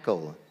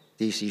tackle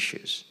these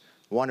issues.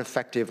 One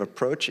effective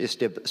approach is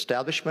the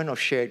establishment of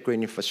shared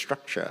green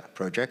infrastructure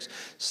projects,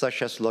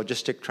 such as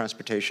logistic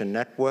transportation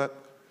network,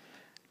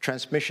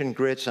 transmission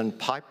grids and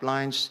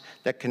pipelines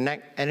that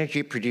connect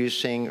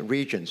energy-producing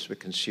regions with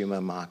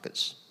consumer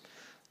markets.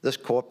 This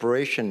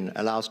cooperation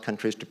allows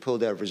countries to pool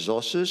their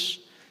resources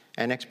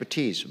and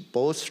expertise,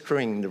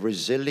 bolstering the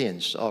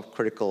resilience of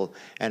critical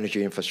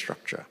energy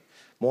infrastructure.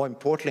 More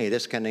importantly,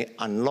 this can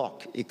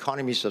unlock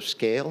economies of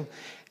scale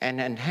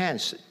and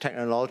enhance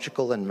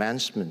technological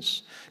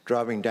advancements,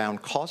 driving down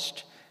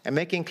cost and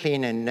making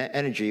clean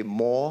energy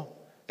more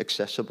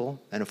accessible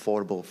and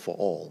affordable for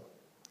all.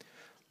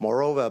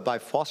 Moreover, by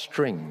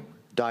fostering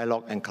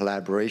dialogue and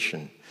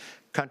collaboration,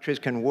 countries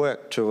can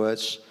work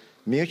towards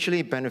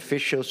mutually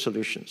beneficial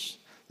solutions.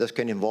 This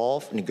can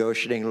involve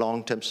negotiating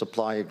long-term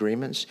supply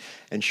agreements,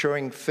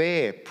 ensuring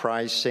fair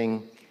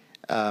pricing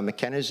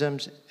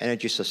mechanisms,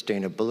 energy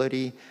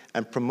sustainability,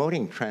 and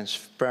promoting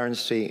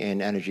transparency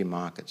in energy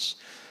markets.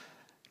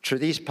 Through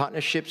these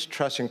partnerships,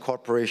 trust and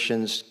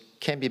cooperations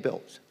can be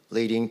built,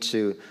 leading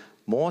to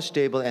more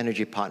stable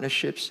energy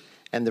partnerships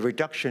and the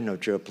reduction of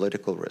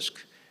geopolitical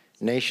risk.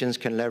 Nations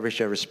can leverage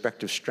their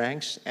respective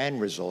strengths and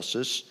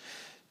resources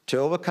to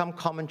overcome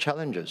common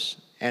challenges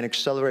and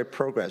accelerate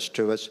progress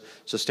towards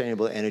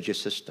sustainable energy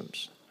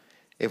systems.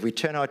 If we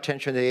turn our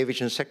attention to the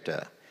aviation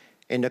sector,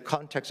 in the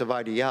context of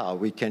IDR,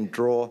 we can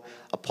draw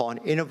upon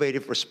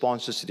innovative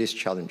responses to these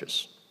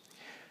challenges.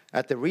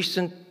 At the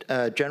recent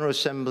General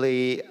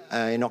Assembly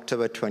in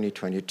October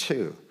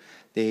 2022,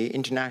 the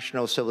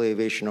International Civil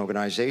Aviation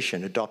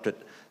Organization adopted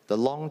the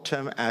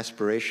long-term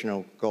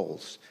aspirational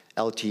goals,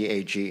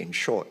 LTAG in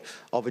short,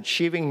 of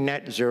achieving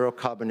net zero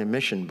carbon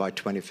emission by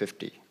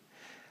 2050.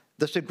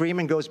 This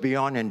agreement goes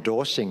beyond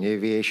endorsing the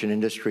aviation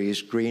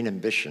industry's green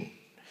ambition,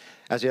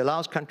 as it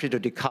allows countries to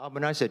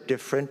decarbonize at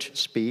different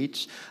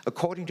speeds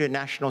according to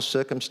national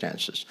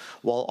circumstances,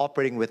 while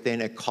operating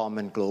within a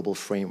common global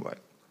framework.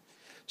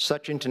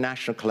 Such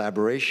international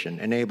collaboration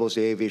enables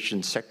the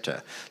aviation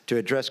sector to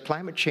address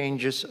climate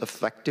changes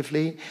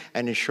effectively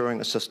and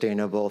ensuring a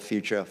sustainable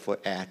future for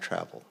air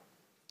travel.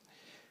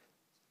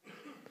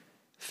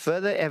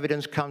 Further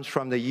evidence comes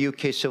from the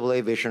UK Civil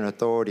Aviation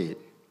Authority.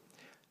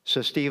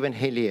 Sir Stephen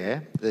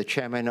Hillier, the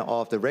chairman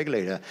of the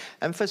regulator,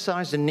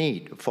 emphasized the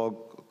need for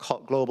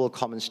global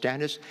common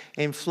standards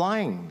in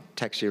flying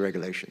taxi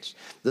regulations.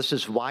 This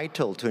is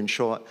vital to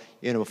ensure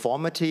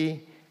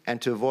uniformity and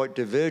to avoid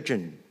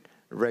divergent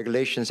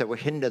regulations that will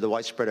hinder the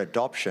widespread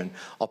adoption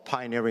of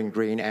pioneering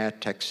green air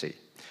taxi,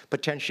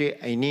 potentially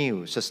a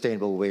new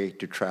sustainable way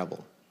to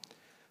travel.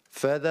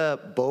 Further,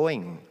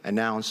 Boeing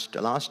announced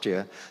last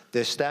year the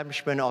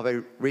establishment of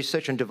a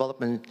research and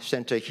development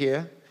center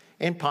here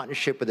in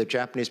partnership with the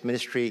Japanese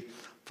Ministry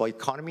for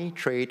Economy,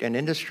 Trade, and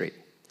Industry.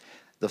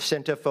 The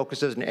center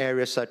focuses on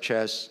areas such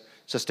as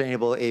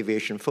sustainable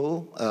aviation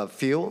fuel,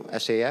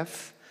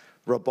 SAF,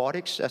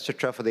 robotics,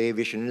 etc. for the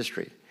aviation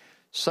industry.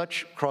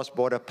 Such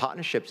cross-border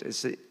partnerships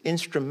is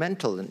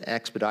instrumental in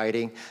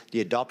expediting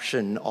the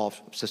adoption of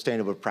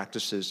sustainable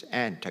practices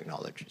and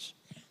technologies.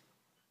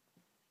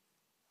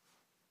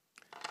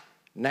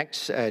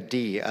 Next,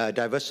 D,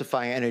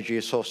 diversifying energy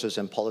sources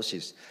and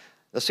policies.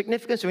 The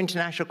significance of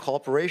international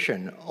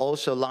cooperation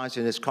also lies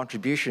in its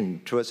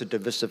contribution towards the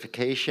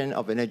diversification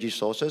of energy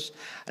sources,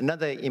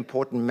 another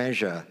important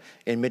measure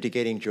in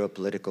mitigating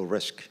geopolitical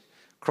risk.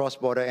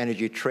 Cross-border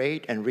energy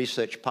trade and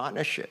research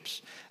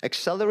partnerships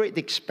accelerate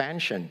the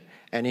expansion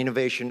and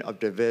innovation of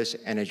diverse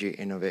energy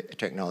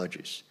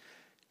technologies.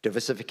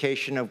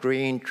 Diversification of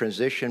green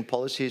transition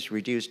policies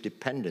reduce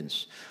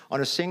dependence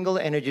on a single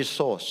energy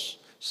source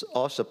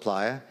or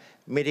supplier,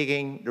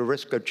 mitigating the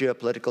risk of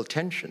geopolitical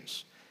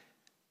tensions.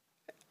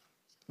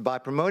 By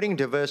promoting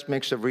diverse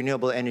mix of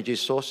renewable energy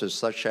sources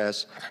such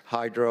as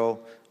hydro,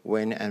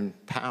 wind, and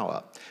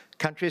power,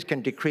 countries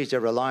can decrease their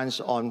reliance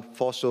on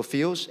fossil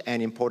fuels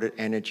and imported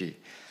energy.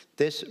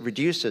 This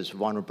reduces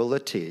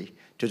vulnerability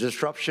to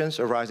disruptions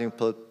arising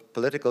from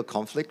political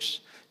conflicts,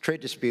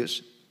 trade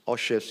disputes, or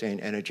shifts in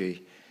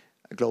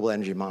global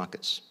energy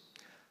markets.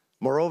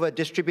 Moreover,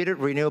 distributed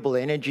renewable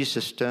energy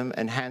systems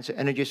enhance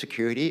energy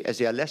security as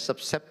they are less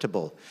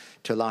susceptible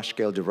to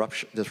large-scale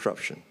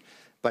disruption.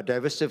 By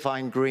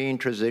diversifying green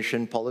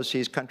transition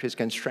policies, countries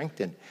can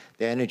strengthen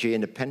their energy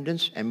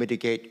independence and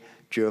mitigate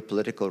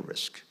geopolitical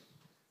risk.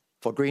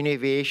 For green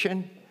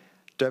aviation,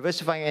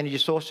 diversifying energy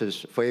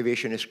sources for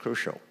aviation is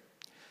crucial.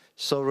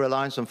 So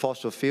reliance on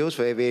fossil fuels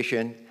for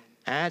aviation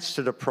adds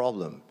to the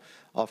problem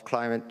of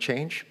climate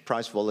change,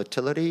 price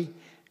volatility,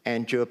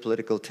 and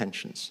geopolitical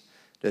tensions.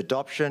 The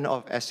adoption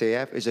of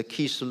SAF is a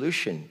key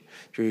solution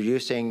to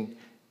reducing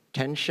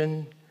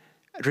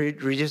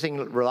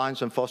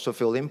reliance on fossil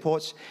fuel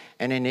imports,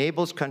 and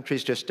enables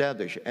countries to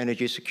establish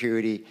energy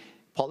security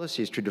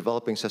policies to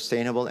developing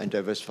sustainable and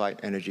diversified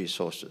energy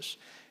sources.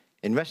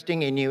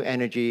 Investing in new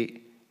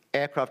energy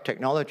aircraft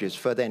technologies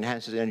further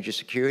enhances energy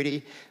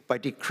security by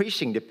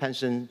decreasing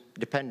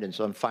dependence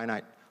on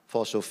finite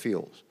fossil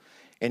fuels.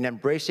 In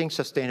embracing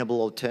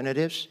sustainable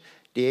alternatives,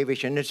 the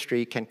aviation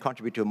industry can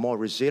contribute to a more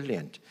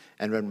resilient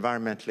and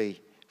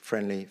environmentally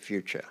friendly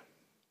future.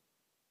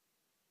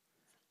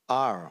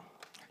 R,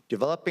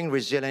 developing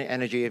resilient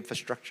energy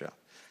infrastructure.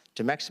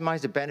 To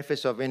maximize the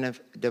benefits of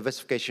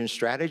diversification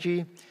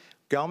strategy,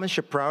 governments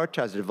should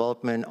prioritize the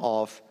development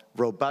of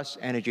robust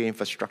energy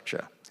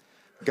infrastructure.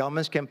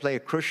 Governments can play a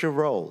crucial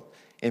role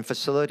in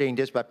facilitating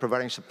this by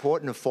providing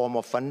support in the form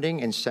of funding,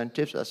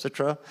 incentives,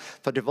 etc.,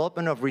 for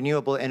development of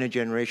renewable energy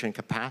generation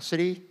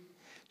capacity,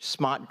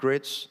 smart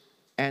grids,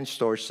 and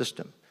storage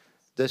system.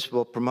 This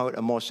will promote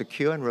a more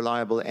secure and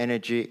reliable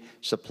energy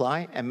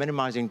supply and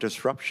minimizing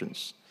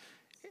disruptions.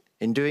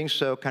 In doing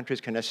so, countries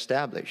can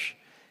establish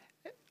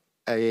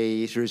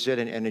a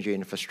resilient energy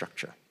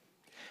infrastructure.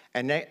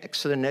 An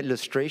excellent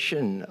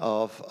illustration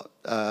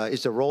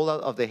is the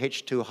rollout of the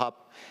H2 Hub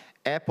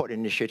Airport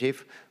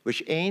Initiative,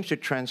 which aims to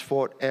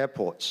transport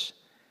airports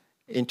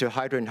into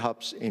hydrogen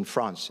hubs in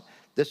France.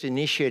 This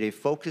initiative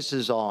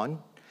focuses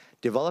on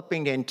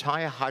developing the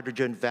entire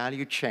hydrogen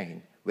value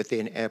chain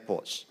within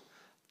airports.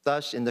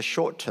 Thus, in the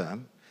short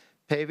term,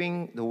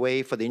 paving the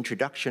way for the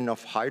introduction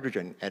of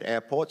hydrogen at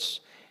airports,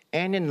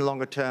 and in the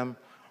longer term,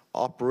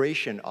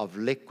 operation of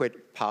liquid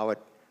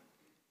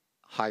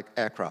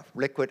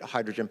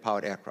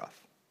hydrogen-powered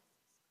aircraft.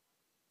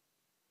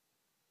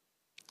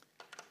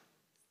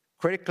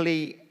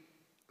 Critically,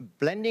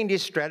 blending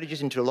these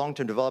strategies into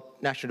long-term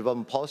national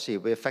development policy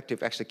with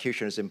effective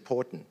execution is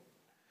important.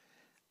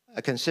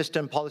 A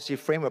consistent policy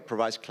framework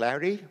provides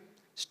clarity,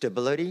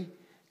 stability,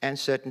 and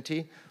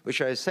certainty,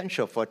 which are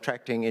essential for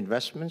attracting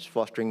investments,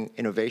 fostering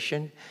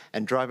innovation,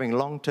 and driving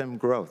long-term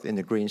growth in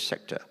the green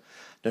sector.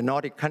 The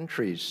Nordic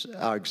countries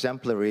are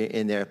exemplary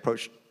in their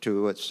approach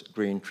towards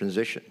green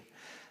transition.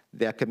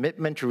 Their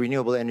commitment to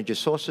renewable energy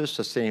sources,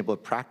 sustainable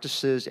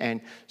practices,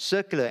 and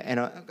circular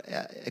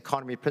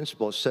economy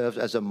principles serves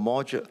as a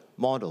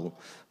model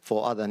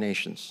for other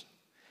nations.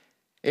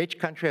 Each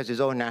country has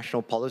its own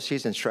national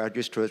policies and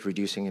strategies towards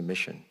reducing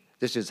emission.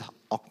 This is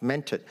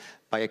augmented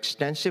by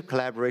extensive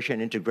collaboration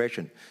and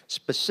integration,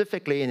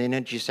 specifically in the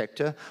energy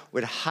sector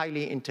with a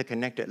highly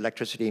interconnected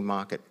electricity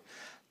market.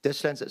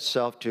 This lends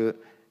itself to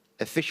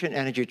efficient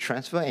energy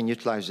transfer and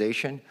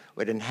utilization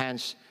with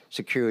enhanced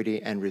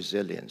security and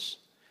resilience.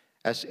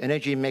 As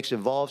energy mix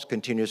evolves,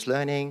 continuous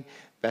learning,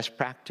 best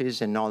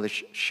practice, and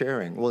knowledge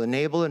sharing will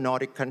enable the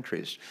Nordic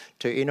countries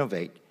to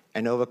innovate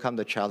and overcome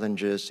the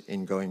challenges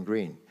in going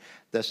green.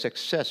 Their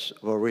success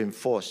will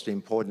reinforce the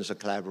importance of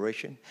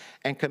collaboration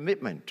and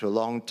commitment to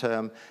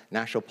long-term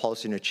national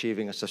policy in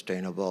achieving a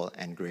sustainable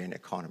and green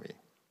economy.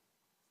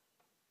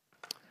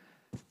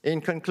 In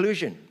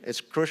conclusion,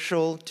 it's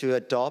crucial to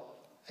adopt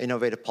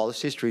innovative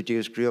policies to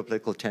reduce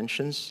geopolitical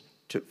tensions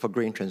for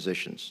green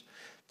transitions.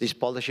 These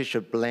policies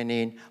should blend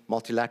in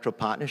multilateral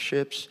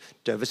partnerships,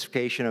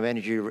 diversification of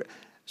energy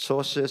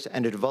sources,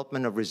 and the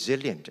development of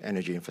resilient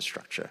energy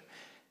infrastructure.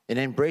 In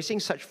embracing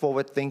such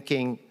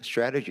forward-thinking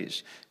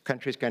strategies,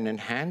 countries can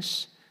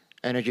enhance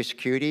energy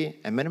security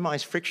and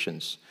minimize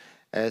frictions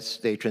as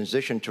they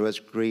transition towards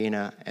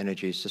greener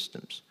energy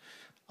systems.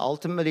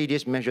 Ultimately,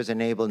 these measures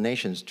enable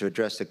nations to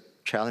address the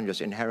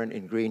challenges inherent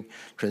in green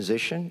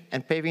transition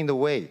and paving the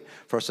way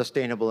for a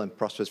sustainable and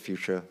prosperous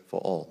future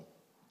for all.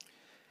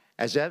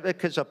 As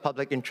advocates of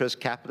public interest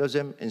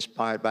capitalism,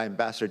 inspired by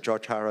Ambassador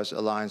George Hara's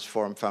Alliance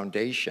Forum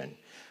Foundation,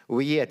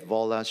 we at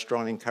Volar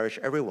strongly encourage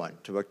everyone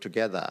to work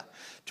together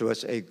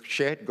towards a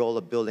shared goal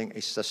of building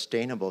a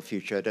sustainable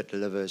future that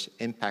delivers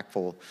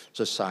impactful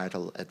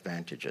societal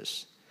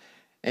advantages.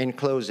 In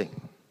closing,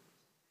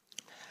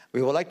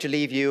 we would like to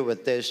leave you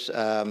with this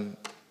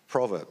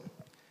proverb,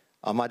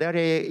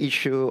 Amadare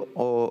Ishu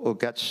o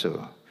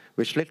Ugatsu,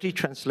 which literally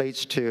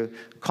translates to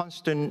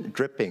constant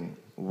dripping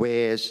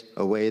wears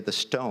away the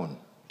stone.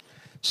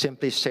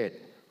 Simply said,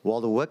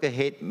 while the work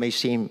ahead may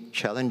seem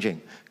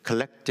challenging,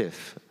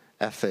 collective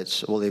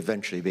efforts will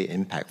eventually be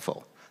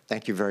impactful.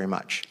 Thank you very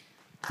much.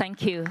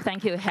 Thank you,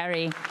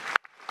 Harry.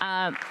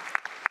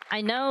 I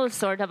know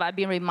sort of I've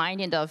been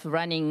reminded of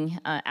running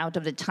out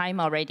of the time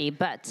already,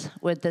 but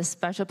with the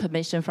special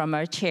permission from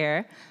our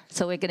chair,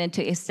 so we're going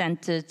to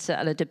extend it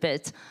a little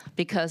bit,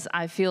 because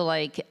I feel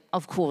like,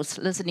 of course,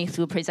 listening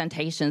through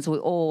presentations, we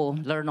all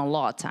learn a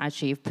lot,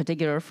 actually,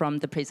 particularly from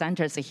the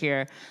presenters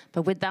here.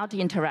 But without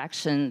the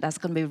interaction, that's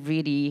going to be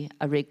really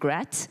a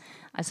regret.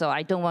 So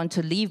I don't want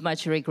to leave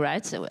much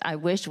regret. I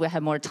wish we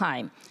had more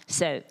time.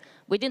 So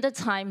within the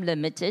time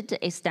limited,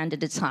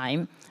 extended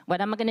time, what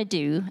I'm going to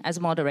do as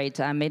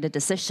moderator, I made a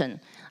decision.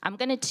 I'm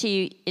going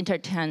to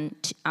entertain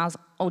our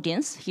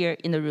audience here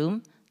in the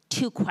room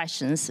 2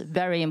 questions,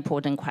 very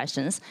important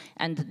questions,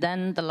 and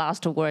then the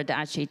last word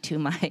actually to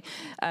my,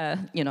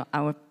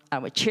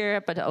 our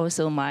chair, but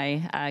also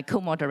my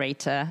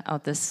co-moderator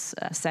of this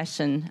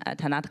session,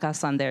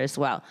 Tanaka-san there as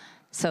well.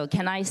 So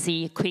can I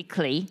see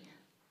quickly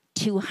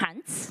 2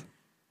 hands?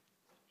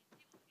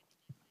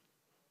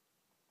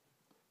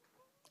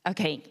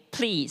 Okay,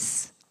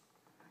 please.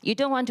 You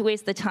don't want to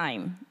waste the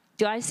time.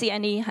 Do I see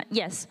any?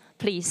 Yes,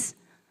 please.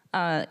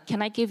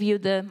 Can I give you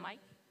the mic?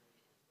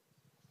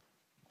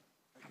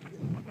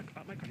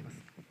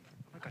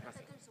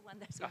 There's one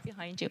that's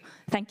behind you.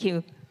 Thank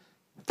you.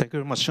 Thank you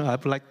very much. I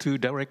would like to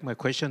direct my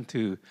question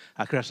to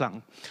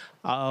Akira-san.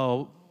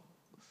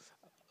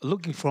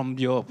 Looking from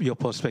your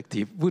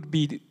perspective, would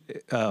be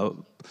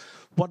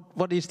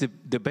what is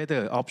the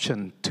better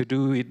option to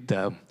do it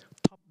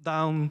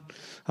top-down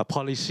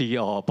policy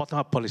or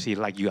bottom-up policy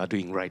like you are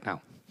doing right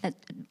now?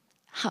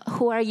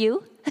 Who are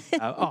you?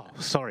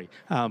 Sorry.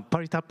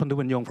 Paritat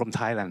Panduwanyong from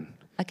Thailand.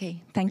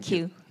 Okay, thank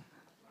you.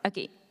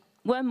 Okay,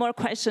 one more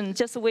question.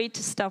 Just wait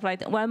to stop like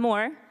that. One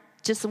more.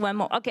 Just one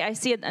more. Okay, I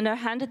see another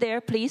hand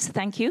there, please.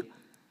 Thank you.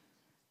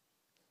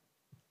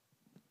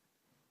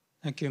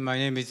 Thank you. My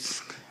name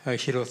is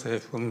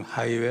Hirose from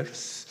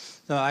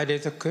Highways. So I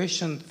raised a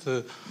question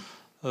to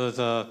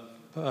the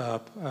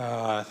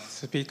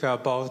speaker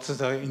about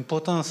the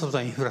importance of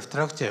the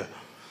infrastructure.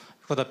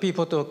 For the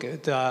people,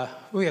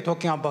 we are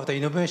talking about the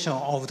innovation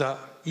of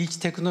each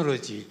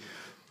technology,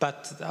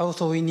 but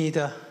also we need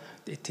the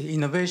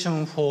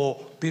innovation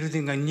for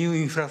building a new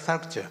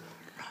infrastructure,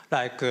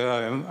 like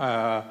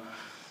the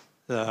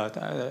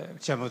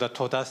Chairman of the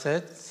TODA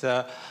said,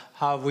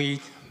 how we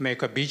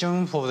make a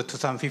vision for the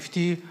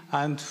 2050,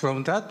 and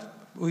from that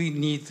we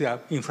need the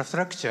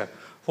infrastructure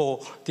for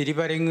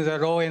delivering the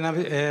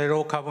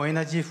low carbon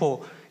energy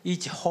for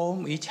each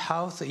home, each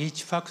house,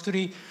 each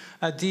factory.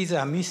 These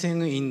are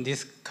missing in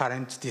this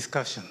current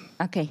discussion.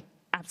 Okay,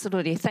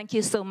 absolutely. Thank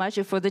you so much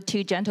for the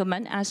 2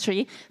 gentlemen,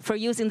 actually, for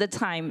using the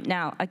time.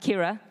 Now,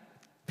 Akira,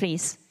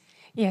 please.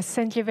 Yes,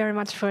 thank you very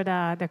much for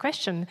the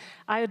question.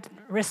 I would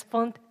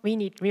respond, we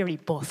need really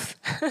both.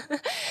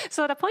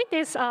 So the point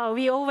is,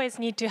 we always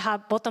need to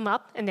have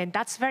bottom-up, and then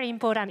that's very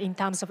important in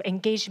terms of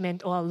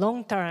engagement or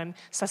long-term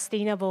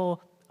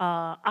sustainable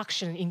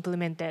action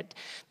implemented.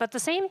 But at the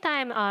same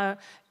time,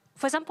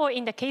 for example,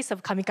 in the case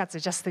of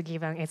kamikaze, just to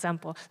give an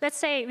example, let's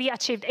say we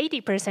achieved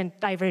 80%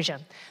 diversion,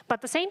 but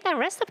at the same time,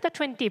 rest of the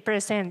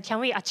 20%, can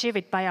we achieve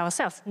it by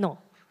ourselves? No.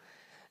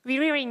 We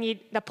really need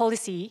the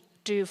policy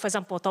to, for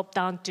example,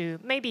 top-down to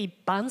maybe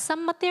ban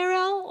some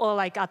material or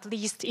like at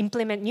least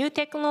implement new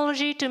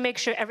technology to make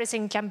sure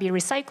everything can be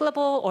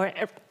recyclable or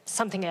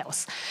something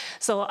else.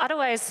 So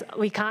otherwise,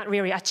 we can't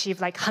really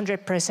achieve like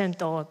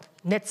 100% or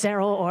net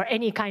zero or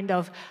any kind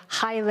of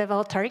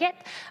high-level target.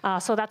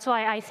 So that's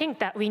why I think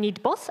that we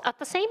need both. At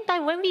the same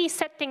time, when we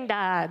setting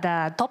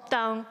the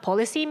top-down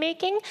policy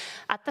making,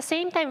 at the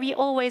same time, we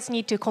always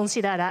need to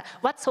consider that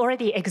what's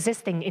already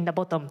existing in the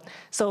bottom.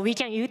 So we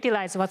can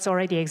utilize what's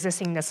already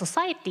existing in the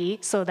society.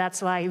 So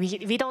that's why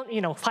we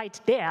don't fight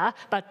there,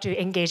 but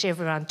to engage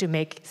everyone to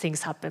make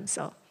things happen.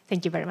 So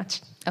thank you very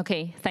much.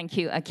 Okay, thank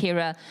you,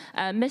 Akira.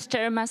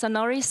 Mr.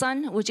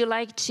 Masanori-san, would you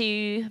like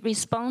to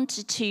respond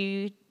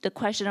to the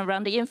question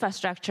around the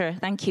infrastructure?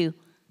 Thank you.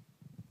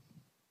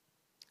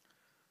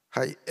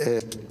 Hi.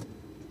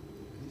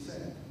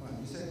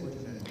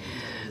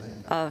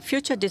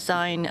 Future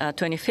design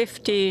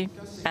 2050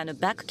 and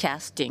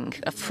backcasting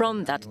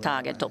from that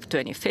target of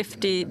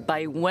 2050,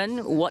 by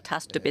when, what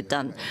has to be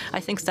done? I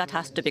think that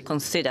has to be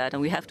considered,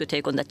 and we have to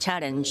take on the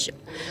challenge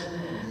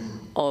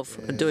of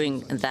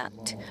doing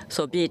that.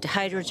 So be it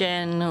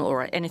hydrogen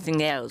or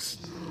anything else.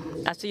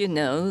 As you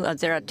know,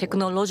 there are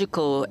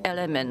technological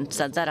elements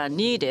that are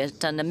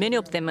needed, and many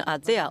of them are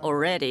there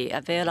already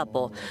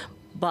available.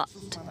 But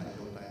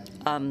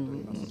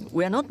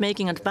we are not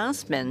making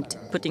advancement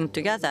putting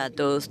together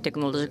those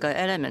technological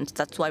elements.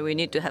 That's why we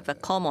need to have a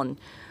common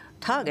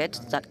target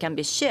that can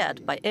be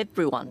shared by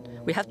everyone.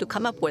 We have to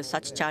come up with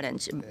such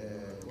challenge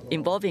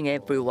involving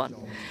everyone.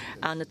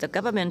 And the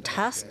government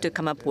has to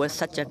come up with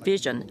such a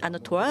vision.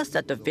 And towards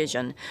that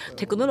vision,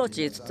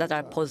 technologies that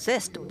are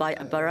possessed by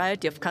a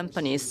variety of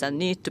companies that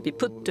need to be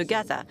put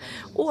together,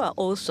 or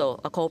also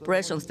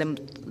corporations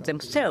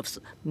themselves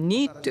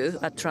need to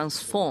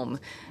transform.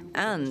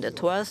 And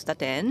towards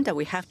that end,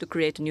 we have to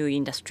create a new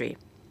industry.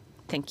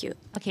 Thank you.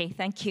 Okay,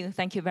 thank you.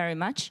 Thank you very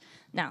much.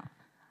 Now,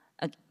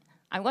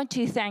 I want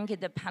to thank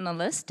the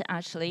panelists,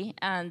 actually.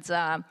 And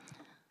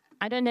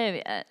I don't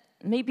know,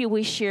 maybe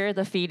we share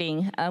the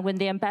feeling. When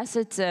the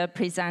ambassador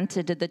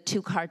presented the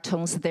 2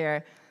 cartoons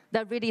there,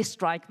 that really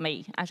struck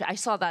me. Actually, I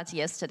saw that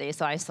yesterday,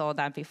 so I saw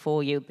that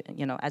before you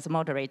know, as a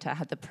moderator, I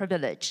had the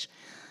privilege.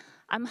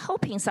 I'm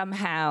hoping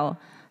somehow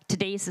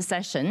today's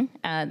session,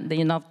 the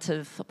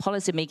innovative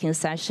policymaking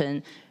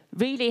session,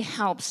 really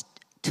helps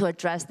to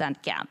address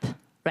that gap,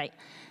 right?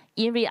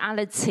 In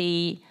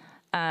reality,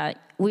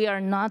 we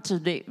are not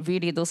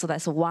really those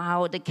that say,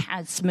 wow, the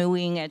cats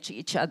moving at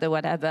each other,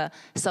 whatever.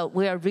 So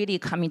we are really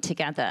coming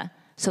together.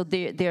 So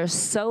there's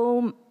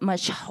so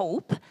much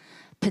hope,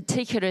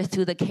 particularly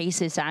through the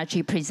cases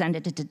actually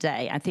presented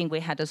today. I think we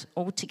had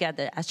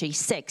altogether actually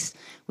 6.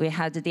 We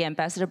had the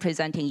ambassador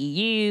presenting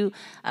EU,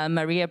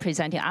 Maria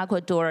presenting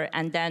Ecuador,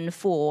 and then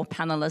 4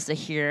 panelists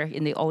here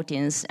in the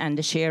audience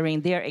and sharing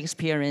their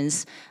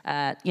experience.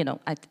 You know,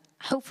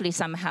 hopefully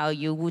somehow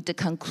you would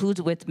conclude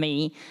with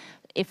me,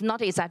 if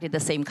not exactly the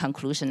same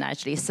conclusion,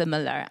 actually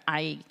similar.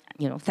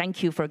 You know,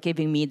 thank you for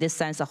giving me this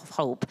sense of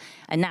hope.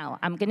 And now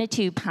I'm going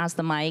to pass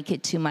the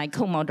mic to my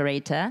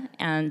co-moderator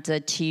and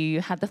to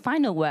have the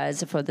final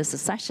words for this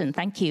session.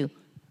 Thank you.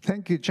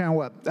 Thank you,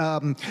 Changhua.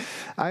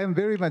 I am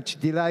very much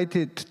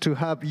delighted to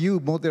have you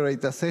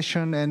moderate the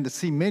session and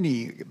see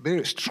many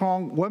very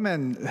strong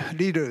women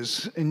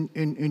leaders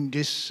in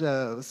this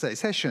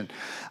session.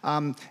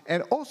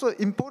 And also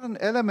important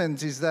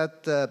element is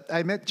that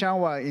I met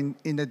Changhua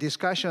in the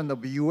discussion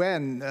of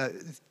UN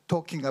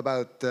talking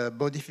about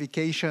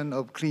modification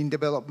of clean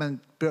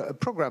development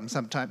program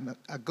some time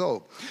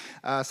ago.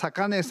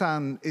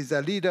 Sakane-san is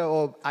a leader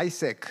of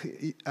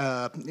ICEF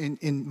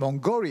in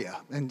Mongolia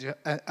and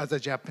as a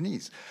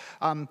Japanese.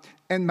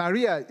 And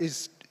Maria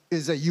is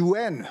a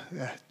UN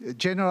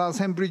General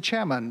Assembly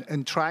chairman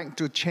and trying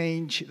to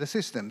change the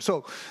system.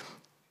 So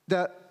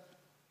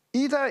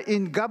either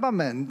in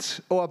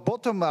government or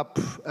bottom-up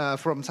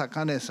from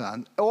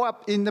Sakane-san, or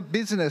in the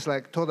business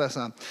like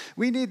Toda-san,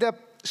 we need a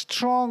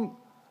strong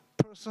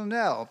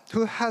personnel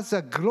who has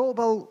a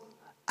global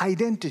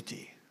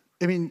identity.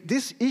 I mean,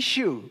 this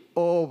issue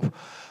of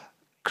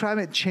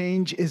climate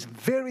change is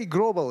very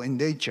global in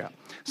nature.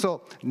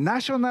 So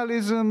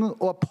nationalism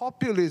or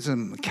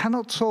populism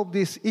cannot solve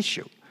this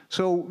issue.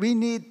 So we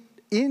need,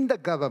 in the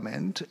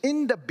government,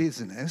 in the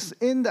business,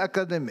 in the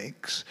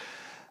academics,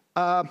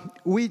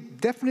 we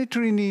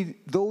definitely need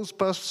those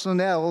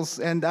personnels,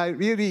 and I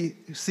really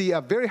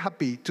are very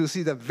happy to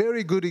see the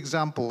very good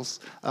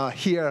examples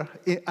here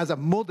as a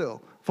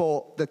model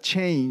for the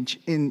change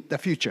in the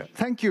future.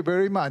 Thank you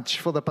very much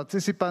for the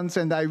participants,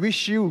 and I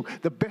wish you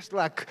the best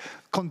luck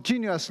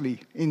continuously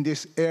in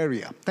this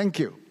area. Thank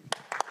you.